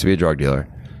used to be a drug dealer.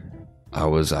 I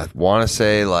want to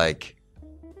say like,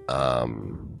 I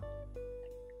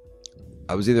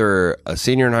was either a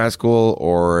senior in high school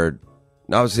or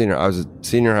I was a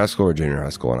senior in high school or junior in high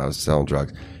school, and I was selling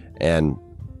drugs. And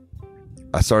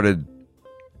I started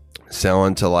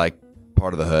selling to like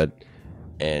part of the hood,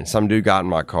 and some dude got in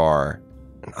my car.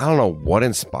 And I don't know what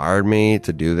inspired me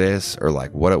to do this or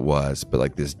like what it was, but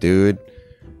like this dude,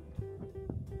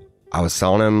 I was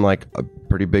selling him like a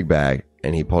pretty big bag,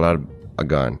 and he pulled out a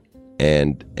gun,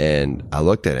 and I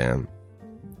looked at him.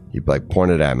 He like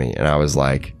pointed at me, and I was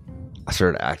like, I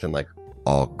started acting like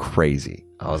all crazy.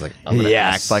 I was like, I'm gonna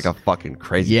act like a fucking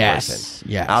crazy person.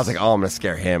 Yes. I was like, oh, I'm gonna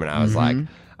scare him, and I was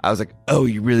like, oh,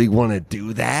 you really want to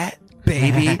do that,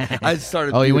 baby? I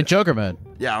started. Oh, you went Joker mode.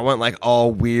 Yeah, I went like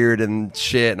all weird and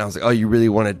shit, and I was like, oh, you really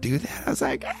want to do that? I was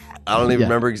like, I don't even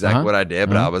remember exactly what I did,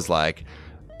 but I was like,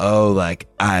 oh, like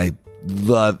I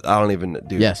don't even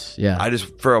do. Yes, yeah. I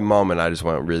just for a moment I just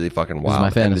went really fucking wild. my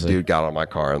And fantasy. the dude got on my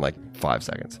car in like 5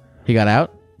 seconds. He got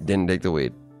out, Didn't take the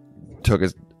weed. Took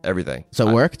his everything. so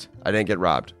it worked. I didn't get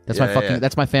robbed. That's Yeah, my fucking. yeah.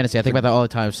 That's my fantasy. I think about that all the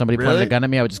time. If somebody pointed Really? a gun at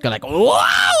me, I would just go like,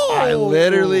 "Whoa!" I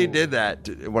literally did that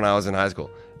when I was in high school.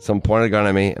 Someone pointed a gun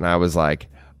at me, and I was like,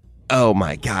 "Oh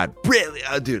my god, really,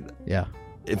 dude!" Yeah,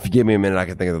 If you give me a minute, I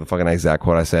can think of the fucking exact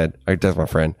quote I said. I text my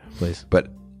friend, please. but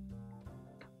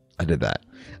I did that.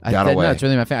 I Got no, away. it's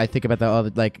really my I think about that all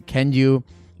the like. Can you,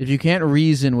 if you can't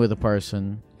reason with a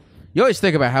person, you always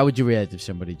think about how would you react if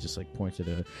somebody just like pointed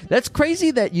a. That's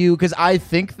crazy that you, because I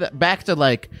think that back to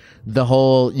like the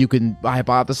whole you can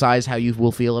hypothesize how you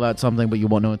will feel about something, but you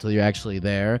won't know until you're actually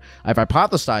there. I've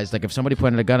hypothesized like if somebody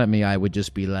pointed a gun at me, I would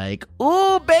just be like,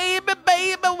 "Ooh, baby,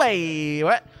 wait,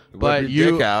 what?" But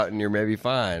your dick out, and you're maybe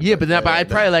fine. Yeah, but I'd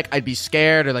probably like I'd be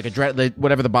scared or like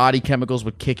whatever the body chemicals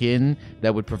would kick in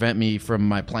that would prevent me from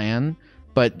my plan.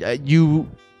 But I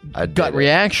did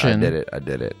reaction. I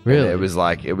did it. Really? And it was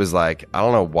like I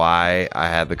don't know why I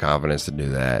had the confidence to do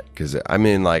that, because I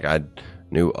mean, like I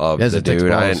knew of Yes, the it takes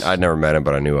dude. balls. I'd never met him,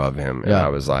 but I knew of him, and Yeah. I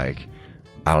was like,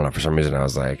 I don't know, for some reason I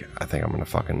was like, I think I'm gonna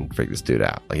fucking freak this dude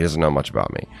out. Like he doesn't know much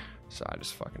about me, so I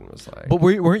just fucking was like. But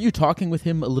weren't you talking with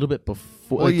him a little bit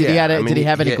before? Well, Like, did he, yeah, did he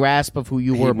have any grasp of who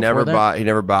you were? He never before that? bought. He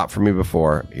never bought from me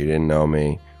before. He didn't know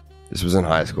me. This was in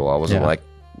high school. I wasn't Yeah. like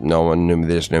no one knew me.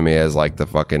 They just knew me as like the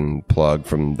fucking plug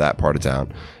from that part of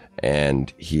town.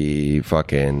 And he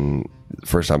fucking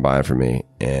first time buying from me,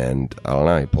 and I don't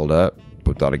know. He pulled up,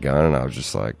 whipped out a gun, and I was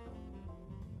just like,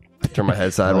 turned my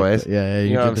head sideways. Yeah,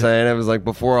 you know what I'm saying? It was like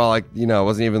before all like it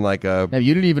wasn't even like a. No,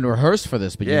 you didn't even rehearse for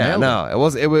this, but you Yeah, nailed no, it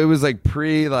was. It was like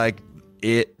pre like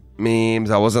it memes.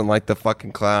 I wasn't like the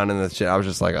fucking clown and the shit. I was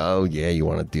just like, oh yeah, you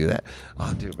want to do that?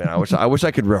 Oh dude, man, I wish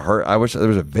I could rehearse. I wish there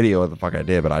was a video of the fuck I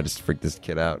did, but I just freaked this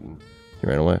kid out and he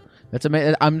ran away. That's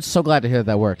amazing. I'm so glad to hear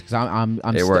that worked because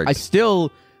It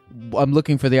worked. I'm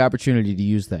looking for the opportunity to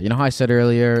use that. You know how I said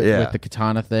earlier Yeah. with the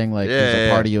katana thing, like Yeah, there's a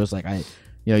yeah, party. It was like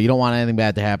you don't want anything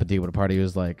bad to happen to you, but a party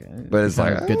was like, But it's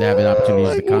kinda like good to have an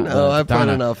opportunity to use the I played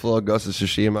katana. enough little Ghost of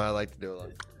Tsushima. I like to do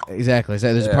it. Exactly.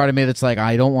 So there's a part of me that's like,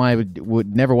 I don't want,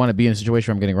 would never want to be in a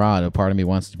situation where I'm getting robbed. A part of me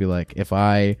wants to be like, if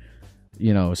I,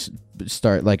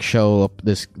 start like show up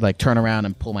this, like turn around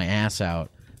and pull my ass out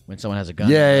when someone has a gun.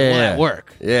 Yeah, will yeah. that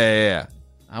work? Yeah.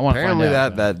 I want to find Apparently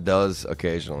out. that does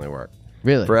occasionally work.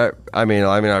 Really? I've heard.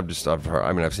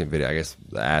 I've seen video. I guess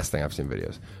the ass thing. I've seen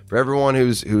videos. For everyone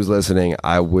who's listening,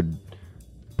 I would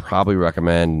probably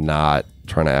recommend not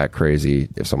trying to act crazy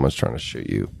if someone's trying to shoot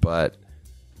you. But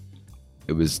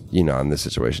it was, in this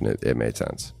situation, it made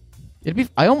sense.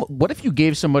 What if you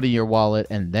gave somebody your wallet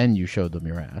and then you showed them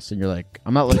your ass and you're like,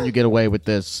 I'm not letting you get away with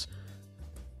this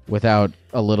without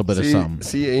a little bit of something.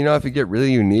 See, if you get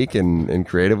really unique and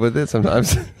creative with it,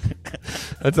 sometimes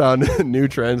that's how new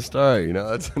trends start.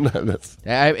 That's.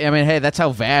 I mean, hey, that's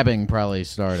how vabbing probably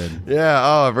started. Yeah.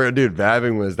 Oh, dude,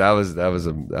 vabbing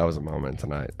was a moment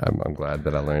tonight. I'm glad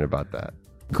that I learned about that.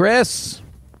 Chris.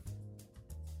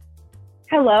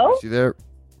 Hello? Is she there?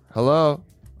 Hello.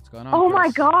 What's going on? Oh Chris? my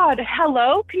God.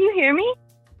 Hello? Can you hear me?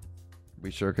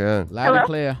 We sure can. Loud Hello? and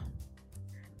clear.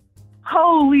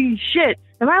 Holy shit.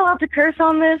 Am I allowed to curse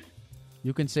on this?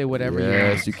 You can say whatever you want.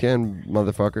 Yes, you can,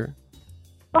 motherfucker.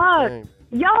 Fuck. Dang.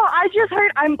 Yo, I just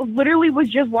heard, was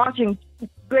just watching.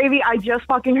 Gravy, I just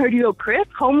fucking heard you go, Chris,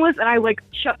 homeless, and I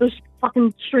shut this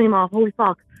fucking stream off. Holy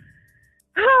fuck.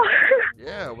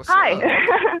 Yeah, what's Hi. up?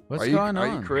 What's going on? Are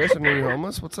you Chris and are you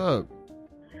homeless? What's up?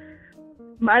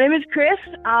 My name is Chris.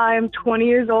 I'm 20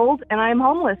 years old, and I'm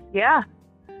homeless. Yeah.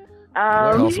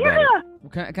 Tell us about it.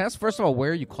 Can I ask, first of all,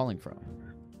 where are you calling from?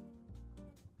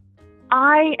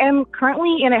 I am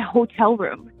currently in a hotel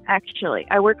room, actually.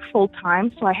 I work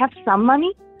full-time, so I have some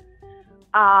money.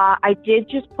 I did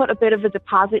just put a bit of a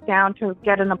deposit down to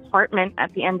get an apartment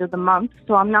at the end of the month,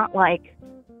 so I'm not,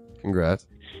 Congrats.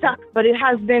 stuck. But it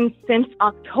has been since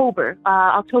October.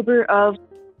 October of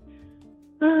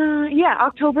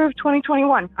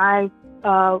 2021. I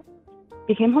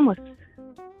became homeless.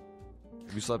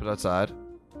 Have you slept outside?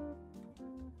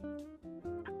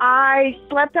 I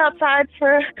slept outside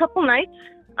for a couple nights,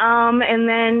 and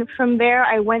then from there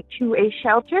I went to a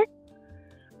shelter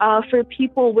for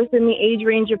people within the age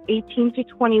range of 18 to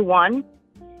 21,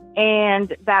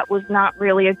 and that was not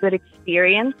really a good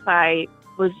experience. I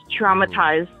was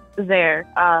traumatized there.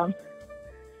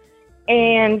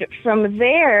 And from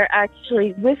there,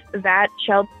 actually, with that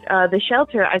the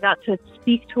shelter, I got to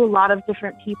speak to a lot of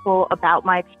different people about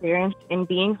my experience in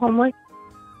being homeless.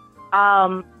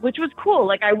 Which was cool.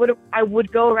 I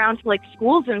would go around to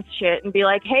schools and shit and be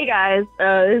like, hey guys,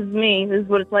 this is me. This is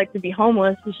what it's like to be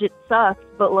homeless. This shit sucks.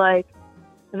 But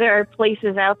there are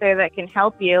places out there that can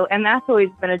help you. And that's always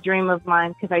been a dream of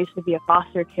mine because I used to be a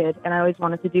foster kid and I always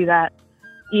wanted to do that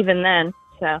even then.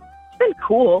 So it's been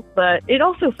cool, but it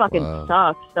also fucking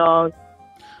sucks, dog.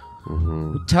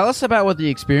 Mm-hmm. Tell us about what the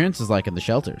experience is like in the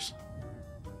shelters.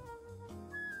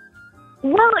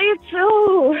 Well,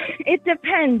 it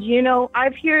depends.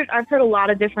 I've heard a lot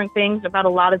of different things about a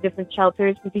lot of different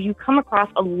shelters because you come across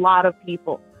a lot of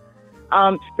people.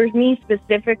 For me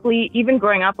specifically, even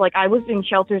growing up, I was in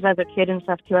shelters as a kid and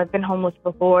stuff too. I've been homeless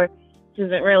before. This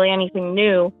isn't really anything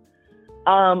new.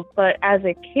 But as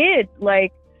a kid,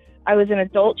 I was in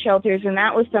adult shelters, and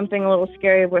that was something a little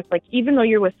scary with even though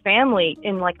you're with family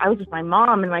and I was with my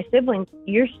mom and my siblings,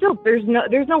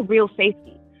 there's no real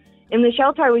safety. In the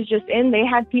shelter I was just in, they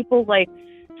had people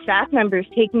staff members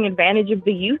taking advantage of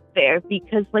the youth there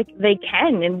because they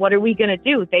can, and what are we going to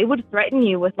do? They would threaten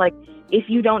you with if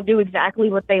you don't do exactly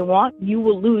what they want, you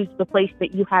will lose the place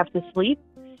that you have to sleep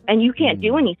and you can't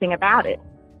do anything about it.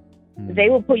 They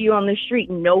will put you on the street,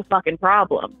 no fucking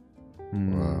problem.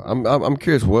 I'm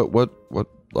curious,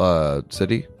 what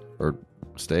city or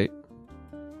state?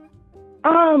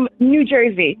 New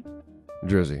Jersey. New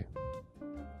Jersey.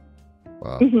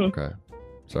 Wow. Mm-hmm. Okay.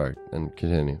 Sorry. And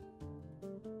continue.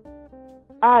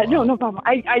 No problem.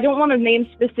 I don't want to name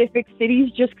specific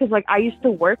cities just because I used to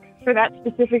work for that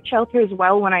specific shelter as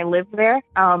well when I lived there.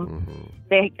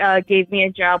 They gave me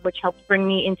a job which helped bring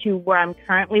me into where I'm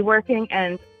currently working,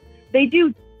 and they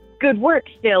do good work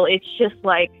still. It's just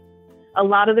a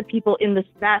lot of the people in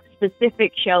that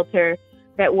specific shelter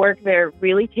that work there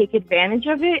really take advantage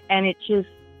of it, and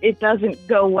it doesn't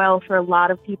go well for a lot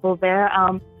of people there.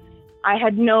 I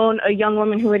had known a young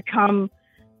woman who had come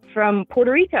from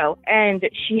Puerto Rico, and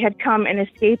she had come and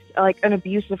escaped an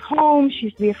abusive home. She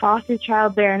used to be a foster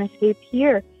child there and escaped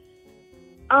here.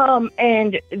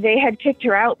 And they had kicked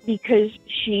her out because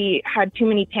she had too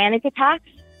many panic attacks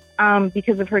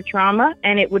because of her trauma,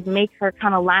 and it would make her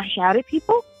kind of lash out at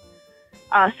people.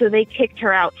 So they kicked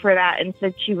her out for that and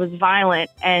said she was violent,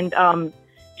 and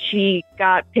she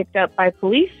got picked up by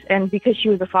police, and because she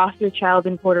was a foster child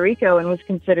in Puerto Rico and was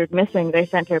considered missing, they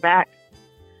sent her back.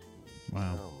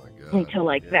 Wow. Oh my God.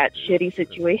 Into that shitty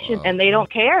situation. Wow. And they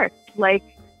don't care.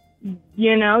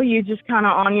 You're just kind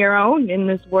of on your own in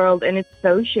this world, and it's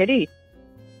so shitty.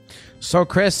 So,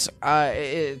 Chris,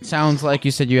 it sounds like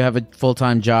you said you have a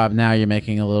full-time job now. You're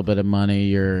making a little bit of money.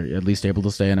 You're at least able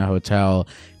to stay in a hotel.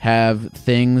 Have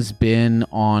things been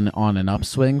on an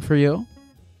upswing for you?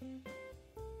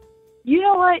 You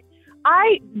know what?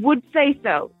 I would say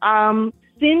so.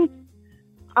 Since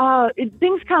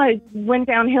things kind of went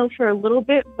downhill for a little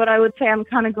bit, but I would say I'm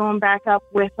kind of going back up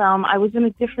with, I was in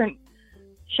a different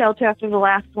shelter after the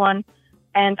last one,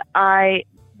 and I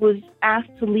was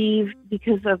asked to leave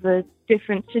because of a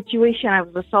different situation. I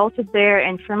was assaulted there,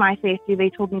 and for my safety, they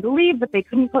told me to leave, but they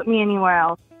couldn't put me anywhere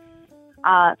else.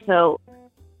 So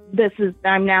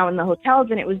I'm now in the hotels,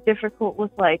 and it was difficult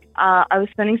with, like, I was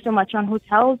spending so much on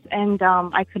hotels, and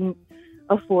I couldn't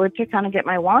afford to kind of get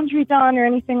my laundry done or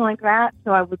anything like that.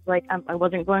 So I was like, I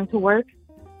wasn't going to work.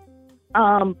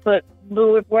 But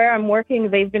where I'm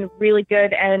working, they've been really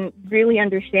good and really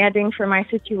understanding for my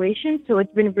situation. So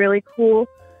it's been really cool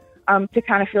to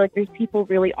kind of feel like there's people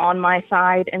really on my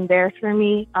side and there for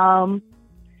me. And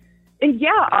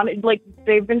yeah, like,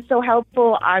 they've been so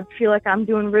helpful. I feel like I'm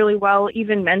doing really well,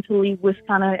 even mentally, with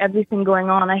kind of everything going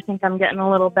on. I think I'm getting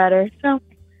a little better. So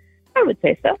I would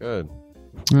say so. Good.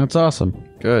 That's awesome.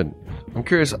 Good. I'm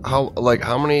curious how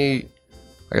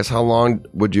long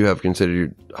would you have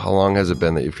considered, how long has it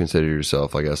been that you've considered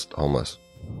yourself, I guess, homeless?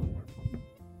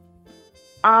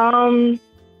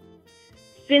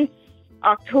 Since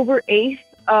October 8th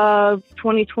of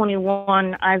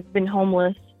 2021, I've been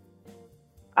homeless.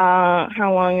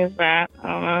 How long is that? I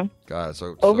don't know. God,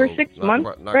 so over 6 months,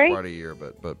 not right? quite a year,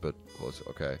 but close.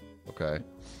 Okay.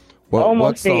 Almost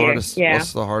what's the a year, hardest? yeah.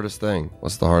 What's the hardest thing?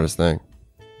 What's the hardest thing,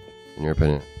 in your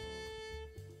opinion?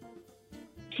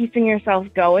 Keeping yourself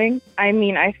going. I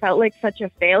mean, I felt like such a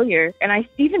failure, and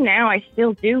even now I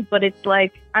still do, but it's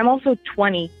like, I'm also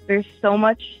 20. There's so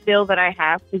much still that I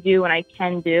have to do and I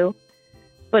can do,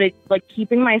 but it's like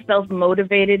keeping myself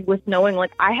motivated with knowing,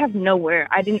 like, I have nowhere.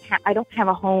 I don't have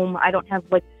a home. I don't have,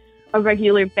 like, a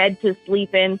regular bed to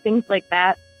sleep in, things like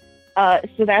that.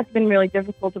 So that's been really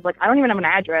difficult. Of, like, I don't even have an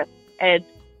address, and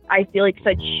I feel like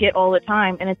such shit all the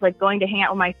time. And it's like going to hang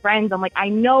out with my friends. I'm like, I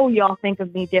know y'all think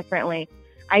of me differently.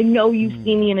 I know you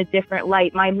see me in a different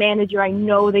light. My manager, I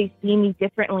know they see me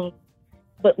differently.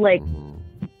 But, like,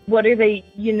 what are they,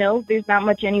 there's not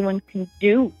much anyone can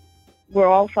do. We're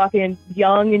all fucking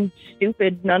young and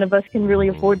stupid. None of us can really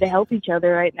afford to help each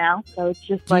other right now. So it's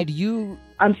just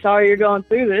I'm sorry you're going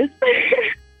through this.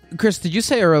 Chris, did you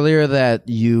say earlier that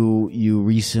you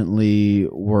recently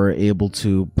were able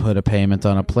to put a payment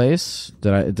on a place?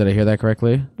 Did I hear that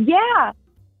correctly? Yeah,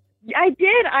 I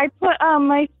did. I put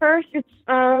my first.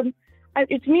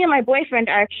 It's me and my boyfriend,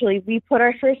 actually. We put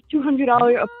our first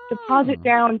 $200 deposit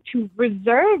down to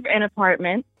reserve an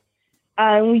apartment.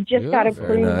 We just got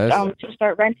approved to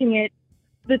start renting it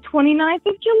the 29th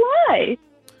of July.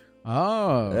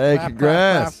 Oh, hey,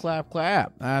 congrats!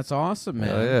 Clap! That's awesome, man.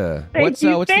 Oh yeah. What's the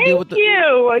deal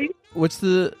with What's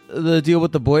the deal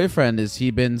with the boyfriend? Has he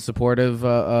been supportive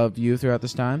of you throughout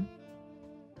this time?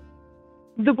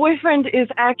 The boyfriend is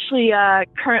actually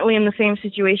currently in the same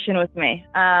situation with me.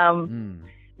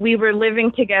 We were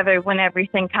living together when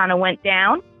everything kind of went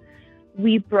down.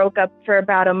 We broke up for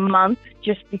about a month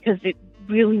just because it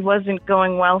really wasn't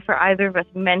going well for either of us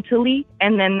mentally,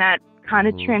 and then that kind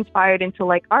of transpired into,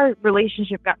 like, our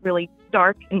relationship got really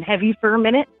dark and heavy for a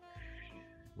minute.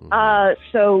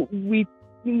 So we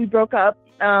broke up,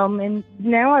 and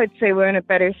now I'd say we're in a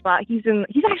better spot. He's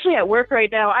actually at work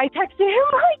right now. I texted him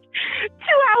like 2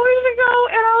 hours ago,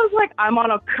 and I was like,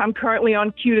 I'm currently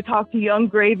on cue to talk to Young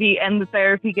Gravy and the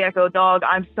Therapy Gecko dog.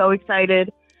 I'm so excited.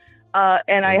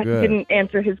 And I didn't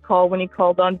answer his call when he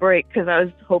called on break because I was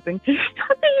hoping to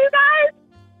talk to you guys.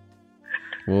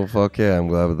 Well, fuck yeah, I'm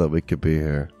glad that we could be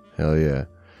here. Hell yeah.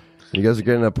 You guys are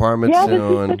getting apartments soon.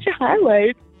 Yeah, this is such a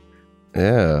highlight.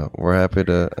 Yeah,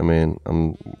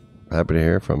 I'm happy to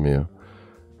hear from you.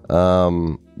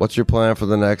 What's your plan for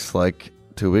the next,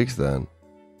 2 weeks then?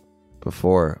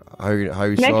 How are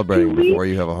you celebrating before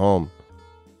you have a home?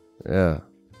 Yeah.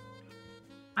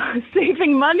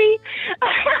 Saving money?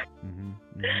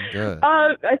 Good.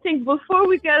 I think before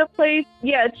we get a place,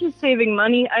 it's just saving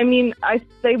money. I mean, I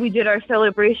say we did our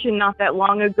celebration not that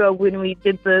long ago when we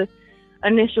did the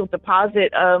initial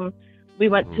deposit. We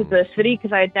went to the city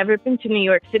because I had never been to New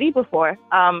York City before.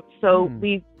 So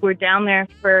we were down there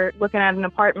for looking at an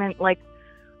apartment,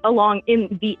 along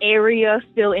in the area,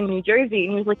 still in New Jersey.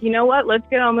 And he was like, you know what? Let's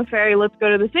get on the ferry. Let's go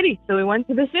to the city. So we went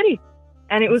to the city,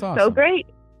 and it was awesome. So great.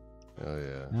 Oh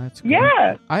yeah, that's great.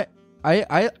 Yeah.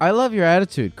 I love your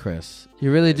attitude, Chris.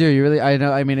 You really do. You really. I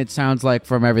know. I mean, it sounds like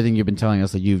from everything you've been telling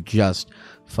us that you've just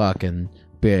fucking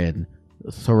been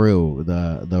through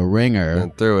the ringer.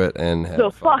 Went through it and the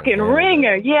fucking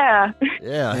ringer. Yeah.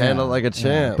 Yeah, handled like a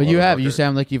champ. But you have. You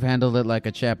sound like you've handled it like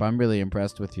a champ. I'm really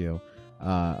impressed with you.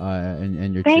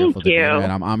 and your Thank cheerful demeanor. you.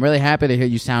 And I'm really happy to hear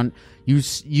you sound you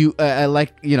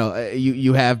like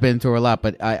you have been through a lot,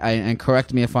 but I and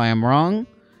correct me if I am wrong,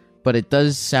 but it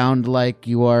does sound like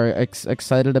you are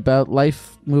excited about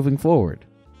life moving forward.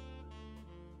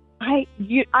 I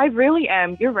really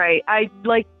am. You're right.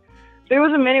 There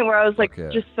was a minute where I was like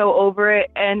just so over it,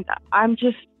 and I'm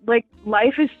just like,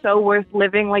 life is so worth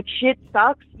living. Like, shit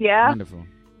sucks, yeah. Wonderful.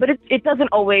 But it doesn't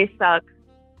always suck.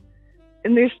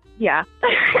 And there's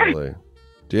Totally.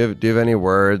 Do you have any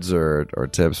words or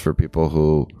tips for people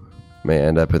who may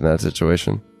end up in that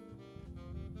situation?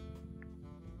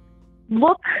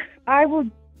 Look,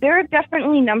 there are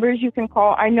definitely numbers you can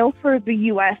call. I know for the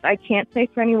U.S., I can't say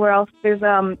for anywhere else. There's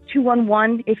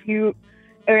 211 if you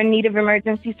are in need of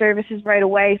emergency services right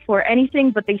away for anything,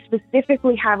 but they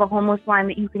specifically have a homeless line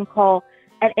that you can call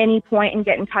at any point and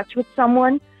get in touch with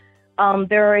someone.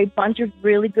 There are a bunch of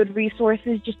really good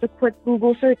resources, just a quick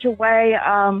Google search away.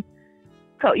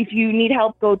 If you need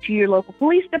help, go to your local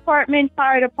police department,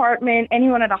 fire department.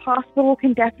 Anyone at a hospital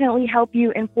can definitely help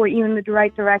you and point you in the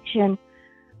right direction.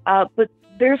 But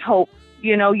there's hope.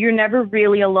 You're never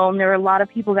really alone. There are a lot of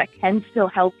people that can still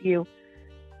help you.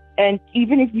 And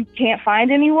even if you can't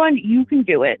find anyone, you can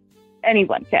do it.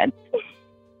 Anyone can.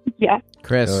 Yeah.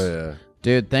 Chris. Oh, yeah.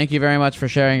 Dude, thank you very much for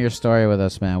sharing your story with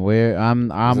us, man.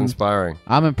 It's inspiring.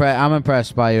 I'm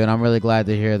impressed by you, and I'm really glad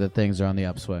to hear that things are on the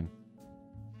upswing.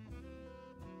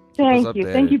 Thank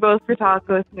you. Thank you both for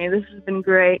talking with me. This has been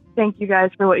great. Thank you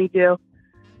guys for what you do.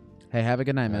 Hey, have a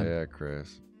good night, man. Yeah,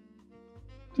 Chris.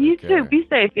 You too. Be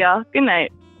safe, y'all. Good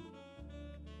night.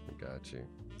 Got you.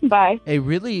 Bye. A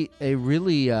really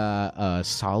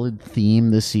solid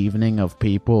theme this evening of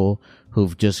people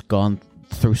who've just gone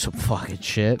through some fucking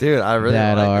shit. Dude, I really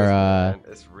that like are, this, man.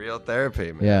 It's real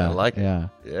therapy, man. Yeah, I like it. Yeah.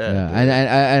 Yeah.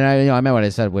 And I meant what I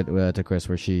said to Chris,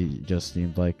 where she just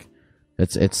seemed like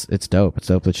it's dope. It's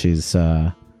dope that she's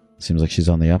seems like she's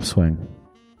on the upswing.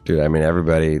 Dude, I mean,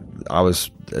 everybody.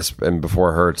 And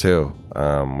before her too.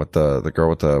 With the girl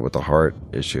with the heart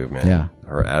issue, man. Yeah.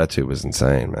 Her attitude was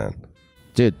insane, man.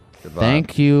 Dude, Good vibe.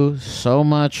 thank you so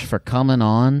much for coming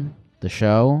on the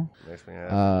show. Makes me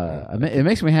happy. It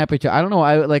makes me happy too. I don't know.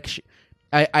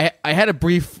 I had a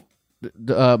brief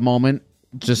moment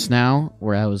just now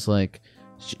where I was like,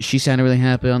 she sounded really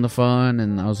happy on the phone,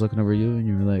 and I was looking over you, and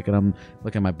you were like, and I'm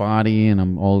looking at my body, and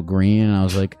I'm all green, and I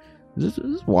was like, this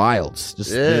is wild.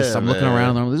 I'm looking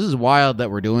around, and this is wild that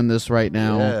we're doing this right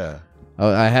now. Yeah.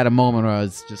 I had a moment where I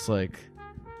was just like,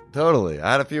 Totally.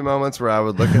 I had a few moments where I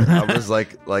would look at, I was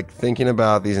like thinking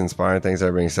about these inspiring things that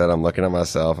are being said. I'm looking at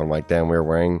myself. I'm like, damn, we're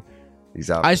wearing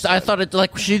these outfits. I thought it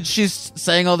like she's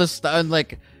saying all this stuff, and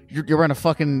like you're wearing a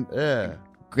fucking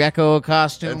Greco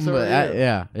costume. But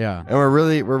yeah. And we're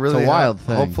really it's a wild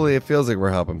thing. Hopefully, it feels like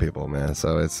we're helping people, man.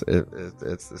 So this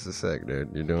is sick,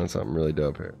 dude. You're doing something really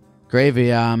dope here.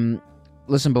 Gravy.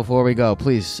 Listen, before we go,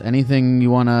 please, anything you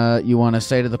wanna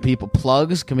say to the people?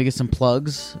 Plugs? Can we get some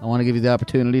plugs? I want to give you the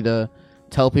opportunity to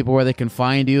tell people where they can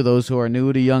find you. Those who are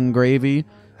new to Young Gravy.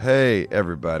 Hey,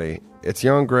 everybody. It's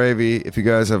Young Gravy. If you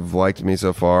guys have liked me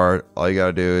so far, all you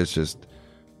gotta do is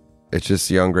it's just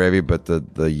Young Gravy, but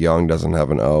the Young doesn't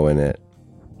have an O in it.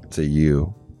 It's a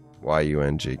U.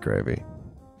 Y-U-N-G Gravy.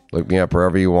 Look me up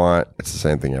wherever you want. It's the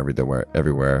same thing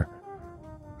everywhere.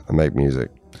 I make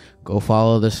music. Go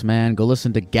follow this man. Go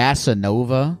listen to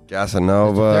Gasanova.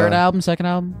 Gasanova. Third album, second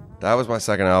album? That was my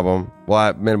second album. Well,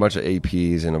 I made a bunch of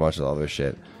APs and a bunch of other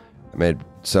shit.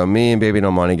 So me and Baby No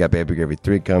Money got Baby Gravy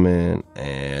 3 coming,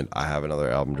 and I have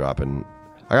another album dropping.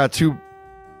 I got two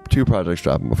projects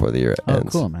dropping before the year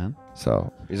ends. Oh, cool, man.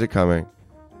 So music coming,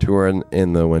 touring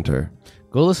in the winter.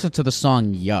 Go listen to the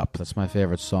song Yup. That's my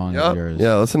favorite song of yours.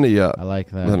 Yeah, listen to Yup. I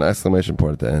like that. With an exclamation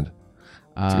point at the end.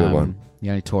 It's a good one. You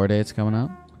got any tour dates coming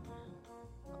up?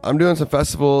 I'm doing some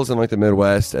festivals in like the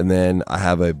Midwest, and then I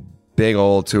have a big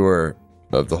old tour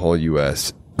of the whole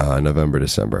U.S. November,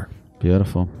 December.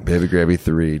 Beautiful. Baby Gravy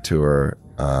 3 tour.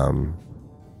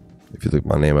 If you look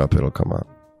my name up, it'll come up.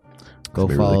 Go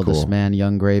follow really cool. this man,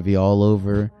 Young Gravy, all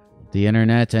over the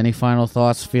internet. Any final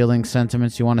thoughts, feelings,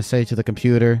 sentiments you want to say to the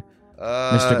computer,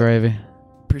 Mr. Gravy?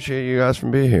 Appreciate you guys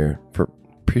for being here.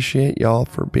 Appreciate y'all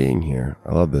for being here.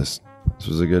 I love this. This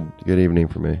was a good evening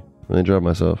for me. Really enjoyed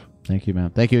myself. Thank you, man.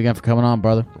 Thank you again for coming on,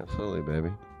 brother. Absolutely,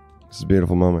 baby. This is a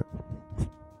beautiful moment.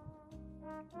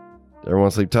 Everyone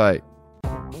sleep tight.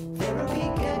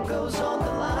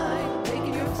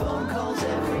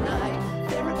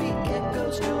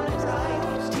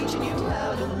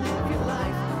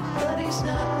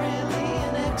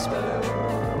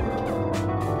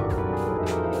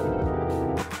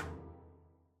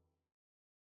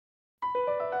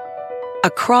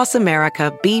 Across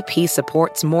America, BP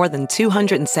supports more than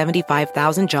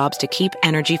 275,000 jobs to keep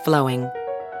energy flowing.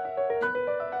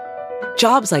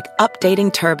 Jobs like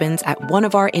updating turbines at one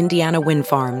of our Indiana wind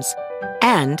farms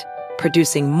and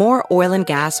producing more oil and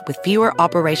gas with fewer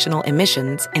operational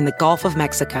emissions in the Gulf of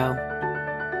Mexico.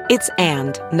 It's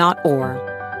and, not or.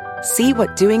 See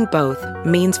what doing both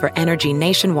means for energy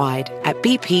nationwide at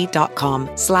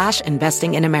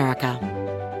bp.com/investing in America.